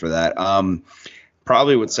can't wait for that.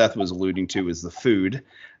 Probably what Seth was alluding to is the food.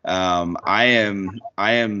 I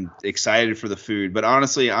am excited for the food, but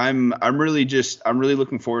honestly, I'm really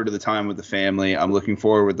looking forward to the time with the family. I'm looking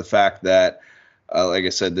forward with the fact that like I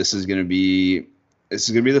said, this is going to be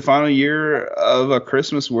the final year of a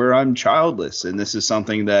Christmas where I'm childless, and this is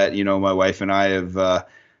something that my wife and I have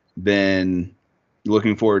been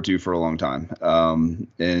looking forward to for a long time,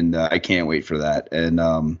 and I can't wait for that. And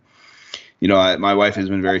my wife has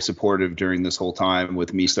been very supportive during this whole time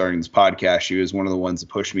with me starting this podcast. She was one of the ones that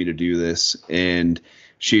pushed me to do this, and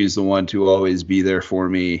she's the one to always be there for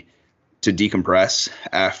me to decompress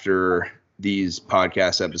after these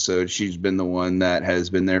podcast episodes. She's been the one that has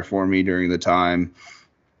been there for me during the time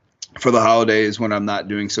for the holidays when I'm not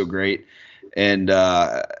doing so great. And,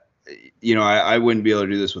 I wouldn't be able to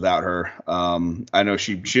do this without her. I know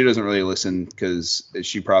she doesn't really listen because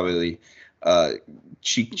she probably,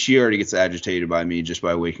 she already gets agitated by me just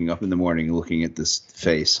by waking up in the morning and looking at this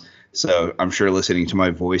face. So I'm sure listening to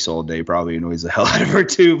my voice all day probably annoys the hell out of her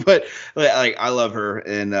too. But like I love her,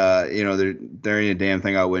 and there ain't a damn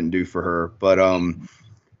thing I wouldn't do for her. But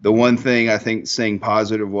the one thing I think saying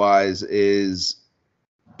positive wise is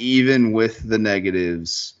even with the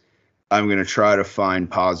negatives, I'm going to try to find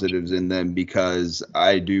positives in them, because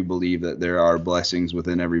I do believe that there are blessings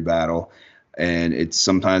within every battle. And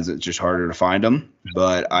sometimes it's just harder to find them,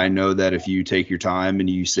 but I know that if you take your time and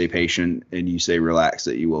you stay patient and you stay relaxed,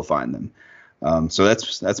 that you will find them. So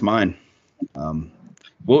that's mine.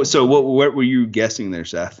 What were you guessing there,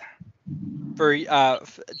 Seth? I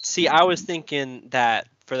was thinking that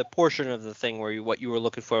for the portion of the thing where what you were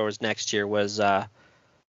looking for was next year was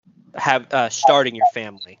starting your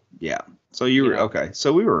family. Yeah. So you were okay.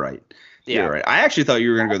 So we were right. Yeah. You were right. I actually thought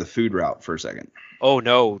you were gonna go the food route for a second. Oh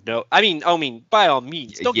no. I mean, by all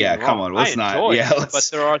means, don't get me come wrong. on, let's I not. enjoy Yeah, it, but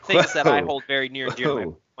there are things that I hold very near and dear to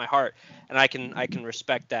Whoa. my heart, and I can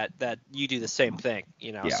respect that you do the same thing.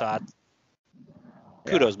 Yeah. So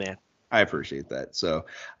kudos, man. I appreciate that. So,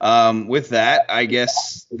 with that, I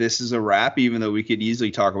guess this is a wrap. Even though we could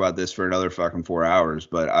easily talk about this for another fucking 4 hours,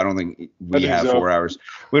 but I don't think we have 4 hours.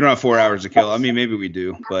 We don't have 4 hours to kill. I mean, maybe we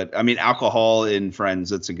do, but I mean, alcohol and friends.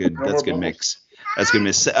 That's a good mix. That's a good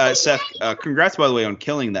mix. Seth, congrats by the way on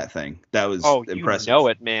killing that thing. That was impressive. You know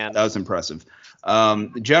it, man. That was impressive.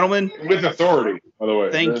 Gentlemen, with authority, by the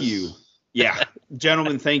way. Thank you. Yeah,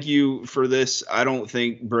 gentlemen, thank you for this. I don't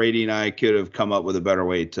think Brady and I could have come up with a better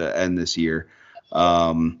way to end this year.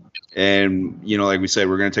 And like we said,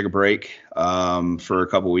 we're going to take a break for a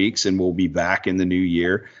couple weeks, and we'll be back in the new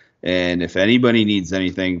year. And if anybody needs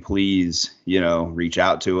anything, please, reach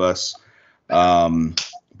out to us.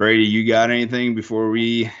 Brady, you got anything before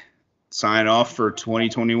we sign off for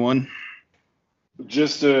 2021?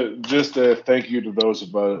 Just a thank you to those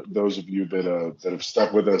of you that have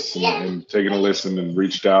stuck with us and taken a listen and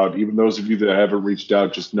reached out. Even those of you that haven't reached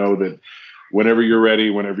out, just know that whenever you're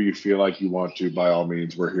ready, whenever you feel like you want to, by all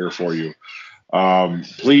means, we're here for you.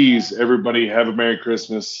 Please, everybody, have a Merry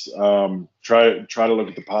Christmas. Try to look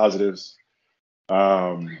at the positives.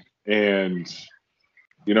 It's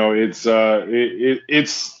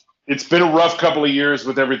been a rough couple of years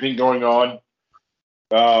with everything going on.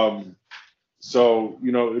 So,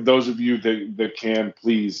 those of you that can,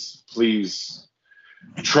 please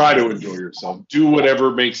try to enjoy yourself. Do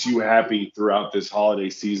whatever makes you happy throughout this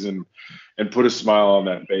holiday season and put a smile on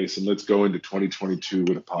that face. And let's go into 2022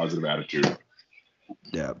 with a positive attitude.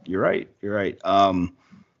 Yeah, you're right.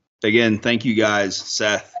 Again, thank you guys,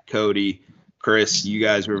 Seth, Cody, Chris. You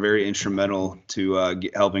guys were very instrumental to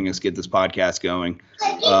helping us get this podcast going.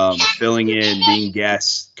 Filling in, being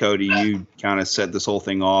guests. Cody, you kind of set this whole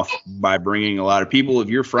thing off by bringing a lot of people of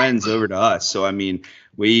your friends over to us. So, I mean,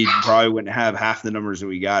 we probably wouldn't have half the numbers that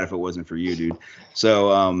we got if it wasn't for you, dude.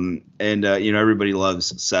 So, everybody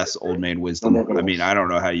loves Seth's old man wisdom. I mean, I don't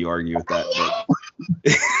know how you argue with that, but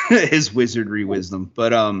his wizardry wisdom.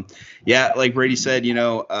 But, like Brady said,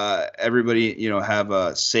 everybody, have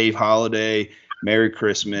a safe holiday. Merry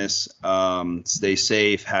Christmas. Stay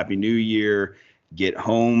safe. Happy New Year. Get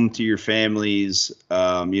home to your families.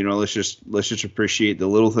 Let's just appreciate the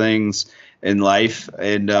little things in life.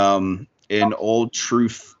 And in old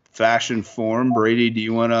truth fashion form, Brady, do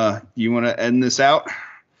you wanna end this out?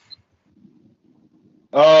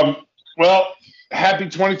 Well, happy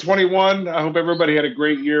 2021. I hope everybody had a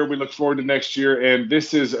great year. We look forward to next year. And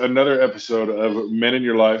this is another episode of Men in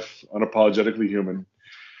Your Life, Unapologetically Human.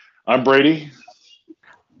 I'm Brady.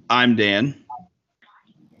 I'm Dan.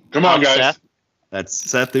 Come on, guys. Seth.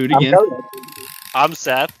 That's Seth. Do it again. I'm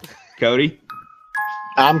Seth. Cody.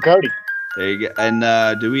 I'm Cody. There you go.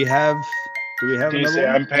 And do we have Can you another say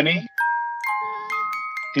one? I'm Penny?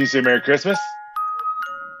 Can you say Merry Christmas?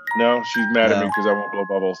 No, she's mad at me because I won't blow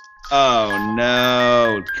bubbles. Oh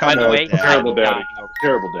no! By the way, Dad. Terrible daddy. dying over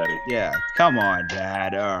Terrible daddy. Yeah, come on,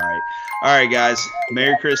 Dad. All right, guys.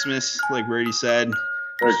 Merry Christmas, like Brady said.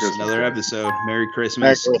 Merry This is Christmas, another guys. episode. Merry Christmas,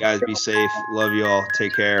 Merry Christmas. guys. Be safe. Love you all.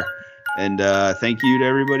 Take care. And thank you to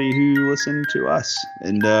everybody who listened to us.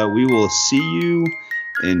 And we will see you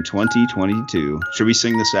in 2022. Should we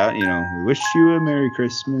sing this out? We wish you a Merry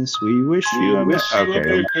Christmas. We wish you a Merry.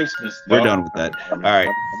 Okay, Christmas. we're done with that. All right.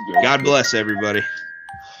 I'm good. God bless everybody.